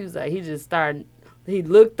sex. He was like, he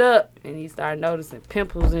looked up and he started noticing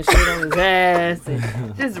pimples and shit on his ass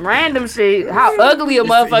and just random shit. How ugly a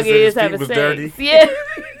motherfucker said his is feet having was sex. dirty? Yeah.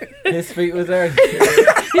 His feet was dirty.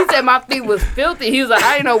 He said my feet was filthy. He was like,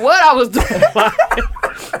 I didn't know what I was doing.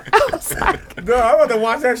 I was like, No, I want to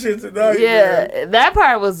watch that shit tonight. yeah, that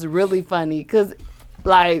part was really funny because,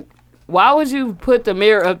 like, why would you put the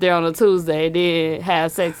mirror up there on a Tuesday and then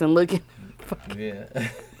have sex and look at? Yeah.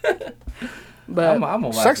 But I'm gonna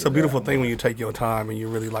watch Sex is it, a beautiful thing when you take your time and you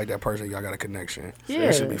really like that person. Y'all got a connection. yeah,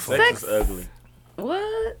 It should be fun. Sex is ugly.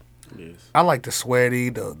 what? Yes. I like the sweaty,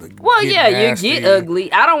 the Well, get yeah, nasty. you get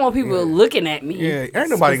ugly. I don't want people looking at me. Yeah, ain't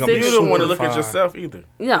nobody gonna be You super don't want to look at fine. yourself either.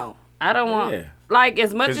 No, I don't want. Yeah. Like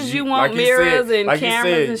as much 'Cause as you want like mirrors said, and like cameras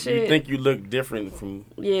you said, and shit. You think you look different from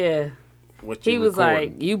Yeah. what you He was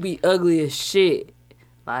recording. like, you be ugly as shit.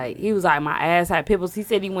 Like, he was like, my ass had pimples. He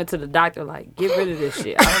said he went to the doctor, like, get rid of this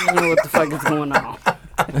shit. I don't know what the fuck is going on.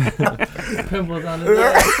 Pimples on the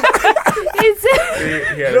neck. He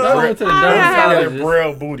said, he had I a went to the I he had a dermatologist.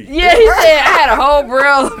 braille booty. yeah, he said, I had a whole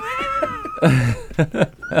bro.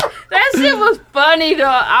 That shit was funny, though.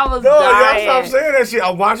 I was No, y'all dying. stop saying that shit.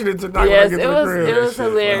 I'm watching it tonight Yes, when I it get to the was, crib. it was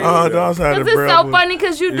hilarious. Oh, dogs had Cause a it's braille so booty. funny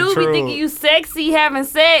because you do be true. thinking you sexy having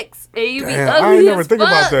sex and you be Damn, ugly I ain't never as think fuck.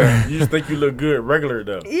 about that. You just think you look good regular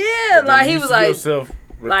though. Yeah, like he You was see like, yourself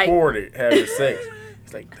like- recorded having sex.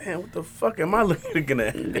 It's like, damn, what the fuck am I looking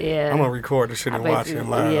at? yeah. I'm gonna record the shit I and bet watch you- it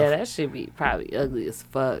live. Yeah, that should be probably ugly as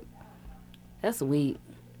fuck. That's weak.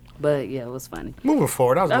 But yeah, it was funny. Moving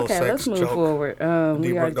forward, that was a Okay, little let's sex move joke. forward. We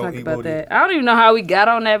Deep already don't talked eat about booty. that. I don't even know how we got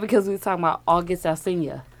on that because we was talking about August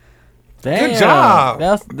Alsina. Damn. job.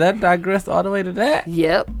 That digressed all the way to that.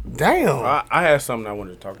 Yep. Damn. I had something I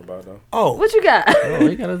wanted to talk about though. Oh. What you got? Oh,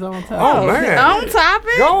 he got his own time. Oh, man. On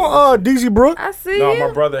topic? Go on, DZ Brook. I see No, you.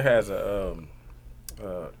 my brother has a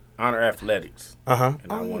Honor Athletics, Uh-huh.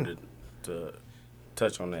 and I wanted to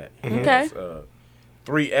touch on that. He Okay. has,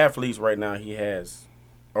 3 athletes right now he has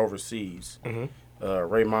overseas.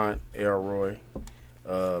 Raymond Elroy,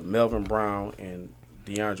 Melvin Brown, and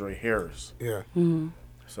DeAndre Harris. Yeah.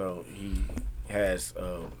 So he has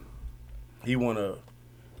he want to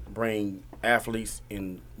bring athletes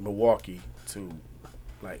in Milwaukee to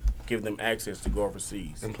like give them access to go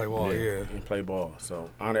overseas And play ball, yeah. and play ball. So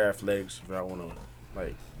Honor Athletics, if y'all want to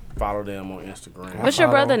like follow them on Instagram. What's your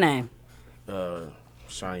brother name?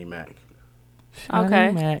 Shiny Mac.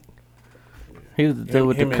 Okay. Mac. He was the dude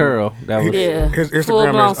with him the and- curl. That was Yeah. His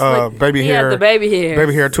Full-blown Instagram is slick. baby He hair. had the baby hair.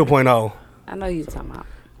 Baby hair 2.0. I know you talking about.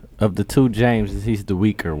 of the two Jameses. He's the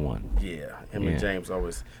weaker one. Yeah, him Yeah. and James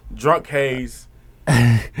always drunk Hayes.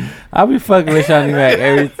 I'll be fucking with Shawnee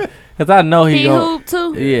Mac because I know He he going hooped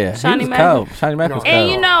too? Yeah, Shawnee he was Mac? cold. Shawnee Mac was cold. And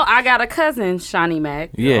you know, I got a cousin, Shawnee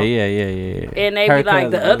Mac. Yeah. And they Her be like,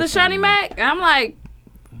 cousin the other was Shawnee Mac? And I'm like,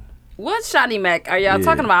 what Shawnee Mac are y'all Yeah.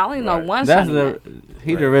 talking about? I only know Right. one That's Shawnee Mac.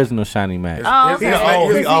 he the original Shawnee Mac. Oh, His- okay. his-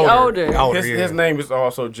 Because his- he older. His name is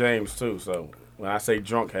also James too. So when I say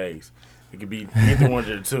drunk Hayes, it could be either one of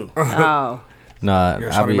the two. Oh. Nah, Yeah,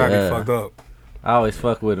 I Shawnee be Mac be fucked up. I always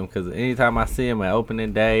fuck with him because anytime I see him at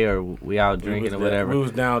opening day or we out drinking or whatever. We was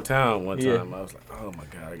downtown one time. Yeah. I was like, oh my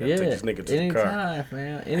god, I gotta Yeah, take this nigga to the car. anytime,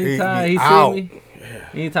 man. Anytime he he see out. me,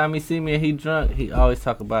 anytime he see me and he drunk, he always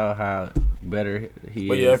talk about how better he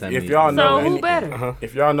But is. yeah, than if me. y'all know So who any, better?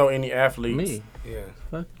 if y'all know any athletes, me, Yeah.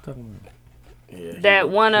 fuck you talking about? yeah, That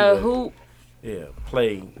wanna would- hoop yeah,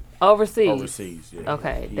 play overseas. overseas. Yeah,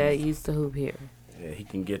 Okay, He- that used to hoop here. yeah, he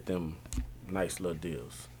can get them nice little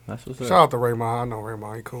deals. That's what's Shout up. out to Raymond. I know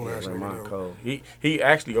Raymond. He cool ass Raymond nigga. Cole. He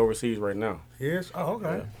actually overseas right now. Yes. Oh,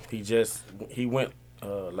 okay. He went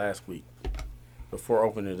last week before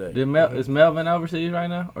opening day. Is Melvin overseas right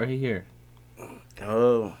now or he here?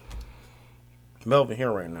 Melvin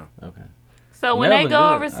here right now. Okay. So when Melvin they go good. I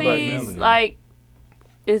like overseas, Melvin. like,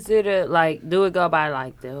 is it do it go by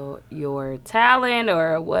like your talent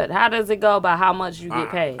or what? How does it go by how much you get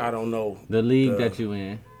paid? I don't know. The league that you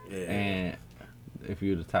in, Yeah. and if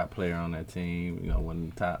you're the top player on that team, you know, one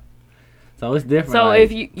of the top. So it's different. So like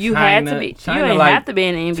if you had to be, you ain't have to be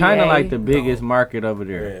in the NBA. China like the biggest market over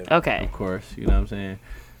there. Yeah. Okay. Of course, you know what I'm saying.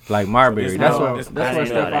 Like Marbury, So that's this- where this- that's I where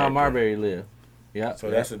didn't know Stephon that. Marbury live. Yeah. So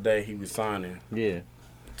that's the day he was signing yeah.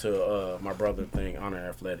 to my brother thing, Honor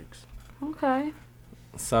Athletics. Okay.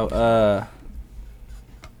 So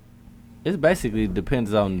it basically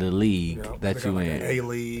depends on the league Yeah, that they you got like in. an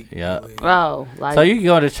A-League. Yeah. B-League. Oh, like So you can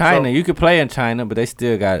go to China. So- You could play in China, but they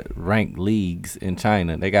still got ranked leagues in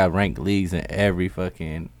China. They got ranked leagues in every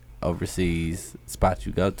fucking overseas spot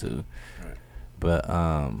you go to. Right. But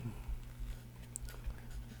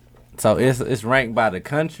so it's ranked by the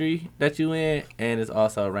country that you in, and it's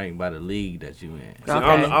also ranked by the league that you in. See,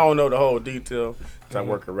 I don't know the whole detail 'cause I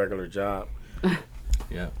work a regular job.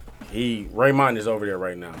 Yeah. Raymond is over there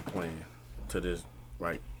right now playing to this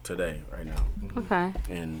today right now, okay.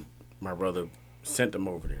 and my brother sent him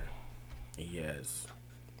over there. He has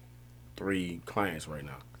 3 clients right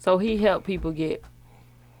now. So he helped people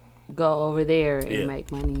go over there and Yeah.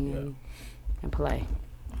 make money and play.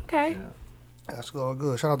 Okay. That's all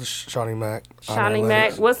good. Shout out to Shawnee Mac. Shawnee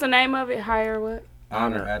Mac. What's the name of it? Higher what?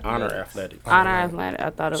 Honor Athletic. Honor Athletic. I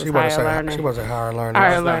thought it was She about to Higher say Learning. she about to say higher learning.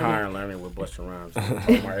 Higher It's not Learning. Higher Learning with Busta Rhymes.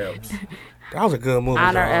 Omar Epps. That was a good movie.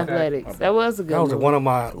 Honor dog. Athletics. That was a good That was movie. one of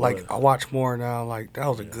my I watch more now. Like that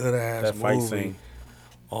was a good ass That fight movie. scene.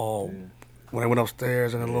 Oh, when they went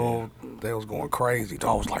upstairs and they was going crazy.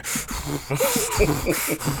 Dog was like,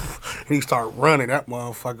 he started running. That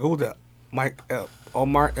motherfucker. Who was that? Mike Epps.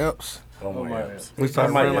 Omar Epps. Omar Epps. We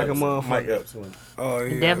started Mike running like a Epps. motherfucker. Mike Epps. went. Oh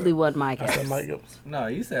yeah. It definitely wasn't Mike I said Epps. Mike Epps. No,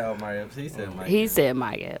 you said Omar Epps. He said Mike. He Epps. said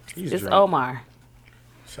Mike Epps. He's It's drunk. Omar.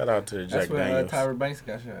 Shout out to That's Jack where Daniels. Tyra Banks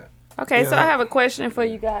got shot. Okay, so Yeah. I have a question for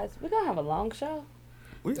you guys. We're going to have a long show.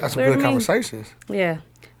 We got some Clear to good me. conversations. Yeah.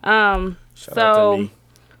 Shout out to me.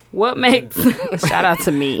 What makes shout out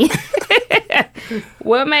to me?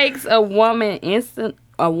 What makes a woman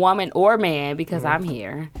or man, because I'm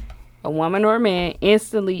here, a woman or man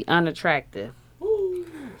instantly unattractive?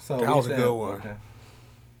 So That we was a said- good one. okay.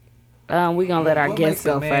 We're gonna let our What guests makes a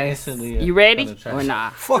go man first. instantly You ready unattractive? or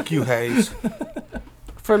not? Fuck you, Hayes.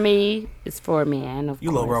 For me, it's for a man, of You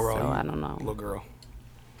course. little bro, So I don't know. little girl.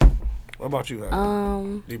 What about you,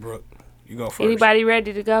 Hayes? D Brook? You go first. Anybody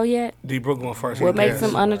ready to go yet? D Brook going first. What He makes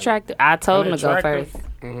guessed. them unattractive? I told him to go Unattractive? first.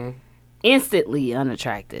 Mm-hmm. Instantly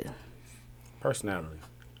unattractive. Personality.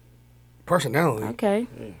 Personality. Okay.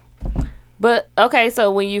 But okay,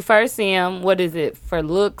 so when you first see him, what is it for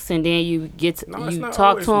looks, and then you get to, No, it's you not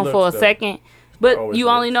talk to him always for a looks, though. second, but always you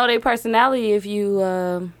only looks. know their personality if you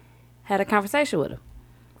had a conversation with them.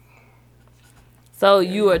 So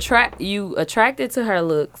you attracted to her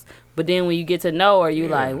looks, but then when you get to know her, you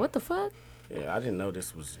like, what the fuck? Yeah, I didn't know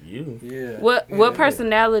this was you. Yeah. What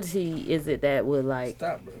personality is it that would like?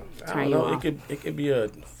 Stop, bro. I Turn don't you know. off. It could be a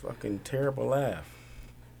fucking terrible laugh.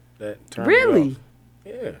 That turned Really? me off.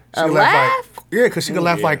 Yeah. She A can laugh? Like, yeah, because she can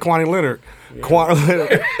laugh Yeah. like Kwani Leonard. Kwani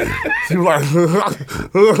Leonard. She was like,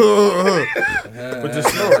 But just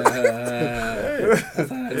snort.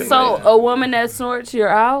 So a woman that snorts, you're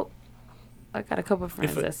out. I got a couple of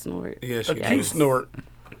friends that snort. yeah, she A can. cute snort.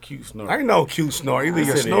 A cute snort. I ain't no cute snort. Either Yes,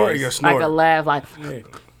 you're it snort or is. you're Like snort. a laugh, like Yeah.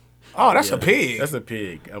 Oh, that's Yeah. a pig. That's a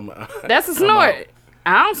pig. that's a snort.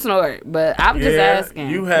 I don't snort, but I'm just asking.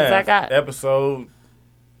 You 'cause have I got, episode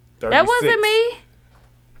 36. that wasn't me.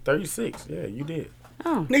 36. Yeah, you did.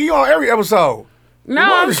 Nigga, you on every episode. No,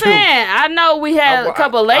 What I'm was you? saying I know we had a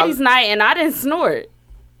couple I- ladies' night, and I didn't snort.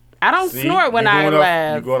 I don't See? snort when You I going off-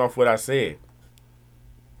 laugh. You going off what I said.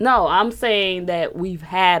 No, I'm saying that we've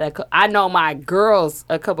had I know my girls,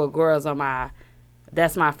 a couple of girls on my.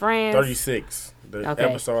 That's my friends. 36. The Okay.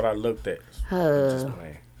 episode I looked at. Just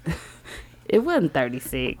playing. It wasn't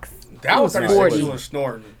 36. That was 40. 36. You was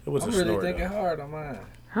snorting. It was I'm a really snort. thinking though. hard on mine.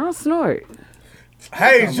 I don't snort.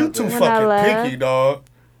 Hayes, you too When I fucking laugh. picky, dog.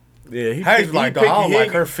 Yeah, he Hayes like, dog, I don't picky.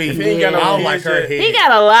 like her feet. If he ain't got no I don't kids like her yet- head. He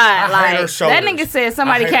got a lot. I hate Like her that shoulders. nigga said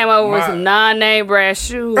somebody I hate came over with my- some non-name brand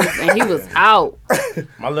shoes and he was out.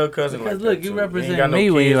 My little cousin Because like look, that you too. He ain't represent got no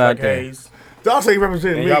me when kids you like out there. Hayes. Dog say you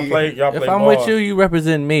represent And me. y'all play If I'm ball. with you, you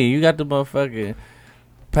represent me. You got the motherfucking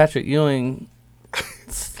Patrick Ewing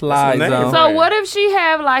slide That's his name. zone. So what if she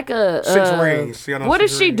have like a 6 rings. See, I know what if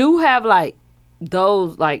 6 she rings. do have like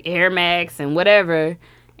those like Air Max and whatever,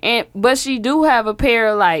 but she do have a pair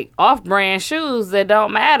of like off-brand shoes that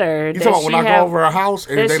don't matter. You that talking about when she I go have- over her house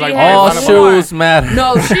and that they she like has All Hey, run shoes matter.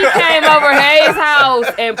 No, she came over Hayes' house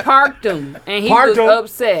and parked them, and he Parked was them?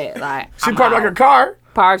 upset. Like She I'm parked like out. a car.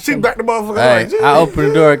 Parked She them. backed the motherfucker Hey, like, I opened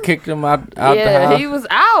the door, kicked him out the Yeah, house. he was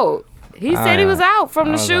out. He said he yeah. was out from I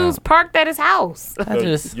the was shoes out. parked at his house. I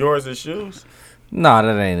just Yours is shoes. no,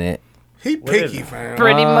 that ain't it. He What is picky, it? fam.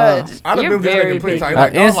 Pretty much. I done You're been with this very nigga plenty picky. times.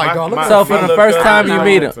 Like, dog, like, dog, look my- at So her for feet. the look first good. time you I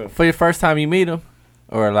meet know. him, for your first time you meet him,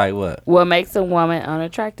 or like what? What makes a woman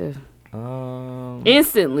unattractive?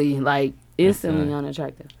 Instantly, like instantly Okay.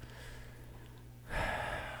 unattractive.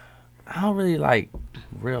 I don't really like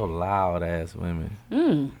real loud ass women.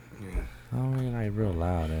 Mm, I don't really like real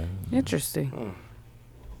loud ass. interesting.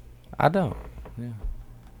 I don't. Yeah.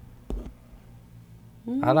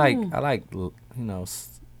 I like you know,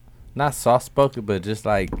 not soft spoken, but just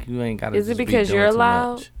like you ain't gotta. Is it just be because doing you're too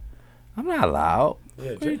loud? much. I'm not loud.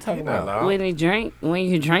 Yeah, What are you talking about? When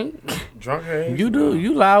you drink, Drunk Hayes. You do.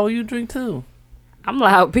 You loud when you drink too. I'm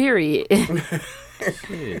loud. Period.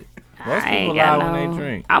 Shit. Most I people ain't got loud when no. they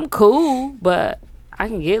drink. I'm cool, but I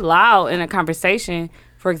can get loud in a conversation.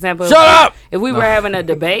 For example, Shut up! if we were having a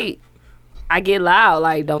debate, I get loud.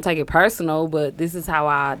 Like, don't take it personal, but this is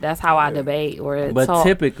how that's how I debate or But talk.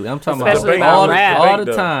 typically, I'm talking Especially about about rap. all the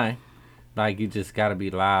Though. time. Like, you just got to be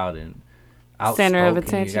loud and outspoken. Center of You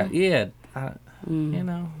attention? you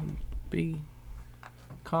know,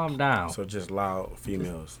 calm down. So just loud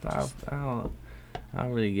females. I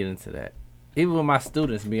don't really get into that. Even when my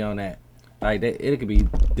students be on that, like it could be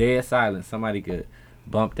dead silent. Somebody could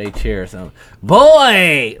bump their chair or something.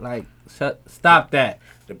 Boy, like stop that.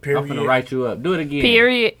 The I'm period. gonna write you up. Do it again.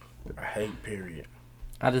 Period. I hate period.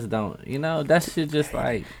 I just don't. You know that shit just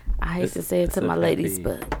like. I hate to say it it's to a my pet ladies, peeve.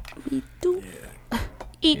 but me too.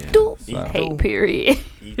 Eat Yeah, too. so- Hate period.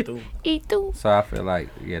 Eat through. Eat too. So I feel like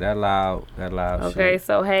that loud Okay, shit.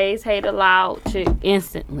 so Hayes hate a loud chick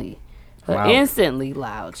instantly. An Loud. instantly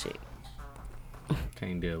loud chick.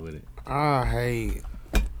 Can't deal with it. I hate.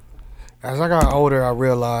 As I got older, I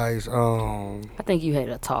realized I think you hate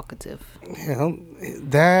a talkative.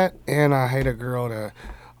 that, and I hate a girl that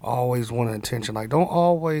always want attention. Like, don't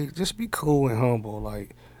always just be cool and humble.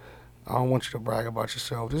 Like, I don't want you to brag about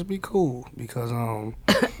yourself. Just be cool because Don't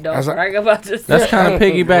As I- brag about yourself. That's kind of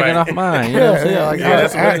piggybacking Right. off mine. You know what I'm saying? like, Yeah,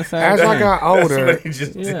 that's what as I got older, That's what he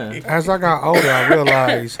just Yeah. did. as I got older, I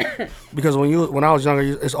realized because when I was younger,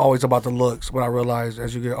 it's always about the looks. But I realized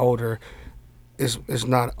as you get older, it's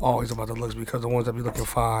not always about the looks because the ones that be looking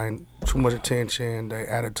fine, too much attention, their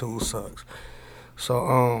attitude sucks. So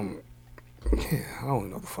yeah, I don't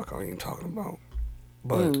know what the fuck I'm even talking about,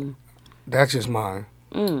 but that's just mine.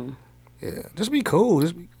 Yeah, just be cool.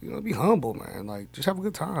 Just be humble, man. Like, just have a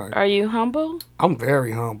good time. Are you humble? I'm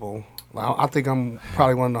very humble. Like, I think I'm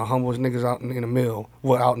probably one of the humblest niggas out in the mill,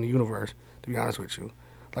 out in the universe, to be honest with you.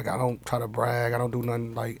 Like, I don't try to brag. I don't do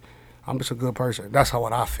nothing. Like, I'm just a good person. That's how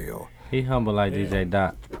what I feel. He humble like DJ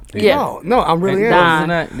Dot. Yeah. No, I'm really am. Don. Isn't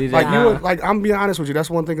that DJ Like, Dot? like, I'm being honest with you.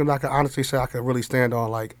 That's one thing that I can honestly say I could really stand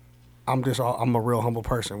on. Like, I'm a real humble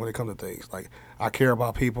person when it comes to things. Like, I care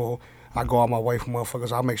about people. I go out my way for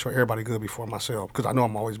motherfuckers. I make sure everybody good before myself because I know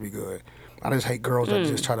I'm always be good. I just hate girls that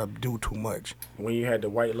just try to do too much. When you had the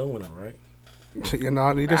white Luna, right? You know,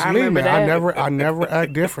 it's I me, remember man. that. I never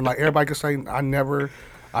act different. Like, everybody can say I never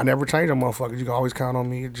change a motherfucker. You can always count on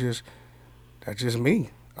me. That's just me.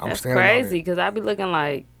 I'm That's standing on crazy it. because I be looking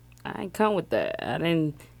like I ain't come with that. I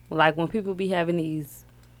didn't like when people be having these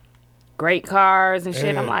great cars and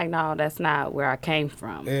shit. Yeah. I'm like, no, that's not where I came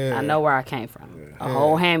from. Yeah. I know where I came from. A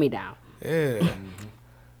whole hand me down. Yeah,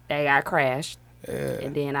 They got crashed, yeah,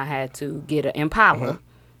 and then I had to get an Impala.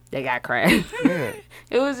 They got crashed. yeah.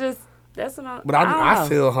 It was just that's what I. But I don't I know.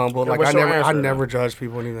 feel humble. Yeah, Like, what's I your never answer? judge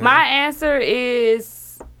people anything. My answer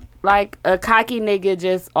is like a cocky nigga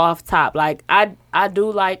just off top. Like I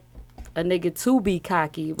do like a nigga to be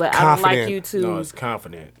cocky, but I don't like Confident. you to. No, it's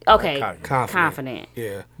confident. Okay. Not cocky. confident.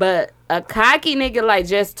 Yeah, But a cocky nigga like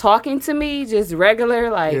just talking to me, just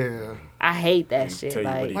regular, like yeah. I hate that shit. Tell you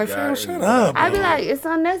what Like he Like, got fam, and- shut up. I be like, it's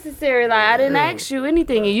unnecessary. Like I didn't ask you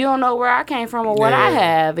anything, and you don't know where I came from or what I Yeah.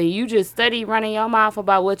 have, and you just steady running your mouth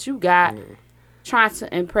about what you got, trying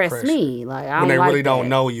to impress Impress me. Like I When don't they like really don't that.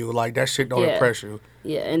 know you, like, that shit don't Yeah. impress you.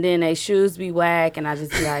 Yeah, and then they shoes be whack, and I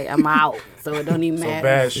just be like, I'm out, so it don't even So matter.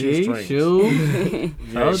 bad shoe See, strings. shoes.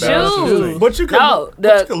 Yeah, Oh, bad shoes. strings. But you can, No,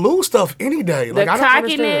 but you the- can lose stuff any day. The Like, I don't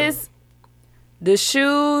understand. cockiness, the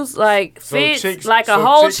shoes, like So fits, chicks- like a so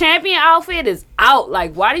whole chicks- champion outfit is out.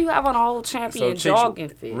 Like, why do you have on a whole So champion chicks jogging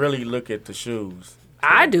fit? really look at the shoes.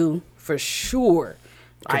 I do for sure.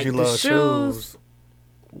 'Cause Like you the love shoes.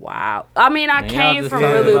 Wow. I mean, I Man, y'all came just from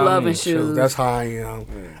talking really about loving me. shoes. That's how I am.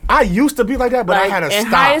 I used to be like that, but like I had to in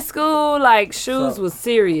stop. high school, like shoes was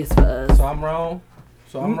serious for us. So I'm wrong.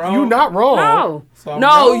 So I'm wrong. You not wrong. No, So I'm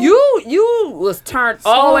no, wrong? you was turned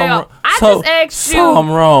all the way up. I just asked you. So I'm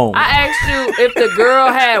wrong. I asked you if the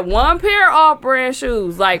girl had one pair of off-brand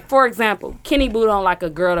shoes. Like, for example, Kenny Boo don't like a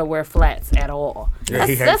girl to wear flats at all. Yeah, he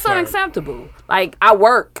hates That's flats. unacceptable. Like, I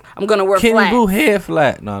work. I'm going to wear Kenny flats. Boo head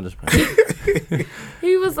flat. No, I'm just playing.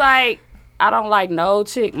 He was like, I don't like no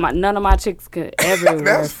chick. None of my chicks could ever wear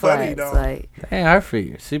That's funny, flats. though. Like, Dang, her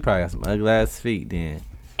feet. She probably got some ugly ass feet then.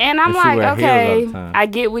 and I'm If she like, wear heels all okay, the time. I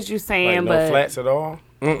get what you're Like saying, no but flats at all.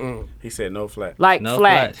 Mm-mm. He said no flats. like No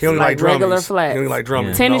flats. flats. He only like, regular drummies. flats. He only like drummies.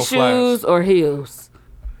 Yeah. Tennis no flats. shoes or heels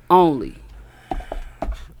only.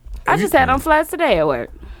 I just had on flats today at work.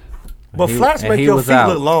 But He- flats and make he your was feet out.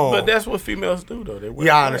 look long. But that's what females do, though. They wear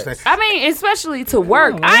yeah, I flats. understand. I mean, especially to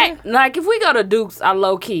work. I like if we go to Duke's, I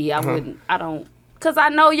low key. I wouldn't. I don't. Cause I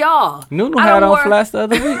know y'all. Nunu I had don't on wear- flats the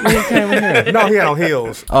other week when he came in here. No, he had on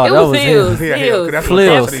heels. Oh, It that was was heels. him. Yeah, Heels. that's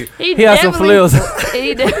Fleals. what He had some definitely- fleals.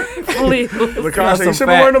 He definitely. Because some he should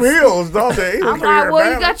be wearing them facts. heels, dog. He I'm don't like, care well,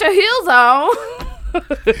 you about got your heels on.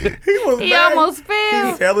 was He mad. almost He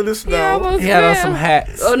fell. fell in the He snow. almost He had on fell. some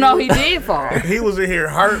hats. Oh no, he did fall. He was in here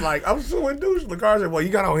hurt like, I'm so induced. The car said, well, you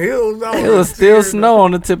got on heels? No, It was still snow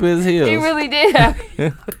on the tip of his heels. He really did have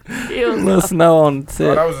Little snow on the Oh,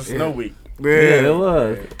 tip. that was a snow week. Yeah, it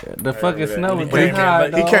was. The fucking snow was But too he high.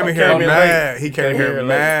 came- He came in here Came in mad. late. He came Came here in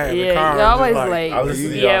mad. The Yeah, car he was always just late. I listen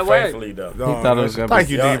to Yeah, y'all work. faithfully though. Dog, He thought it was gonna be- Thank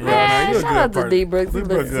you, D, Y'all- bro. Man, You're a shout good out to person. D Brooks. He You're a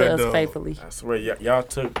listens good to us dog. faithfully. I swear, y'all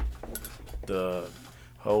took the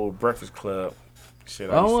whole Breakfast Club shit.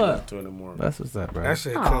 I Oh, used to what? listen to in the morning. That's what's up, bro. That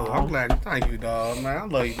shit cool. I'm glad. Thank you, dog, man. I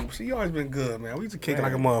love you. See, you always been good, man. We used to kick it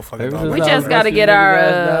like a motherfucker, dog. We just gotta get our,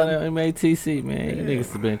 MATC, man. You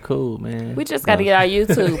niggas have been cool, man. We just got to get our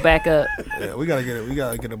YouTube back up. Yeah, we gotta get it. We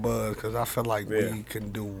gotta get a buzz because I feel like Yeah. we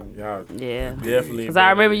can do. Y'all Yeah. definitely. Because I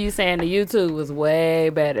remember you saying the YouTube was way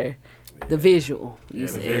better. The visual. You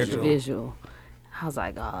the said visual. the visual. I was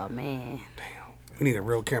like, oh, man. We need a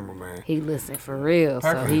real camera, man. He listened for real,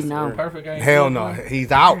 so he know. Perfect ain't Hell good, no, man.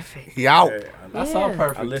 he's out. Perfect. He out. Yeah, I saw Yeah.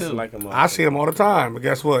 Perfect I listen too. like a I see him all the time, but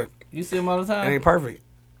guess what? You see him all the It time? ain't perfect.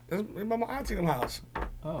 It's by my auntie them house.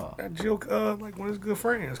 Oh, That Jill, like one of his good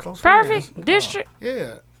friends, close Perfect. friends. District.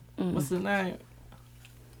 Yeah, what's his name?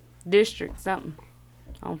 District something.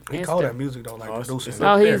 On he Insta. called that music though, like Oh, it's- producing. it's Oh,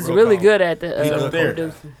 up there, he's bro. really good at the He's up there.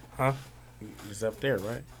 producing. It's up there,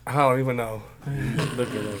 right? I don't even know.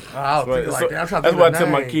 Looking at I don't think so, like that. I'm trying to that's think why I of the tell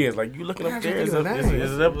my name. kids, like, you looking Yeah, up there? I'm Is trying to it, think of the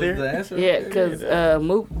is it up Was the there? answer Yeah, up there? because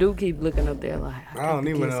Mook do keep looking up there like. I don't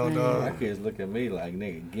even know, dog. My kids look at me like,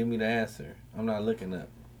 nigga, give me the answer. I'm not looking up.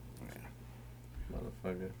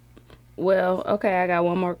 Motherfucker. Well, okay, I got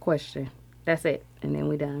one more question. That's it, and then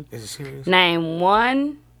we done. Is it serious? Name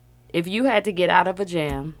one. If you had to get out of a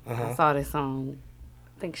jam, Uh-huh. I saw this on,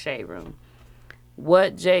 I think Shade Room.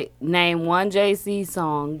 Name one Jay-Z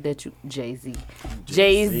song that you Jay-Z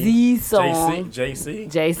song. JC?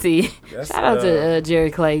 JC. That's, Shout out to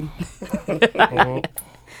Jerry Clayton.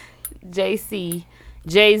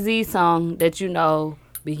 Jay-Z song that you know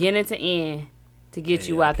beginning to end to get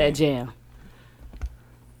you out that jam.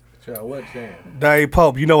 Sure, what jam? Dave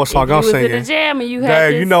Pope, you know what song If you I'm was in singing. the jam and you had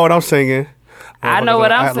Dave, this, you know what I'm singing. I know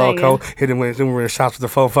what I'm singing. Hit him with shots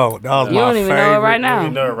with the fofo. That was You my don't even favorite. know it right now. You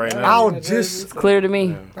know it right I now. was just, It's clear to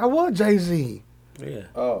me. that was Jay-Z. Yeah.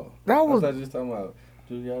 Oh, That I was, thought you was talking about.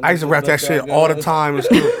 I used to rap that shit all the time in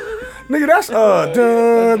school. Nigga, that's, dun,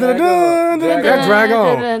 dun, dun, dun, dun, that drag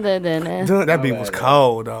on. Dun, that beat was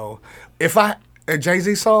cold, though. If a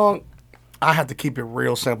Jay-Z song, I have to keep it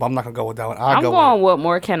real simple. I'm not going to go with that one. I'm going, what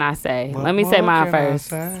more can I say? Let me say mine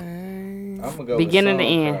first. I'm gonna go Beginning with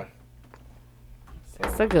to Song end. Cry.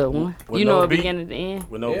 It's a good one. With You no know it beat? beginning to end.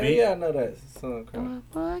 With no Yeah, beat? yeah, I know that song. Cry.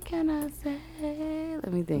 What can I say?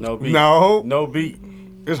 Let me think. No beat. No. No beat.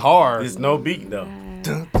 It's hard. It's no beat, though.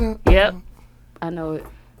 Dun, dun. Yep. I know it.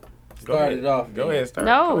 Go Start ahead. it off. Go ahead, start.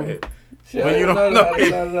 No. Go ahead. Shit, When I you don't don't know know that, I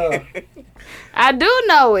don't know. I do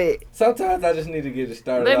know it. Sometimes I just need to get it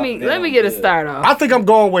started. Let off, me then get a I'm good. start off. I think I'm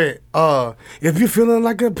going with if you feeling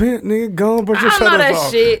like a pimp, nigga, go and put your I know shutters that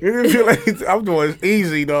off. shit. You feel like I'm doing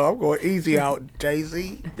easy though. I'm going easy out,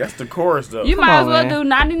 Jay-Z. That's the chorus, though. You Come might on, as well man. do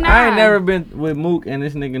 99. I ain't never been with Mook and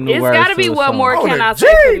this nigga knew It's words gotta to be a what song. more Oh, can I the say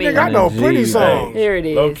G, for me? nigga, I know G, plenty man. songs. Here it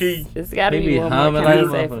is. Low key. It's gotta He be be what more humming can I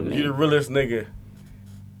like say a for motherfucker. me? You the realest nigga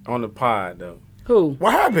on the pod, though. Who?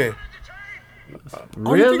 What happened? Oh, you think I'm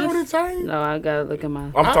Realist? insane? No, I gotta look at my.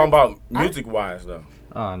 I'm talking about music-wise, though.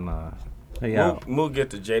 Oh no. Hey, y'all. Mook get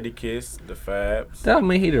the Jada Kiss, the Fabs. That don't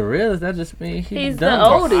mean he the realest. That just mean He's the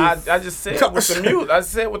dumb. oldest. I just said with the music. I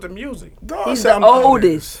said with the music. Don't He's say the I'm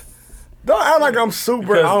oldest. Don't act like I'm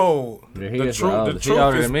super Because- old. Yeah, he The is truth, the oldest. He truth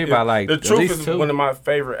older is than me by like the at truth least is two. one of my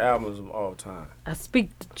favorite albums of all time. I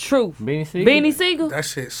speak the truth. Beanie Siegel. Beanie Siegel. That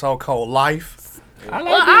shit so cold. Life. I like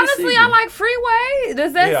Well, Beanie honestly, Siegel. I like Freeway.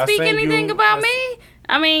 Does that Yeah, I speak seen anything you- about me?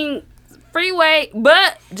 I mean, Freeway,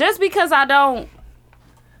 but just because I don't,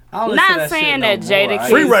 I don't listen to not that saying shit that no Jada more. Kiss.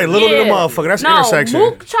 Freeway, little to the yeah. motherfucker. That's No, intersection.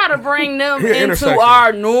 Mook try to bring them He into intersection.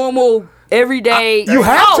 our normal, everyday. You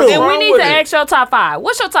have to. Then we Wrong need with to it. ask your top five.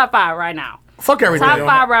 What's your top five right now? Fuck everything. Top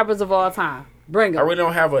five rappers of all time. Bring I them. really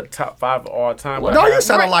don't have a top 5 of all time. But No, I you have-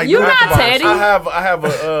 sounded like You that. not Teddy.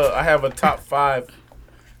 I have a top 5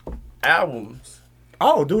 albums.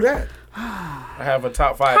 Oh, do that. I have a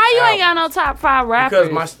top 5. How you albums. ain't got no top five rappers?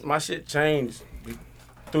 Because my shit changed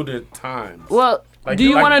through the times. well, Like, do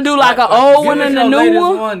you like- want to do like an like- old give one us and a Your new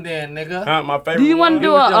latest one? then, nigga. My favorite. Do you want to one- do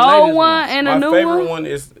Give us an your old latest one one. and My a new favorite one? one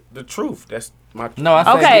is The Truth. That's my. No, I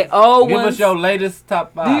said Okay, old give ones. us your latest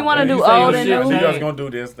top 5. Do you wanna man. do You say old your and shit new? So you guys changed. gonna do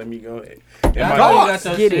this? Let me go ahead. I In my know you notes. got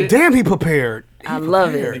your Get shit. it. Damn, he prepared. I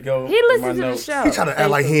love Let me it. go He in my listens to the notes. show. He tried to act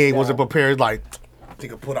like he ain't wasn't prepared. Like,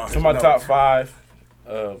 nigga put out So his my notes. top 5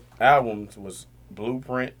 albums was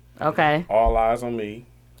Blueprint, Okay. All Eyes on Me,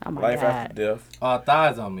 Oh my Life God. After Death. All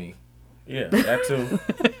thighs on me. Yeah, that too.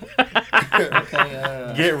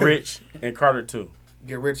 Okay, Get Rich and Carter 2.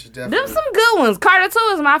 Get Rich is Them definitely. some good ones. Carter 2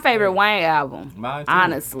 is my favorite Wayne album. mine too.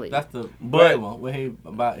 Honestly. That's the But- great one where he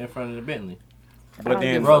about in front of the Bentley. But I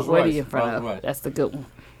then don't Rolls give a fuck what Royce, he in front of. Rolls Royce. That's the good one.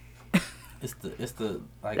 It's the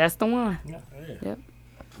like That's the one. Yeah. Yep.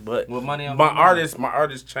 But with money on my mind.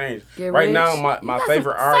 artists changed. Get Right Rich. now, You my got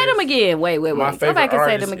favorite some, Say them artist. again. Wait. My Go back favorite and say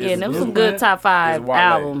artist them is again. Them some Blueprint, good top 5 is Wale.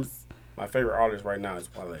 albums. My favorite artist right now is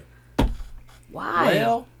Wale. Why?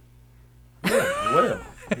 Well,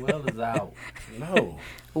 Well, is out. no.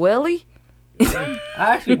 Welly? I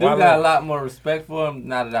actually do Wale. got a lot more respect for him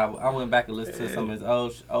now that I went back and listened to some of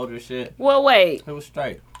his older shit. Well, wait. It was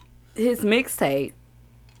straight. His mixtape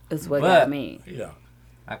is what But- got me. Yeah.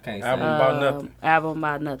 I can't Album say. about nothing. Album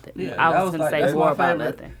about nothing. Yeah, I that was was gonna like- say that's War my about favorite.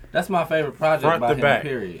 nothing. That's my favorite project Front by to him. back.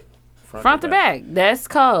 Period. Front to back. That's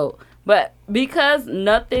cold. But because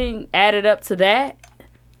nothing added up to that,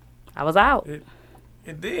 I was out.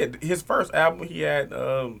 It did. His first album, he had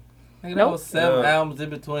Nigga, that Nope. was 7 albums in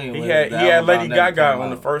between. he when had the he had album Lady about Never Gaga came on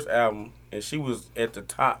the out. first album, and she was at the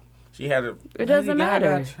top. She had a It doesn't Gaga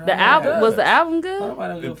matter. trash. The album was the album good?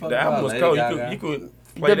 Nobody give a fuck the album about was Lady cold. Gaga. You could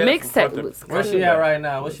play The that mixtape from front to- was front Where's to she at back. right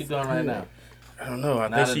now? What's she doing right now? I don't know. I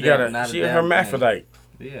Not think a she damn- got not a she damn her thing. hermaphrodite.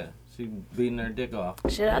 Yeah, she beating her dick off.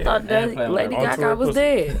 Shit, I Yeah, thought and that playing Lady with her Gaga was pussy.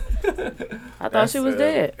 dead. I thought she was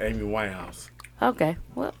dead. Amy Winehouse. Okay,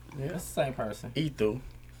 well, That's the same person. Ethu.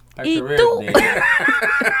 Her Eat career through. dead.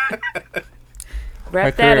 wrap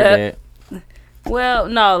Her career that up. dead. Well,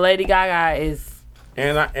 no, Lady Gaga is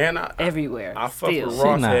And I everywhere. I fuck still. with She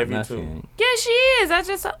Ross not. heavy Not she too. ain't. Yeah, she is. I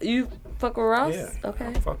just you fuck with Ross. Yeah. Okay.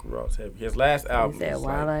 I fuck with Ross heavy. His last You album said is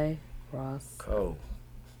like Wale, Ross. cold.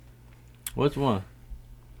 Which one?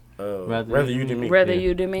 Rather you than me. Rather Yeah.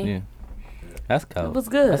 you than me. Yeah. That's It cold. was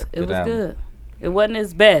good. That's a It was album. good. It wasn't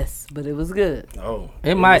his best, but it was good. Oh,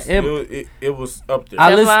 It might- it was up there.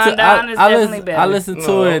 I Teflon listened to Don is definitely better. I listened to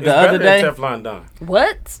No, it it's the better other than day. Teflon Don.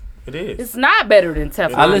 What? It is. It's not better than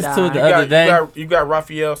Teflon I listened to it Don. the other day. You got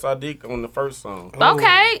Raphael Sadiq on the first song.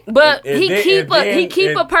 Okay, but And he then- keep and a then- he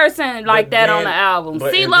keep a and- person like but that on then- the album.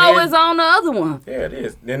 but- and CeeLo then- is on the other one. Yeah, it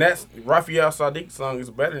is. Then that's Raphael Sadiq's song is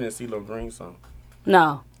better than CeeLo Green's song.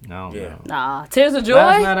 No, No, Yeah. no. nah. Tears of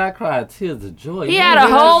Last Joy. night I cried tears of joy. He You had hear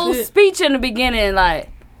a that whole shit? speech in the beginning. Like,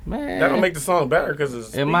 Man, That don't make the song better because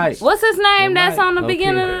it's It might. what's his name? It That's might. on the Okay.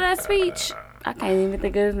 beginning of that speech. I can't even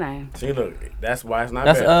think of his name. See, look, that's why it's not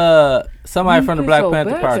That's better. somebody from the You Black so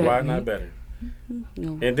Panther bad. Party. That's why it's not better.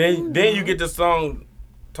 No. And then you get the song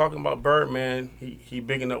talking about Birdman. He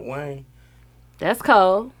bigging up Wayne. That's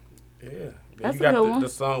cold. Yeah. Then That's you got a good one. the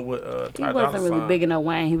song with He Ty Dolla wasn't really $ign. big enough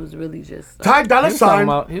Wayne. He was really just Ty Dolla He was talking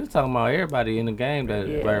 $ign. about everybody in the game that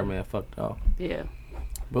Yeah. Birdman fucked off. yeah.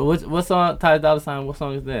 But what song? Ty Dolla $ign. What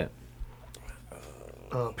song is that?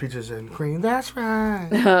 Peaches and cream. That's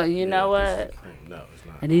right. You know what? No, it's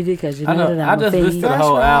not. I need it because you I know know. that I I'm a just listened to the fiend.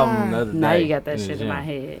 whole That's album right. the other day. Now you got that in the shit in gym. my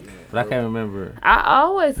head. But I can't remember. I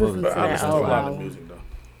always What listen was to But I it? that listen to a old lot of album. music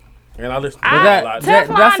though. And I listen to I- a But lot.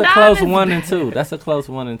 Teflon that's a Don close is- 1 and 2. That's a close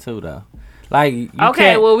 1 and 2 though. Like you Okay,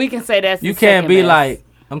 can't, well we can say that's you the can't second be best. like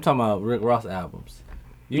I'm talking about Rick Ross albums.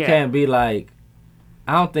 You Yeah. can't be like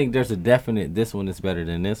I don't think there's a definite this one is better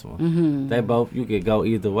than this one. Mhm. They both you could go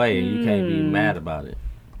either way and you can't be mad about it.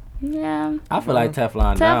 Yeah. I feel like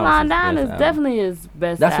Teflon Don. Teflon was Don his is best album. definitely his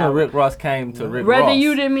best That's when album. Rick Ross came to Rick Rather Ross.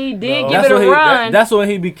 You Than Me did No. give That's it a when run. that's when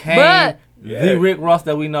he became But- Yeah. the Rick Ross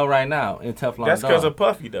that we know right now in Teflon That's Don. because of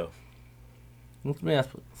Puffy though.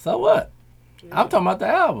 So what? I'm talking about the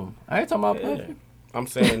album. I ain't talking about Yeah. Puffy. I'm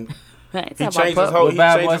saying I ain't he talking changed about his Puff. whole. With He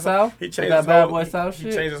Bad changed Boy his- South? He With changed that his Bad whole. Boy South He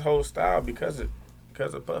shit? changed his whole style because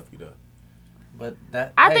of Puffy though. But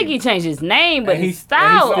that I think he changed his name, but And his he's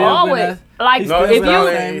style still always been like he's No, still if been you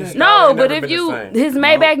the same. his no, style ain't but never if been the you same. his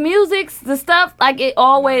Maybach musics, the stuff like it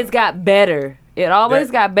always got better. It always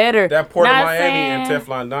That- got better. That Port of Not Miami and saying-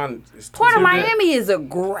 Teflon Don is too Port of different. Miami is a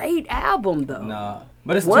great album though. Nah.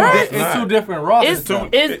 But it's What? it's two different Rosses. It's, though.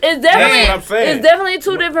 it's That's definitely what I'm saying. it's definitely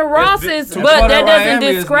two different Rosses, two- but Port that of doesn't Miami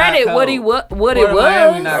is discredit not what he cold. what it Port of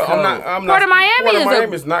Miami was. not I'm not. Port of Miami Port of is a-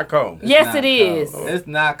 Miami is not cold. Yes, Not it is. cold. It's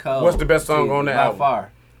not cold. What's the best song on that by album? far.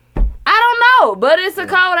 I don't know, but it's a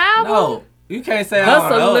cold album. No, you can't say I don't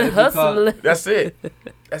know. Hustle, if you call hustle. That's it.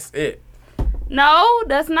 That's it. No,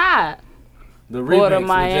 that's not. The Port remix of with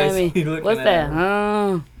Miami. JC looking What's at that?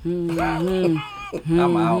 him.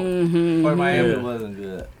 I'm out. Mm-hmm. Port of Miami Yeah. wasn't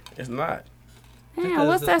good. It's not. Damn, Because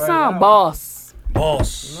what's it's that his song? first Boss.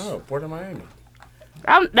 Boss. No, Port of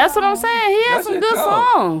That's what I'm saying. He has That's some it, good cold.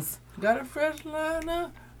 songs. Got a fresh line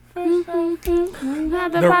up.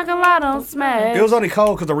 Had the parking lot on smash. It was only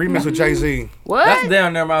cold because the remix with Jay-Z. What? That's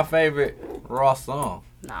down there my favorite Ross song.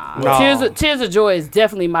 Nah. No. Tears of Joy is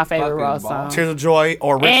definitely my favorite Fucking Ross bomb. song. Tears of Joy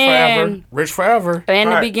or Rich And- Forever. Rich Forever. And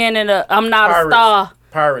the Right. beginning of I'm Not Pirates. a Star.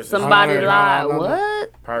 Pirates. Somebody Nah, lied. nah, nah. What?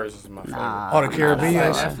 Pirates is my favorite. Oh, the Caribbeans. like Oh,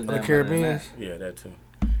 Amsterdam the better Caribbeans. Yeah, that too.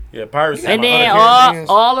 Yeah, Pirates. And is my then Other Caribbeans.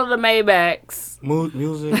 all of the Maybachs.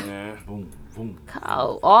 Music. Yeah. Boom, boom.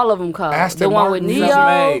 Cold. All of them cold. Aston The one with Martin. Neo.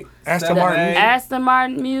 Self-made. Aston Martin. Aston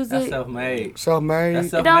Martin That's music. self-made. Self-made. That's It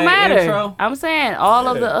self-made don't matter. intro. I'm saying all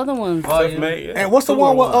of the other ones. Oh, Self-made, yeah. And what's the Two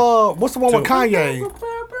one on with what's the one with Two. Kanye?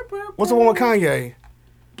 What's the one with Kanye?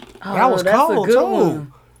 Oh, That was that's a cold good too.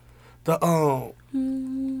 one. The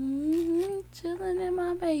Chilling in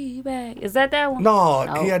my Maybach. Is that one? no,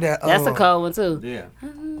 No. he had that. That's a cold one too. Yeah.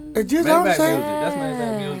 It's just what I'm Maybach music. saying. That's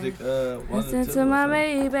Maybach music. One Listen and two to or my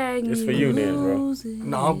something. Maybach. It's for you then, bro. music.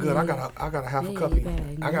 No, I'm good. I got a half a cup.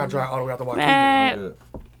 I gotta drive all the way out the Waikiki. Man, Good.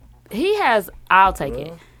 he has. I'll take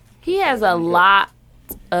it. He has a lot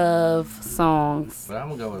of songs. But I'm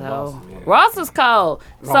gonna go with So Ross. Yeah. Ross is cold.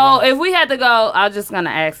 So Ross. if we had to go, I'm just gonna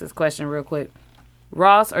ask this question real quick.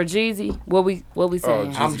 Ross or Jeezy? What we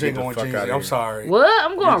saying? Jeezy. I'm Get just the going fuck Jeezy. outta I'm here. sorry. What?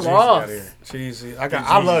 I'm going Jeezy Ross. outta here. Jeezy. Get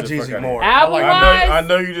I love Jeezy the fuck Jeezy outta more. here. I like Album-wise? I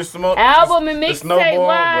know you just smoked. Album and the mixtape snowball,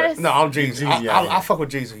 wise? No, I'm Jeezy. Jeezy I out here. fuck with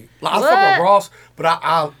Jeezy. Like, I What? fuck with Ross, but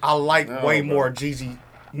I like No, way bro. more Jeezy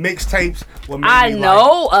mixtapes. What made I me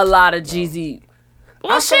know a lot of Jeezy.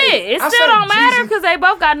 Well, I say- shit, it I still say don't matter Jeezy- because they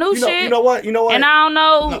both got new Like, shit. you know what? And I don't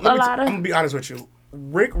know No, a lot I'm of. gonna be honest with you.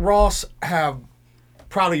 Rick Ross have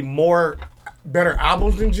probably more better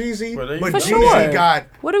albums than Jeezy, But they- but For Jeezy sure. got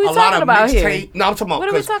What are we a lot talking of about here? mixtape. No, I'm talking about What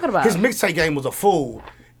are we 'cause talking about? His mixtape game was a fool,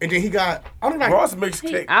 and then he got. I don't like. Ross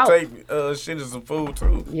mixtape out. shit is some food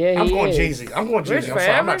too. Yeah, I'm he going is. Jeezy. I'm going Jeezy. Rich I'm sorry.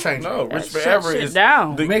 I'm not Forever? changing. No, it. Rich Shut Forever shit is down.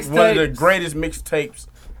 one of the Mixtapes. greatest mixtapes.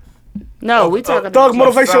 No, we talking. Thug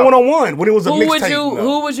Motivation Stop. 101 when it was a who would mixtape. you? No.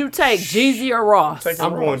 Who would you take? Jeezy or Ross? Taking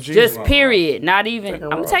I'm Ross. going Jeezy. Just period. Not even.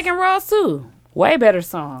 Taking I'm Ross. taking Ross too. Way better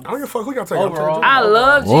songs. I don't give a fuck who y'all take. Overall. I'm taking I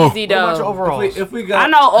love Whoa. Jeezy What about your though. overall? If we got, I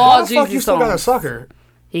know all Why the fuck you Jeezy still got a songs. sucker?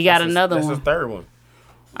 He got another That's one. the third one.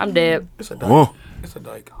 I'm dead. It's a dyke. It's a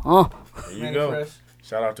dyke. Oh. There you Man, go. fresh.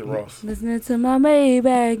 Shout out to Ross. Listening to my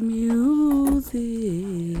Maybach music.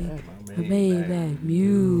 My Maybach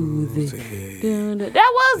music. Dun, dun.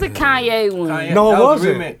 That was a Kanye one. Kanye, No, it that was a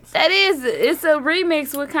wasn't. remix. That is. It's a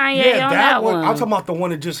remix with Kanye Yeah, on that one. one. I'm talking about the one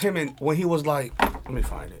that just him and when he was like, let me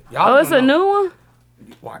find it. Oh, it's a gonna know. new one.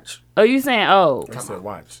 Watch. Oh, you saying? Oh, I said,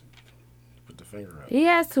 watch. Put the finger up. he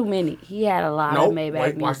has too many. He had a lot Nope. of Maybach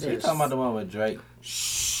Wait, watch music. You this. talking about the one with Drake?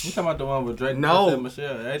 You talking about the one with Drake? No. and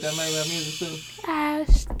Michelle? Ain't that Maybach music too?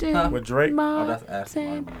 Ashton With Drake? Oh, that's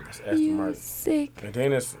Aston Martin. That's Aston Martin. music. And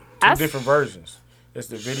then it's I two s- different versions. It's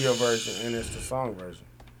the video version and it's the song version.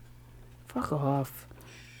 Fuck off.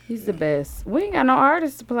 He's the best. We ain't got no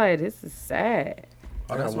artists to play. This is sad.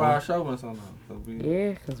 Oh, that's why our show went so long. So we,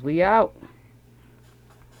 Yeah, cause we out.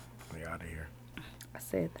 We out of here. I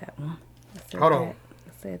said that one. I said Hold that. on.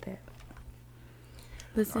 I said that.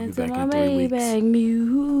 I'll Listen be to back my in 3 weeks. Maybach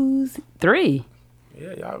music. 3.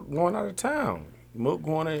 Yeah, y'all going out of town. Mook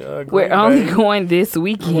going to We're Green only Bay. going this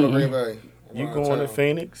weekend. You going to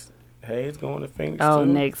Phoenix. Hayes going to Phoenix Oh,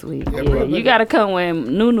 too. next week. Yeah, Yeah, bro, you gotta come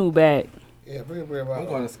when Nunu back. Yeah, bring it I'm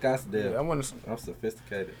going to Scottsdale. Yeah, I want to. I'm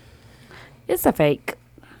sophisticated. It's a fake.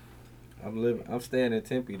 I'm staying in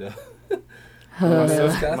Tempe though. My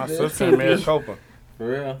sister, Scottsdale. my sister in Maricopa. For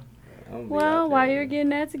real. I'm gonna be Well, out while there. you're getting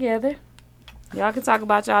that together, y'all can talk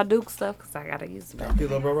about y'all Duke stuff because I gotta use them. You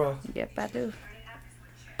little bro. Yep, I do.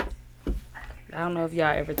 I don't know if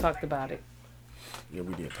y'all ever talked about it. Yeah,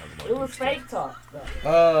 we did talk about It was this. fake talk,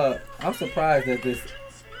 though. I'm surprised that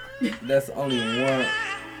that's only one.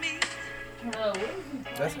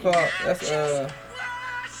 That's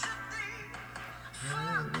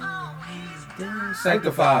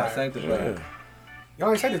Sanctified. Yeah.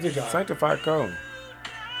 Y'all ain't say this, did y'all? Sanctified Code.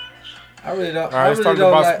 I really don't. All right, I let's really talk don't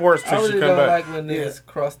about like, sports I till really she come don't back. like when niggas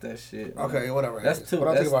cross that shit. Okay, whatever. That's too. What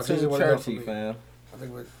I think about That's Jeezy, too what it does for churchy, me. fam. I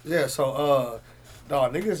think yeah, so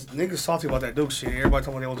dog, niggas salty about that Duke shit. Everybody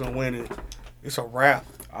told me they was gonna win it. It's a wrap.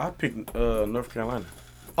 I picked North Carolina.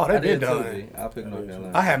 Oh, they I been did too. done. B. I picked North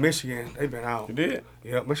Carolina. I had Michigan. They been out. You did?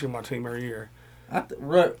 Yep, Michigan my team every year.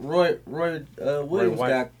 Roy Williams White.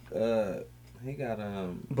 got he got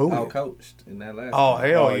Booted. out coached in that last. Oh one.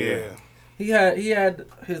 hell Oh, yeah. yeah. He had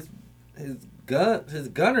his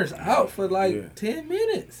gunners out for like Yeah. 10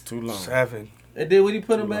 minutes. Too long. 7. And then when he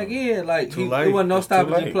put them Too back long. in, like Too it late. wasn't no It's too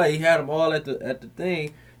stoppage in late. play. He had them all at the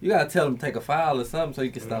thing. You gotta tell him to take a foul or something so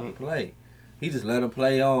you can stop the play. He just let them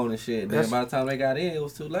play on and shit. Then by the time they got in, it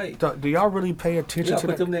was too late. Do y'all really pay You attention gotta to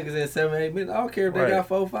put that? them niggas in 7, 8 minutes. I don't care if they Right. got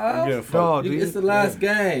 4 fouls. Dog, do It's you, the last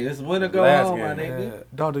game. It's win or go Last home, my game. nigga.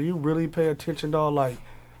 dog, do you really pay attention, dog? Like,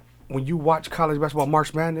 when you watch college basketball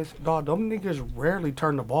March Madness, dog, them niggas rarely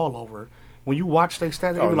turn the ball over. When you watch they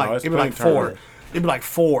stats, Oh, it be no, like it's it be like plenty 4. turnovers. It be like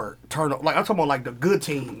 4 turnovers. Like I'm talking about like the good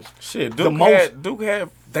teams. Shit, The Duke most- had 14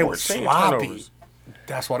 They were sloppy. turnovers.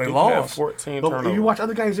 That's why they Duke had lost. 14 But if you turnovers. watch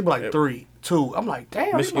other games, it be like 3, 2. I'm like,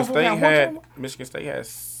 damn. Michigan these motherfuckers State got one had turnover.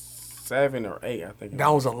 7 or 8, I think. That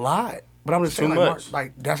was a lot. But I'm just Too saying, like, much.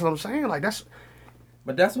 like that's what I'm saying. Like that's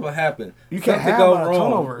But that's what happened. You can't Something have go a lot of wrong.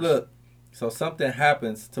 turnovers. Look, so something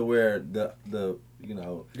happens to where the you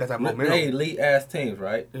know Got that they momentum. elite ass teams,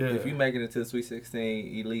 right? Yeah. If you make it into the Sweet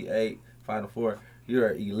 16, Elite 8, Final 4, you're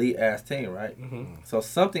an elite ass team, right? Mm-hmm. So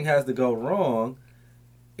something has to go wrong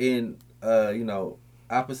in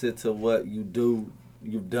opposite to what you've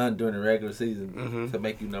done during the regular season to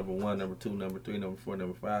make you number 1, number 2, number 3, number 4,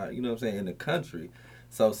 number 5. You know what I'm saying? In the country.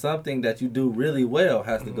 So something that you do really well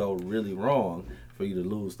has to go really wrong for you to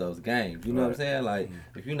lose those games. You know what I'm saying? Like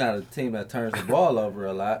if you're not a team that turns the ball over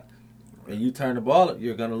a lot and you turn the ball,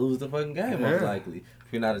 you're gonna lose the fucking game most Yeah. likely.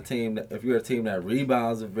 If you're not a team, if you're a team that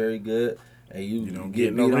rebounds are very good and you don't get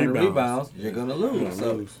get no beat on the rebounds. rebounds, you're gonna lose.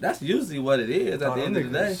 So lose. that's usually what it is at the end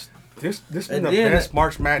of the day. This been And the then- best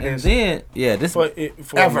March And Madness then this For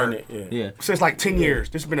Ever. a minute, yeah. yeah. since like 10 years.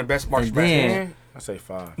 This has been the best March And Madness. then- I say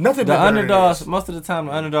 5. Nothing The been better than underdogs, this. most of the time,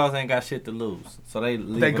 the underdogs ain't got shit to lose, so they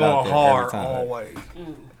leave They it out going there hard every time. always.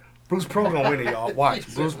 Bruce Pearl gonna win it, y'all.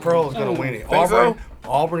 Watch, Bruce Pearl's gonna win it. Think so?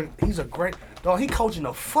 Auburn, he's a great dog. He coaching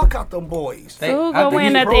the fuck out them boys. They- So who I gonna think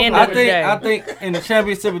win he- at the end of the day? I think in the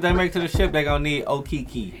championship, if they make it to the ship, they gonna need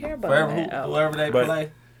Okiki. Hear about Forever, that. whoever they But-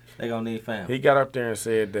 play, they gonna need fam. He got up there and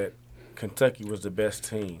said that Kentucky was the best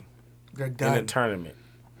team They're in the done. tournament.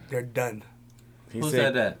 They're done. He Who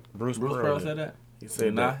said that? Bruce Pearl Pearl said that. He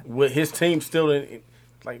said Nah. that with his team still in.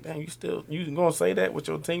 Like, damn, you gonna say that with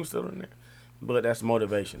your team still in there? But that's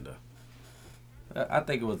motivation, though. I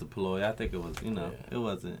think it was a ploy. I think it was, it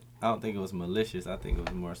wasn't. I don't think it was malicious. I think it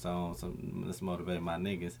was more so on some let's motivate my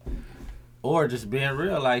niggas, or just being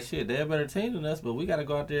real. Like shit, they're a better team than us, but we gotta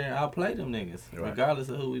go out there and outplay them niggas, Right. regardless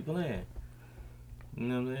of who we playing. You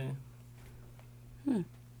know what I'm saying?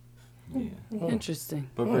 Yeah. Interesting.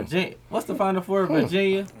 But Virginia, what's the Final Four?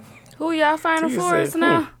 Virginia. Who y'all Final He Fours said,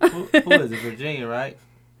 now? who is it? Virginia, right?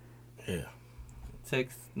 Yeah.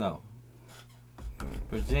 Texas, no.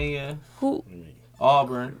 Virginia, Who?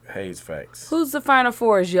 Auburn. Hayes facts. Who's the Final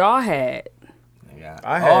Fours y'all had? They got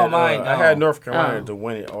I all had mine. I had North Oh. Carolina to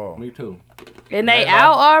win it all. Me too. And they They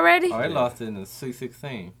out lost. already? Oh, they lost in the Sweet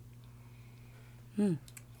 16.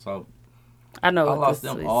 So I know. I what lost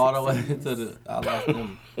this them Sweet all the way 16 to the. I lost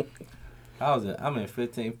them. I'm in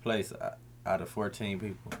 15th place out of 14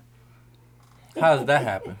 people. How does that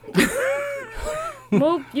happen?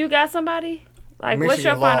 Mook, you got somebody? Like, what's Michigan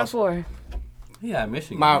your Final lost. Four? Yeah,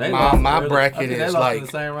 Michigan. My- They my- lost my early. bracket I think they is lost like in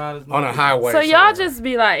the same round as On a mine. highway. So y'all somewhere. just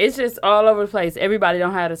be like, it's just all over the place. Everybody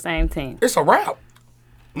don't have the same team. It's a wrap.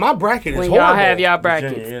 My bracket is When horrible. y'all have y'all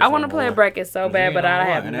brackets. Virginia is I want to number play a one. bracket so bad, but I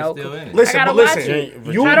have and no they still clue. in it. Listen, I gotta but watch listen.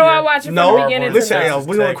 it. You, How do I watch it from no, the beginning to listen, the El, end?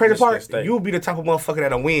 we know the Texas, crazy part. Michigan State. You'll be the type of motherfucker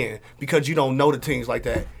that'll win because you don't know the teams like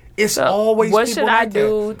that. It's So always what people should I like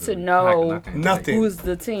do that. to know Nothing. who's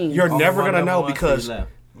the team? You're Only never one gonna number know one seed because left.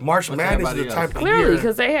 March What's Madness is everybody the type of Clearly, year.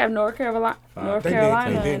 because they have North Carolina, They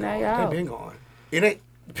and been they gone. out. They been gone. It ain't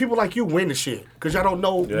people like you win the shit because y'all don't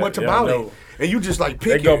know Yeah, much y'all about know. it, and you just like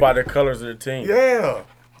They pick go it. by the colors of the team. Yeah,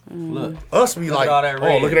 Look, us be Look like, at all that oh,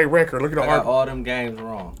 red. look at that record, look at I the got art. all them games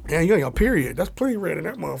wrong. Yeah, you ain't got period. That's plenty red in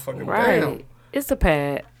that motherfucker. Right. Damn. It's a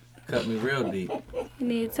pad. Cut me real deep. You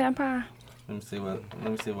need a tampon. Let me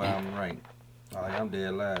see where I'm ranked. Oh, yeah, I'm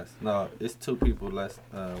dead last. No, it's 2 people less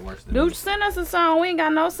worse than Dude, me. send us a song. We ain't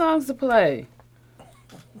got no songs to play.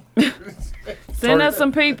 Send us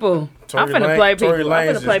some people. I'm Tory finna Lane- play Tory people. I'm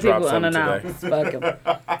Lanez finna play just dropped people something unannounced. Fuck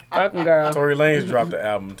him. Fuck him, girl. Tory Lanez dropped the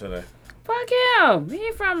album today. Fuck him. He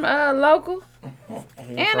ain't from local. And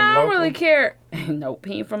from I don't local? really care. Nope,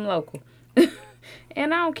 he ain't from local.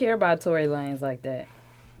 And I don't care about Tory Lanez like that.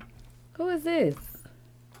 Who is this?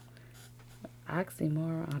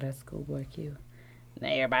 Oxymoron. Oh, that's Schoolboy Q. Now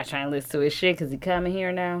everybody trying to listen to his shit because he coming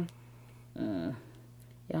here now.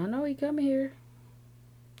 Y'all know he coming here.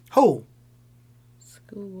 Who?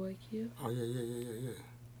 Schoolboy Q. Oh yeah.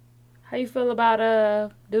 How you feel about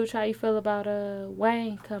Dooch? How you feel about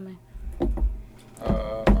Wayne coming?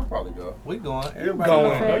 I'll probably go. We going. Everybody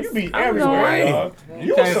Going. Fest. No, you be I'm everywhere, going. dog.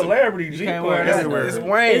 You a can't- celebrity, G. can't Going wear that. everywhere. It's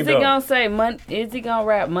Wayne, Is he though. gonna say money? Is he gonna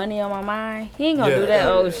rap money on my mind? He ain't gonna Yeah. do that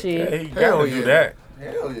old Yeah, shit. he Hell got to yeah. do that.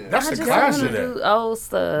 Hell yeah. That's I a just want classic. him to do old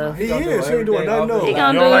stuff. He is. He ain't doing nothing He new.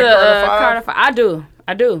 gonna You do don't like the Carter Five? Carter 5.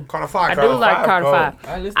 I do. Carter I 5. do like Carter cold.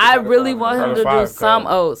 5. I really want him to do Carter 5 some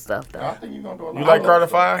cold. old stuff I though. think you're gonna do a lot. You like Carter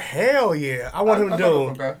 5? Hell yeah. I want him to do.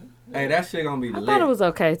 Okay. Hey, that shit gonna be I lit. thought it was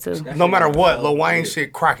okay too. That No shit matter gonna what, be Lil Wayne lit.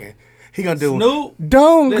 shit cracking. He gonna do. Snoop.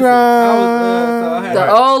 Don't Listen, cry.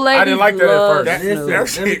 The old lady. I didn't like that at first. That- Snoop. that Let me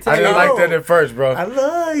shit- tell I didn't you. like that at first, bro. I love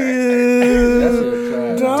That you.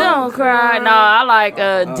 shit trash. Don't cry. No, I like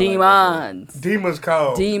like Demons. Demons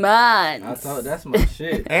cold. I Demons. thought that's my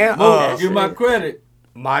shit. And Give my credit.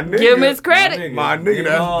 my nigga. Give him his credit. My nigga.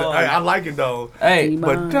 That's, Demons. I like it though. Hey,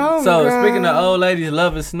 But Demons. don't. so cry. speaking of old ladies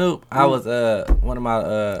loving Snoop, I was one of my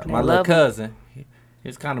my love little him. cousin. He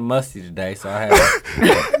was kind of musty today, so I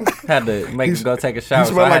had to make him go take a shower.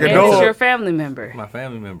 smell So I like had a to And dog. it's your family member. my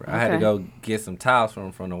family member. I had to Okay. go get some towels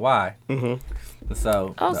from the Y. Mm-hmm.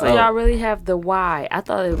 So Oh, the so y'all really have the Y. I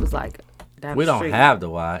thought it was like down we the don't street. have the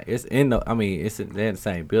Y. It's in the. I mean, they're in the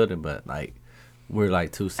same building, but like we're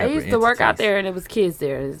like two I separate. used to work out entities. there and it was kids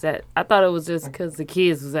there. Is that I thought it was just because the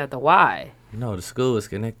kids was at the Y. No, the school is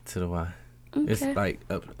connected to the Y. It's Okay. like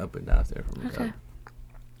up and downstairs from each other.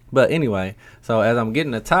 But anyway, so as I'm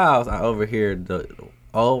getting the towels, I overhear the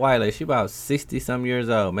old white lady. She about 60-some years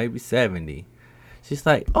old, maybe 70. She's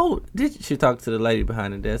like, "Oh, she talked to the lady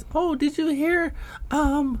behind the desk? Oh, did you hear?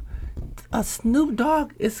 A Snoop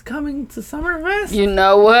Dogg is coming to Summerfest." You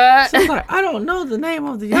know what? She's like, "I don't know the name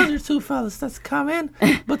of the other two fellas that's coming,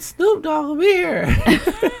 but Snoop Dogg will be here."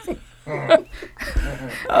 I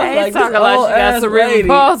ain't this talking like she got old-ass cerebral lady-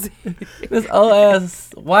 palsy. This old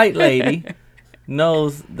ass white lady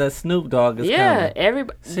knows that Snoop Dogg is Yeah, coming.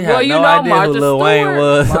 everybody. She had no idea Martha who Lil Wayne Stewart.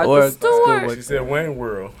 was Martha or Stewart. She said Wayne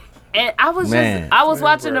World. And I was Man.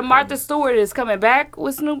 watching the Martha Stewart is coming back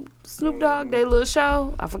with Snoop Dogg. Their little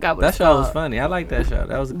show. I forgot what That it's show called. was funny. I like that show.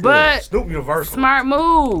 That was good. But Snoop Universal. smart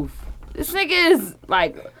move. This nigga is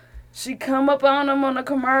like, she come up on him on a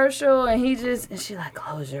commercial and she like,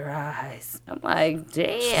 close your eyes. I'm like,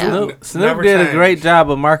 damn. Snoop Never did a changed. great job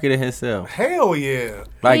of marketing himself. Hell yeah.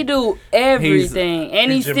 Like He do everything, and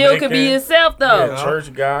he he's still can be Jamaican. himself though. Yeah.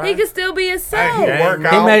 Church guy. He can still be himself. Hey, he work He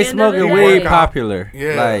out. he made End of the smoking day. weed Workout. popular.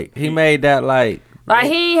 Yeah. Like he made that like Like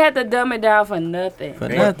he ain't had to dumb it down for nothing. for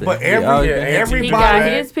But- nothing. but He every- always yeah, been- every- He got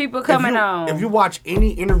everybody- his people coming on. If you watch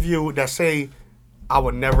any interview that say, I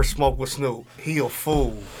would never smoke with Snoop, he a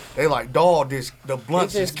fool. They like, dog, the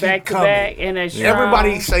blunts just just back keep to back coming. and it's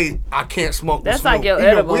Everybody say, I can't smoke that's with Snoop. like your Even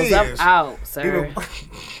edibles. I'm Wiz. out, sir.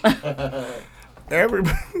 Even-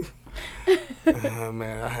 Everybody.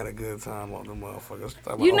 Man, I had a good time on the motherfuckers.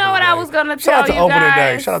 You know what I was gonna Shout out tell to you opening day.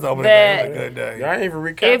 guys? Shout out to opening day. It was a that good day. Y'all ain't even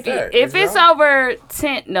recap if that. if did it's y'all? over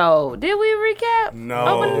 10, no, did we recap? No,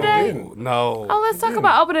 Opening day. no. Oh, let's talk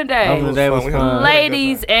about opening day. Opening day was fun. We had a fun. great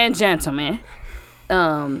Ladies and gentlemen,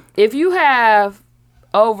 if you have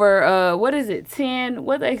over what is it, 10?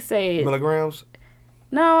 What they say? Milligrams.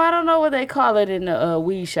 No, I don't know what they call it in the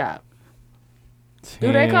weed shop.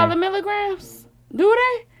 Do they call it milligrams? Do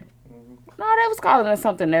they? No, they was calling it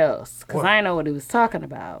something else because What? I didn't know what he was talking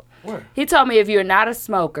about. What? He told me if you're not a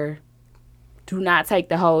smoker, do not take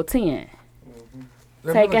the whole 10.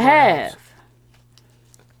 They're Take a milligrams. half.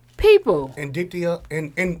 People, And Dictia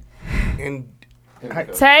and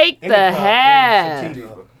take the half.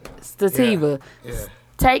 Sativa. Sativa. Yeah.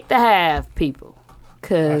 Take the half, people,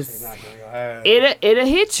 cause Not doing your ass. it'll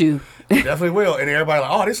hit you. Definitely will. And everybody like,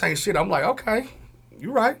 oh, this ain't shit. I'm like, okay,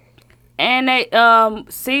 you right. And they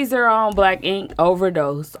Caesar on Black Ink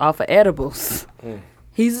overdosed off of edibles.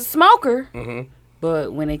 He's a smoker,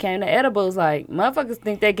 but when it came to edibles, like motherfuckers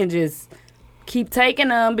think they can just keep taking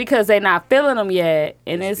them because they not feeling them yet,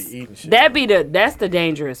 and Just be eating shit. that's the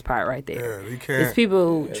dangerous part right there. Yeah, you can't. It's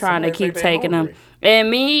people trying to somebody keep think they taking them. hungry.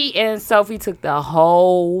 And me and Sophie took the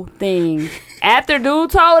whole thing. After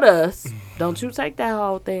dude told us, don't you take that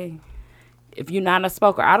whole thing. If you're not a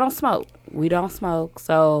smoker, I don't smoke. We don't smoke.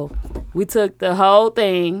 So we took the whole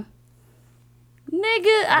thing.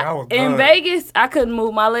 Nigga, Y'all was in done. Vegas, I couldn't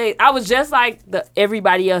move my legs. I was just like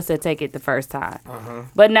everybody else that take it the first time.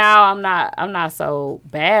 But now I'm not so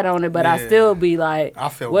bad on it, but I Yeah. still be like, I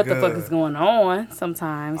feel what the fuck good. is going on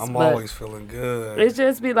sometimes. I'm But always feeling good. it's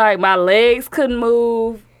just be like my legs couldn't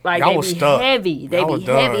move. Like Y'all they was be stuck. heavy. They Y'all be was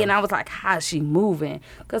heavy. done. And I was like, how's she moving?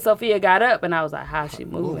 Because Sophia got up and I was like, how's she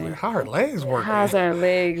moving? How her legs working? How's her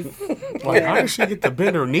legs? Like, how did she get to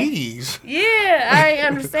bend her knees? Yeah, I ain't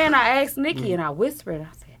understand. I asked Nikki and I whispered. I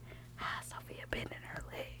said, how's Sophia bending her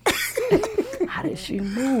legs? How did she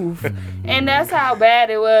move? And that's how bad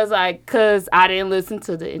it was. Like, because I didn't listen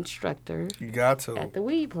to the instructor You got to. at the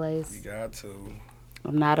weed place. You got to.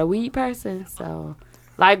 I'm not a weed person, so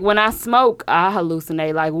Like when I smoke, I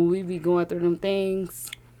hallucinate. Like when we be going through them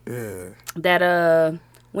things Yeah. that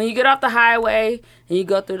when you get off the highway and you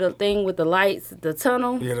go through the thing with the lights, the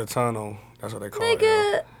tunnel. Yeah, the tunnel. That's what they call it.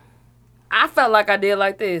 Nigga, I felt like I did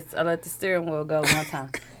like this. I let the steering wheel go one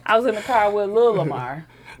time. I was in the car with Lil Lamar,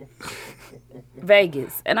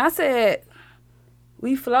 Vegas, and I said,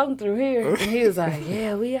 "We floating through here," and he was like,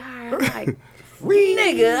 "Yeah, we are." I'm like,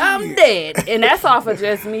 "Nigga, I'm dead," and that's off of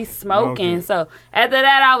just me smoking. Okay. So after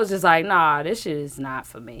that, I was just like, "Nah, this shit is not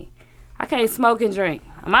for me. I can't smoke and drink.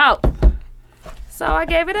 I'm out." So I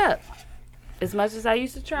gave it up. As much as I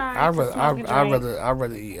used to try. I'd to smoke and drink.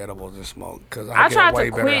 rather eat edibles than smoke because I get tried way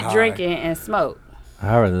to better quit high. drinking and smoke.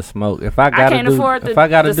 I rather smoke. If I gotta can't do, afford if the- I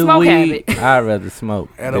gotta the do smoke weed, habit. I'd rather smoke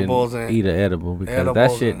Edibles than and- eat an edible because that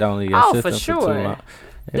edibles shit and- don't leave your Oh, system for for too sure. long.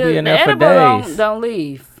 It The be in there for edible days. don't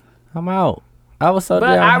leave. I'm out. I was so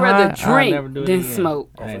But damn I'd rather high, I'd never drink do it than again. smoke.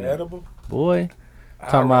 Off Ain't an it? edible? Boy,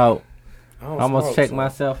 talking about I don't almost smoke, checked so-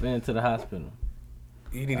 myself into the hospital.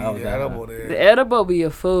 You need I to was eat the down edible The there. edible be a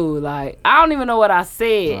fool. Like, I don't even know what I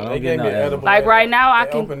said. No. They get gave no me an edible. edible. Like, right now, I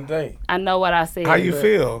They can- open day. I know what I said. How you but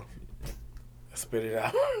feel? Spit it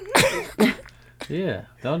out. Yeah,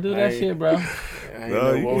 don't do I that ain't- shit, bro. I ain't No,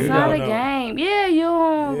 know you- what was It's You not a going on. game. Yeah, you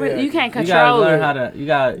don't. Yeah. You can't You gotta control learn it. how to. You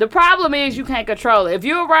got. The problem is you can't control it. If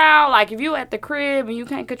you're around, like if you at the crib and you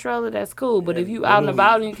can't control it, that's cool. But Yeah, if you out and literally,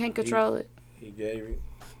 about and you can't control it, He gave it.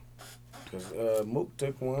 Because Mook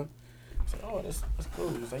took one. I said, oh, that's cool.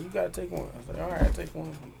 He's like, you got to take one. I said, all right, I'll take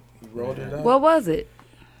one. He rolled it out. what was it?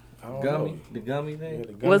 I don't Gummy, know. the gummy Yeah,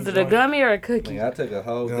 thing. the Was it a joint. gummy or a cookie? Like, I took a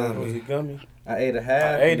whole Gummy. Was gummy. it gummy? I ate a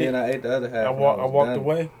half, I ate and then it. I ate the other half. I and walked was done.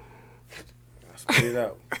 away. I spit it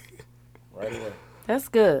out. Right away. That's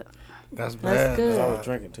good. That's That's bad. good. 'Cause I was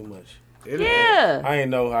drinking too much. Yeah. I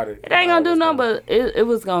didn't know how to. It ain't gonna do nothing, but it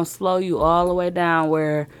was gonna slow you all the way down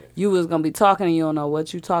where you was gonna be talking and you don't know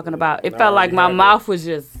what you talking about. It I felt like already my had mouth was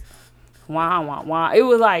just wah wah wah. It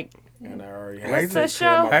was like And I already What's had the to tell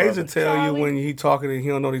show? my I used to brother. tell Charlie? you when he talking and he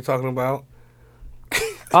don't know what he talking about.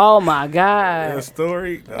 oh my god. The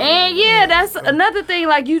story. No. And yeah, that's another thing.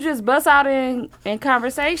 Like you just bust out in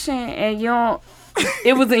conversation and you don't.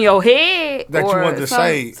 It was in your head that you or wanted to some,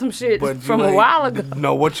 say some shit but you from a ain't while ago.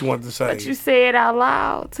 Know what you wanted to say. But you say it out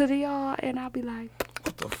loud to the y'all, and I'll be like,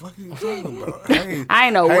 What the fuck are you talking about? Hayes, I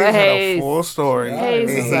ain't know Hayes what had a Hayes. full story Hayes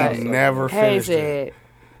and was he like- never Hey finished it. said,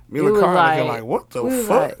 Me we and was Carl like- looking like, what the we was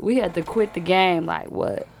fuck? like, we had to quit the game. Like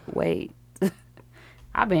what? Wait,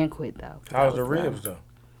 I been quit though. How's the ribs, though?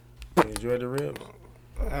 You enjoyed the ribs?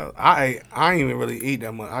 I ain't even really eat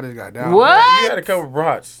that much. I just got down. What? You had a couple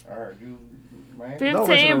brats. All right, you, man.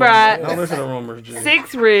 15 brats, Don't listen to rumors, G.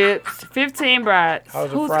 6 ribs, 15 brats.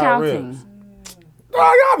 How's the Who's fried counting? ribs?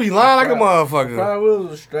 Oh, y'all be lying like a motherfucker. Fried wheels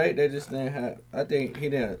was straight. They just didn't have. I think he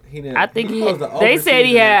didn't. He didn't. I think he. supposed to They said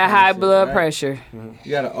he overseason had that kind of high shit, blood right? pressure.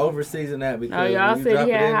 You gotta overseason that because No, y'all when you said drop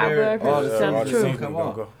he it had in high there, blood all pressure. the Tell the seasoning truth. come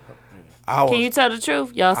off. I was. Can you tell the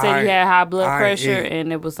truth? Y'all said I- he had high blood I pressure eat.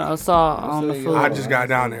 and it was no salt on the say food. I just got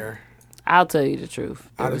down there. I'll tell you the truth.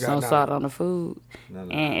 I There just was no got salt down. on the food. No.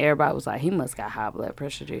 And everybody was like, he must got high blood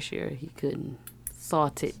pressure this year. He couldn't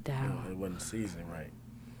salt it down. It wasn't seasoned right.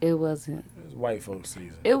 It wasn't. It was white folks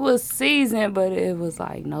season. It was seasoned, but it was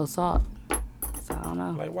like no salt. So I don't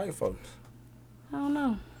know. Like white folks. I don't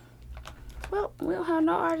know. Well, we don't have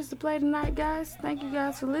no artists to play tonight, guys. Thank you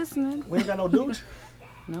guys for listening. We ain't got no douche.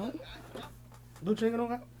 No. Douche ain't got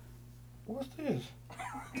no. What's this?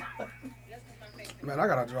 Man, I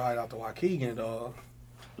gotta dry it out the Waukegan, dog.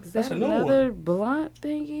 Is That's that a new another blunt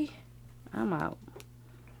thingy? I'm out.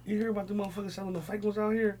 You hear about the motherfuckers selling the fake ones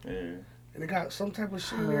out here? Yeah. And they got some type of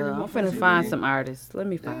shit in there. I'm finna find some artists. Let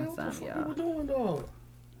me find What the some, fuck y'all. people doing, dog?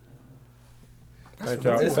 Thank That's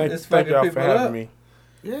y'all, what It's- thank, it's thank fucking y'all for people having up. me.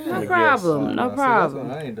 Yeah. No guess. problem. No See, problem.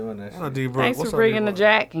 that's why I ain't doing that What up, shit. D-Bro? Thanks What's for up, bringing the D-Bro?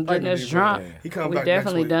 Jack and getting Thank you, us D-Bro. drunk. He come We back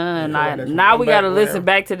definitely next week. done. He come Like, back next week. now we Come gotta back listen where?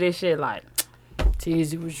 back to this shit. Like,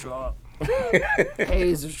 Tizzy was drunk.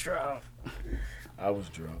 Hayes was drunk. I was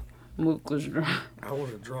drunk. Mook was drunk. I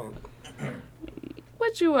wasn't drunk,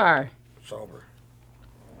 What you are? sober.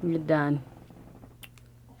 You're done.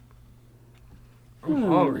 I'm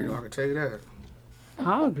hungry, though. I can tell you that.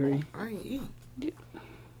 Hungry? I ain't eat.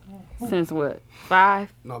 Since what?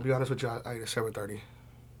 5? No, I'll be honest with you. I ate at 7:30.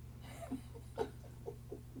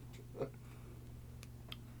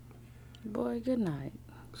 Boy, good night.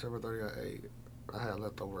 7:30 I ate. I had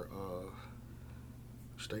leftover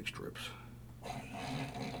steak strips.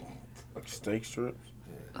 Steak strips.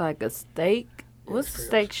 Like a steak? Yeah, What's strips.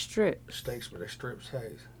 steak strip? Steaks, but they're strips,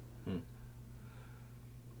 Hayes.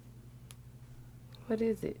 What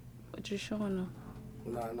is it? What you showing them?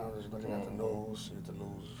 No, just looking at the nose. See if the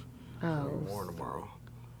nose Oh, more tomorrow.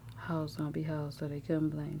 Hoes gonna be hoes, so they couldn't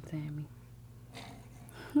blame Tammy.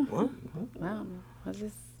 What? I don't know. I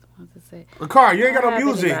just wanted to say. Ricard, you ain't got I no don't have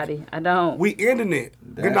music. anybody. I don't. We ending it.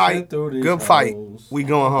 Good Dashing night. through these Good fight. hoes. We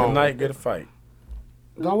going home. Good night, good fight.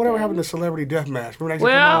 Dog, whatever happened to Celebrity Deathmatch? Remember that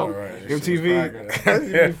Well- shit come Right, out? that shit was MTV. cracking. That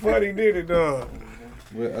shit be funny, did it, dog?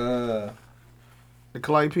 With The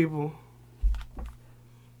Clay people.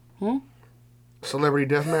 Hmm?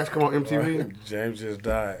 Celebrity Deathmatch come on MTV. James just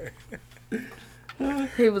died.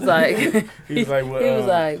 He was like, He was like, well, he was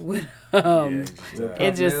like, yeah, he just died.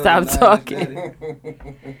 it just stopped talking.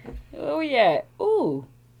 Where we at? Ooh.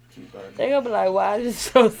 They gonna be like, why is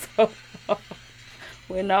this show so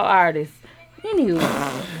with no artists?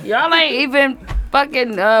 Anywho, y'all ain't even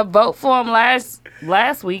fucking vote for him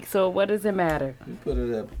last week, so what does it matter? You put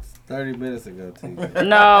it up 30 minutes ago, T.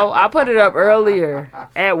 No, I put it up earlier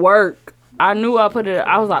at work. I knew I put it up.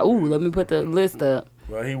 I was like, ooh, let me put the list up.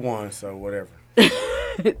 Well, he won, so whatever.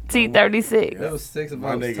 T36. That was 6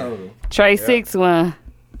 My votes nigga. total. Trey 6-1.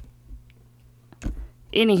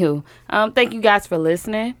 Anywho, thank you guys for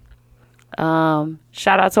listening.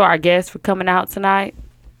 Shout out to our guests for coming out tonight.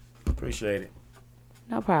 Appreciate it.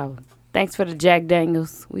 No problem. Thanks for the Jack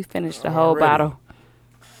Daniels. We finished the whole Already. bottle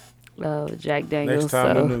of Jack Daniels. Next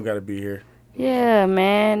time, so. Nunu got to be here. Yeah,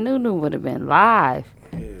 man. Nunu would have been live.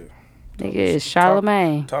 Yeah. Nigga is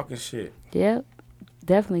Charlemagne. Talking shit. Yep.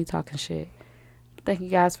 Definitely talking shit. Thank you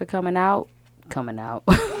guys for coming out. Coming out.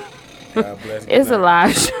 God bless. It's a good night.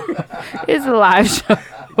 live show. It's a live show.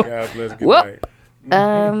 God bless. Good Whoop.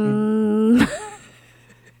 night.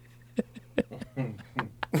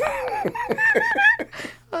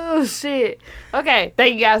 Oh shit. Okay,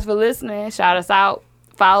 thank you guys for listening. Shout us out.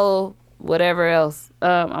 Follow whatever else.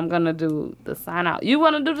 I'm gonna do the sign out. You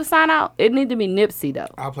wanna do the sign out? It need to be Nipsey though.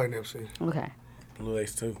 I'll play Nipsey. Okay. Blue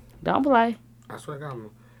Ace too. Don't play. I swear to God.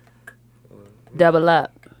 Double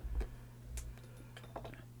up.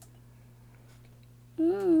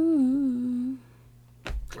 Mm.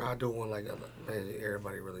 I'll do one like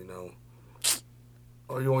everybody really know.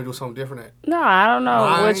 Or you want to do something different? No, I don't know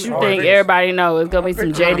Mine what you or think. his? Everybody know it's gonna be some A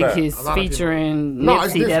lot of Jadakiss people. featuring No,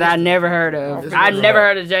 it's Nipsey that I never heard of. It's I different. never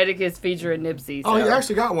heard of Jadakiss featuring Nipsey. Oh, so. he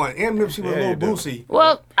actually got one. And Nipsey with Yeah, Lil he do. Boosie.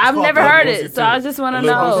 Well, I've called never Lil heard Boosie it, so too. I just want to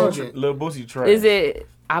Lil know. Boosie. Lil Boosie trash. Is it?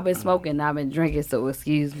 I've been smoking, I've been drinking, so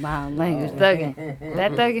excuse my language. Thugging.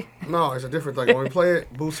 That thugging? No, it's a different thing. When we play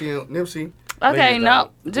it, Boosie and Nipsey. Okay, Niggas no.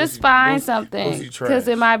 don't. Just Boosie- find Boosie- something. Boosie Because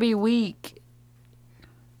it trash. might be weak.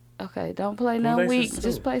 Okay, don't play no Laces weak. too.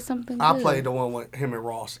 Just play something good. I played the one with him and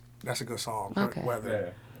Ross. That's a good song. Okay.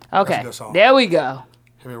 Weather. Yeah. Okay, That's a good song. there we go.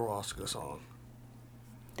 Him and Ross, good song.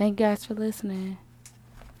 Thank you guys for listening.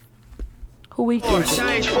 Who we can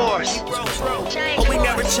Change force. But we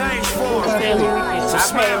never change force. So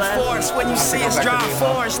smile for us when you see us drive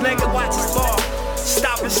for us. Nigga, watch us fall.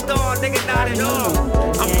 Stop and stall, nigga, not at all.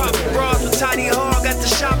 I'm popping bras with Tiny Hog at the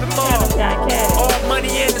shopping mall. All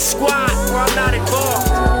money in the squad where I'm not involved.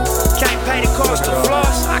 Can't pay the cost of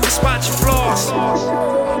floss, I can spot your flaws.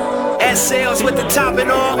 SLs with the topping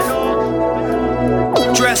off.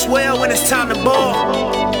 Dress well when it's time to ball.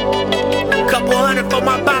 Couple hundred for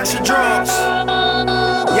my boxer drawers.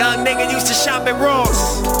 Young nigga used to shop at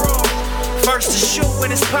Ross. First to shoot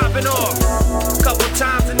when it's popping off. Couple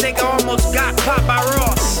times a nigga almost got popped by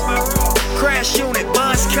Ross. Crash unit,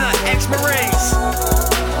 buzz cut, ex-Marines.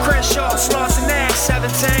 Crenshaw, Sloss and Nash,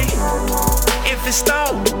 17. Infant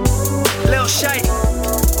Stone, Lil Shady.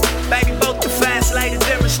 Baby, both the fast lady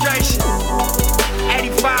demonstration.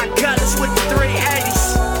 85 colors with the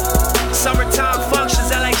 380s. Summertime functions,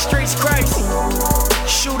 LA streets crazy.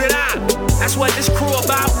 Shoot it out, that's what this crew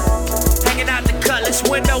about. Hanging out the cutlass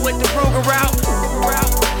window with the Ruger out.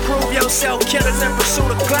 Prove yourself, killers in pursuit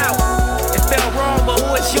of clout. It felt wrong, but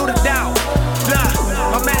who is you to doubt?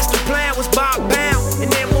 Blah, my master plan was Bob Bound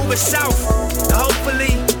and then moving south. And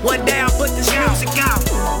hopefully, one day I'll put this music out.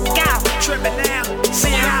 Tripping now,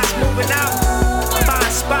 seeing how it's moving out.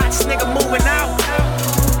 Buying spots, nigga moving out.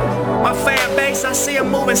 My fan base, I see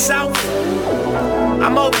 'em moving south.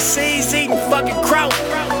 I'm overseas eating fucking kraut.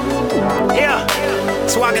 Yeah,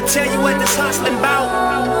 so I can tell you what this hustling about.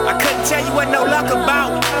 I couldn't tell you what no luck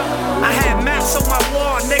about. I had maps on my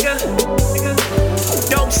wall, nigga.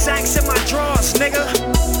 Dope sacks in my drawers, nigga.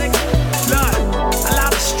 Look, a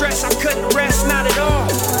lot of stress, I couldn't rest, not at all.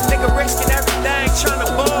 Nigga risking everything, trying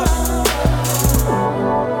to ball.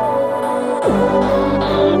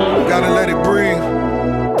 Gotta let it breathe.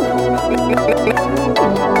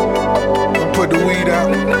 Put the weed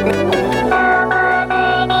out.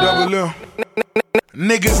 Double M.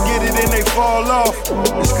 Niggas get it and they fall off.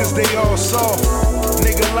 It's cause they all soft.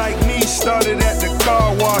 Nigga like me started at the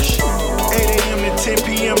car wash. 8 a.m. to 10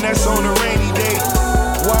 p.m., that's on a rainy day.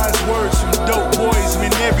 Wise words from dope boys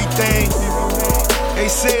mean everything. They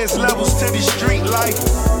say it's levels to the street life.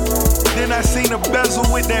 Then I seen a bezel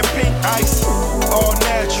with that pink ice. All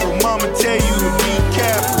natural, mama tell you to be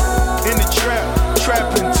careful. In the trap,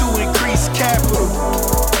 trapping to increase capital.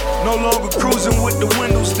 No longer cruising with the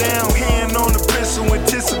windows down. Hand on the pistol,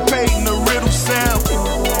 anticipating the riddle sound.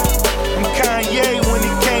 I'm Kanye when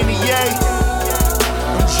it came to Ye.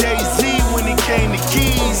 I'm Jay-Z when it came to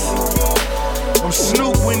keys. I'm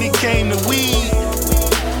Snoop when it came to weed.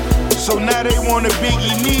 So now they want a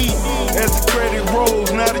Biggie me. As the credit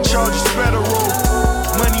rolls, now the charge is federal.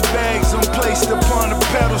 Money bags I'm placed upon a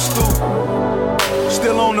pedestal.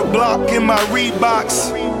 Still on the block in my Reeboks.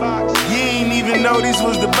 You ain't even know these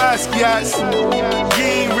was the Basquiat's. You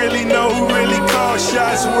ain't really know who really called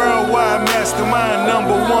shots. Worldwide mastermind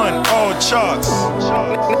 #1, all charts.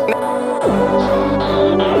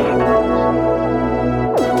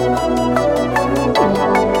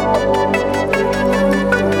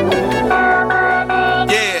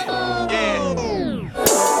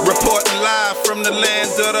 From the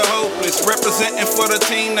land of the hopeless, representing for the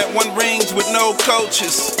team that won rings with no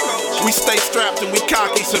coaches. We stay strapped and we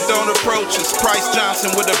cocky, so don't approach us. Price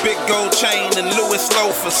Johnson with a big gold chain and Louis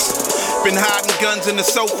loafers. Been hiding guns in the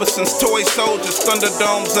sofa since toy soldiers.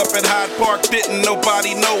 Thunderdomes up at Hyde Park, didn't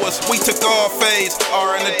nobody know us. We took our phase,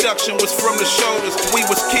 our introduction was from the shoulders. We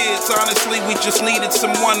was kids, honestly, we just needed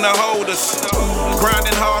someone to hold us.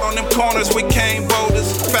 Grinding hard on them corners, we came boulders.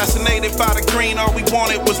 Fascinated by the green, all we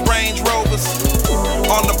wanted was Range Rovers.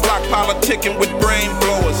 On the block politicking with brain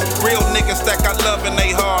blowers. Real niggas that got love in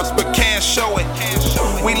they hearts but can't show it.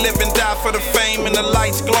 We live and die for the fame and the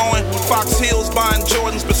lights glowing. Fox Hills buying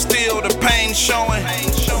Jordans but still the pain showing.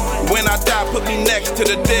 When I die, put me next to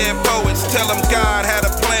the dead poets. Tell them God had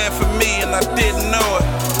a plan for me and I didn't know it.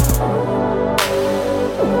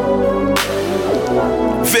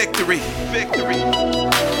 Victory. Victory.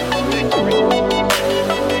 Victory.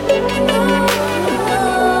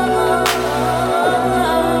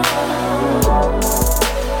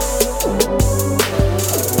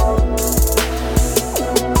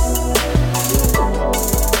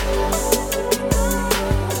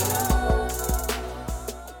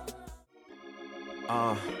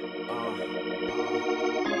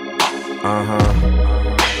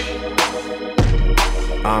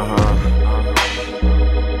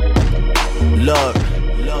 Look,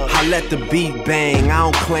 I let the beat bang, I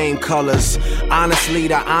don't claim colors. Honestly,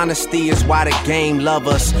 the honesty is why the game love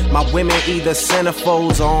us. My women either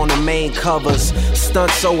centerfolds or on the main covers.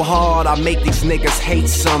 Stunt so hard, I make these niggas hate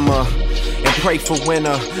summer and pray for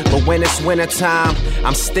winter. But when it's winter time,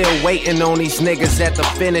 I'm still waiting on these niggas at the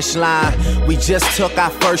finish line. We just took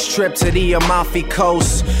our first trip to the Amalfi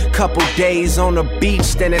Coast. Couple days on the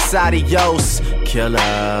beach, then it's adios.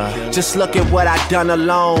 Killer. Just look at what I done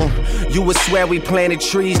alone. You would swear we planted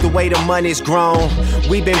trees the way the money's grown.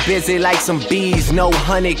 We been busy like some bees, no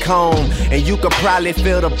honeycomb. And you could probably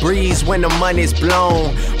feel the breeze when the money's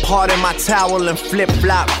blown. Pardon my towel and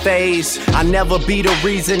flip-flop phase. I never be the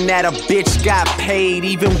reason that a bitch got paid.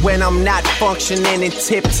 Even when I'm not functioning in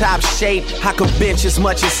tip-top shape, I could bench as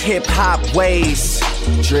much as hip-hop weighs.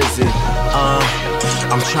 Drizzy,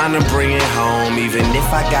 I'm trying to bring it home. Even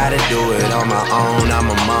if I gotta do it on my own, I'm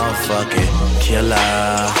a motherfucking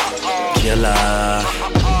killer. Killer,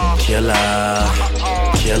 killer,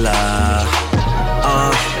 killer.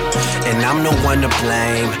 And I'm the one to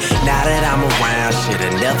blame. Now that I'm around,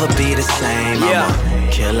 shit'll never be the same. Yeah. I'm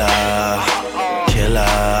a killer,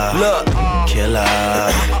 killer, look,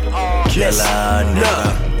 killer, killer,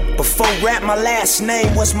 nigga. Before rap, my last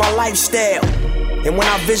name was my lifestyle. And when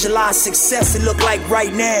I visualize success, it look like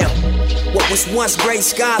right now. What was once gray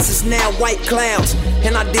skies is now white clouds.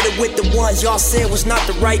 And I did it with the ones y'all said was not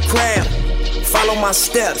the right crowd. Follow my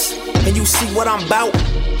steps, and you see what I'm about.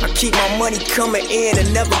 I keep my money coming in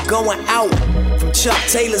and never going out. From Chuck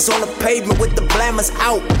Taylors on the pavement with the blammers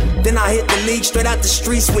out. Then I hit the league straight out the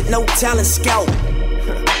streets with no talent scout.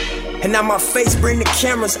 And now my face bring the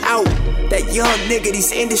cameras out. That young nigga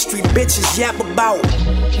these industry bitches yap about.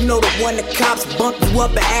 You know the one the cops bump you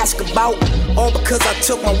up and ask about. All because I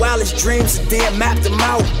took my wildest dreams and then mapped them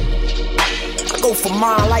out. I go for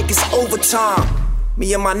mine like it's overtime.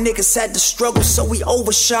 Me and my niggas had to struggle so we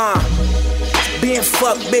overshine. Being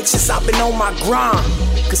fuck bitches, I've been on my grind.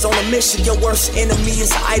 Cause on a mission, your worst enemy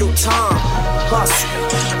is idle time. Hustle.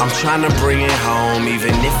 I'm trying to bring it home.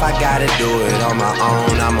 Even if I gotta do it on my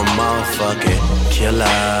own, I'm a motherfucking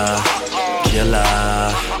killer.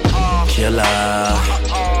 Killer, killer,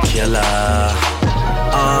 killer.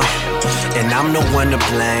 And and I'm the one to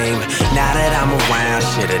blame. Now that I'm around,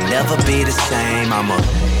 shit'll never be the same. I'm a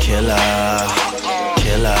killer,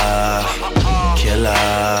 killer,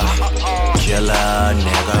 killer, killer,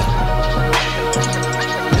 nigga.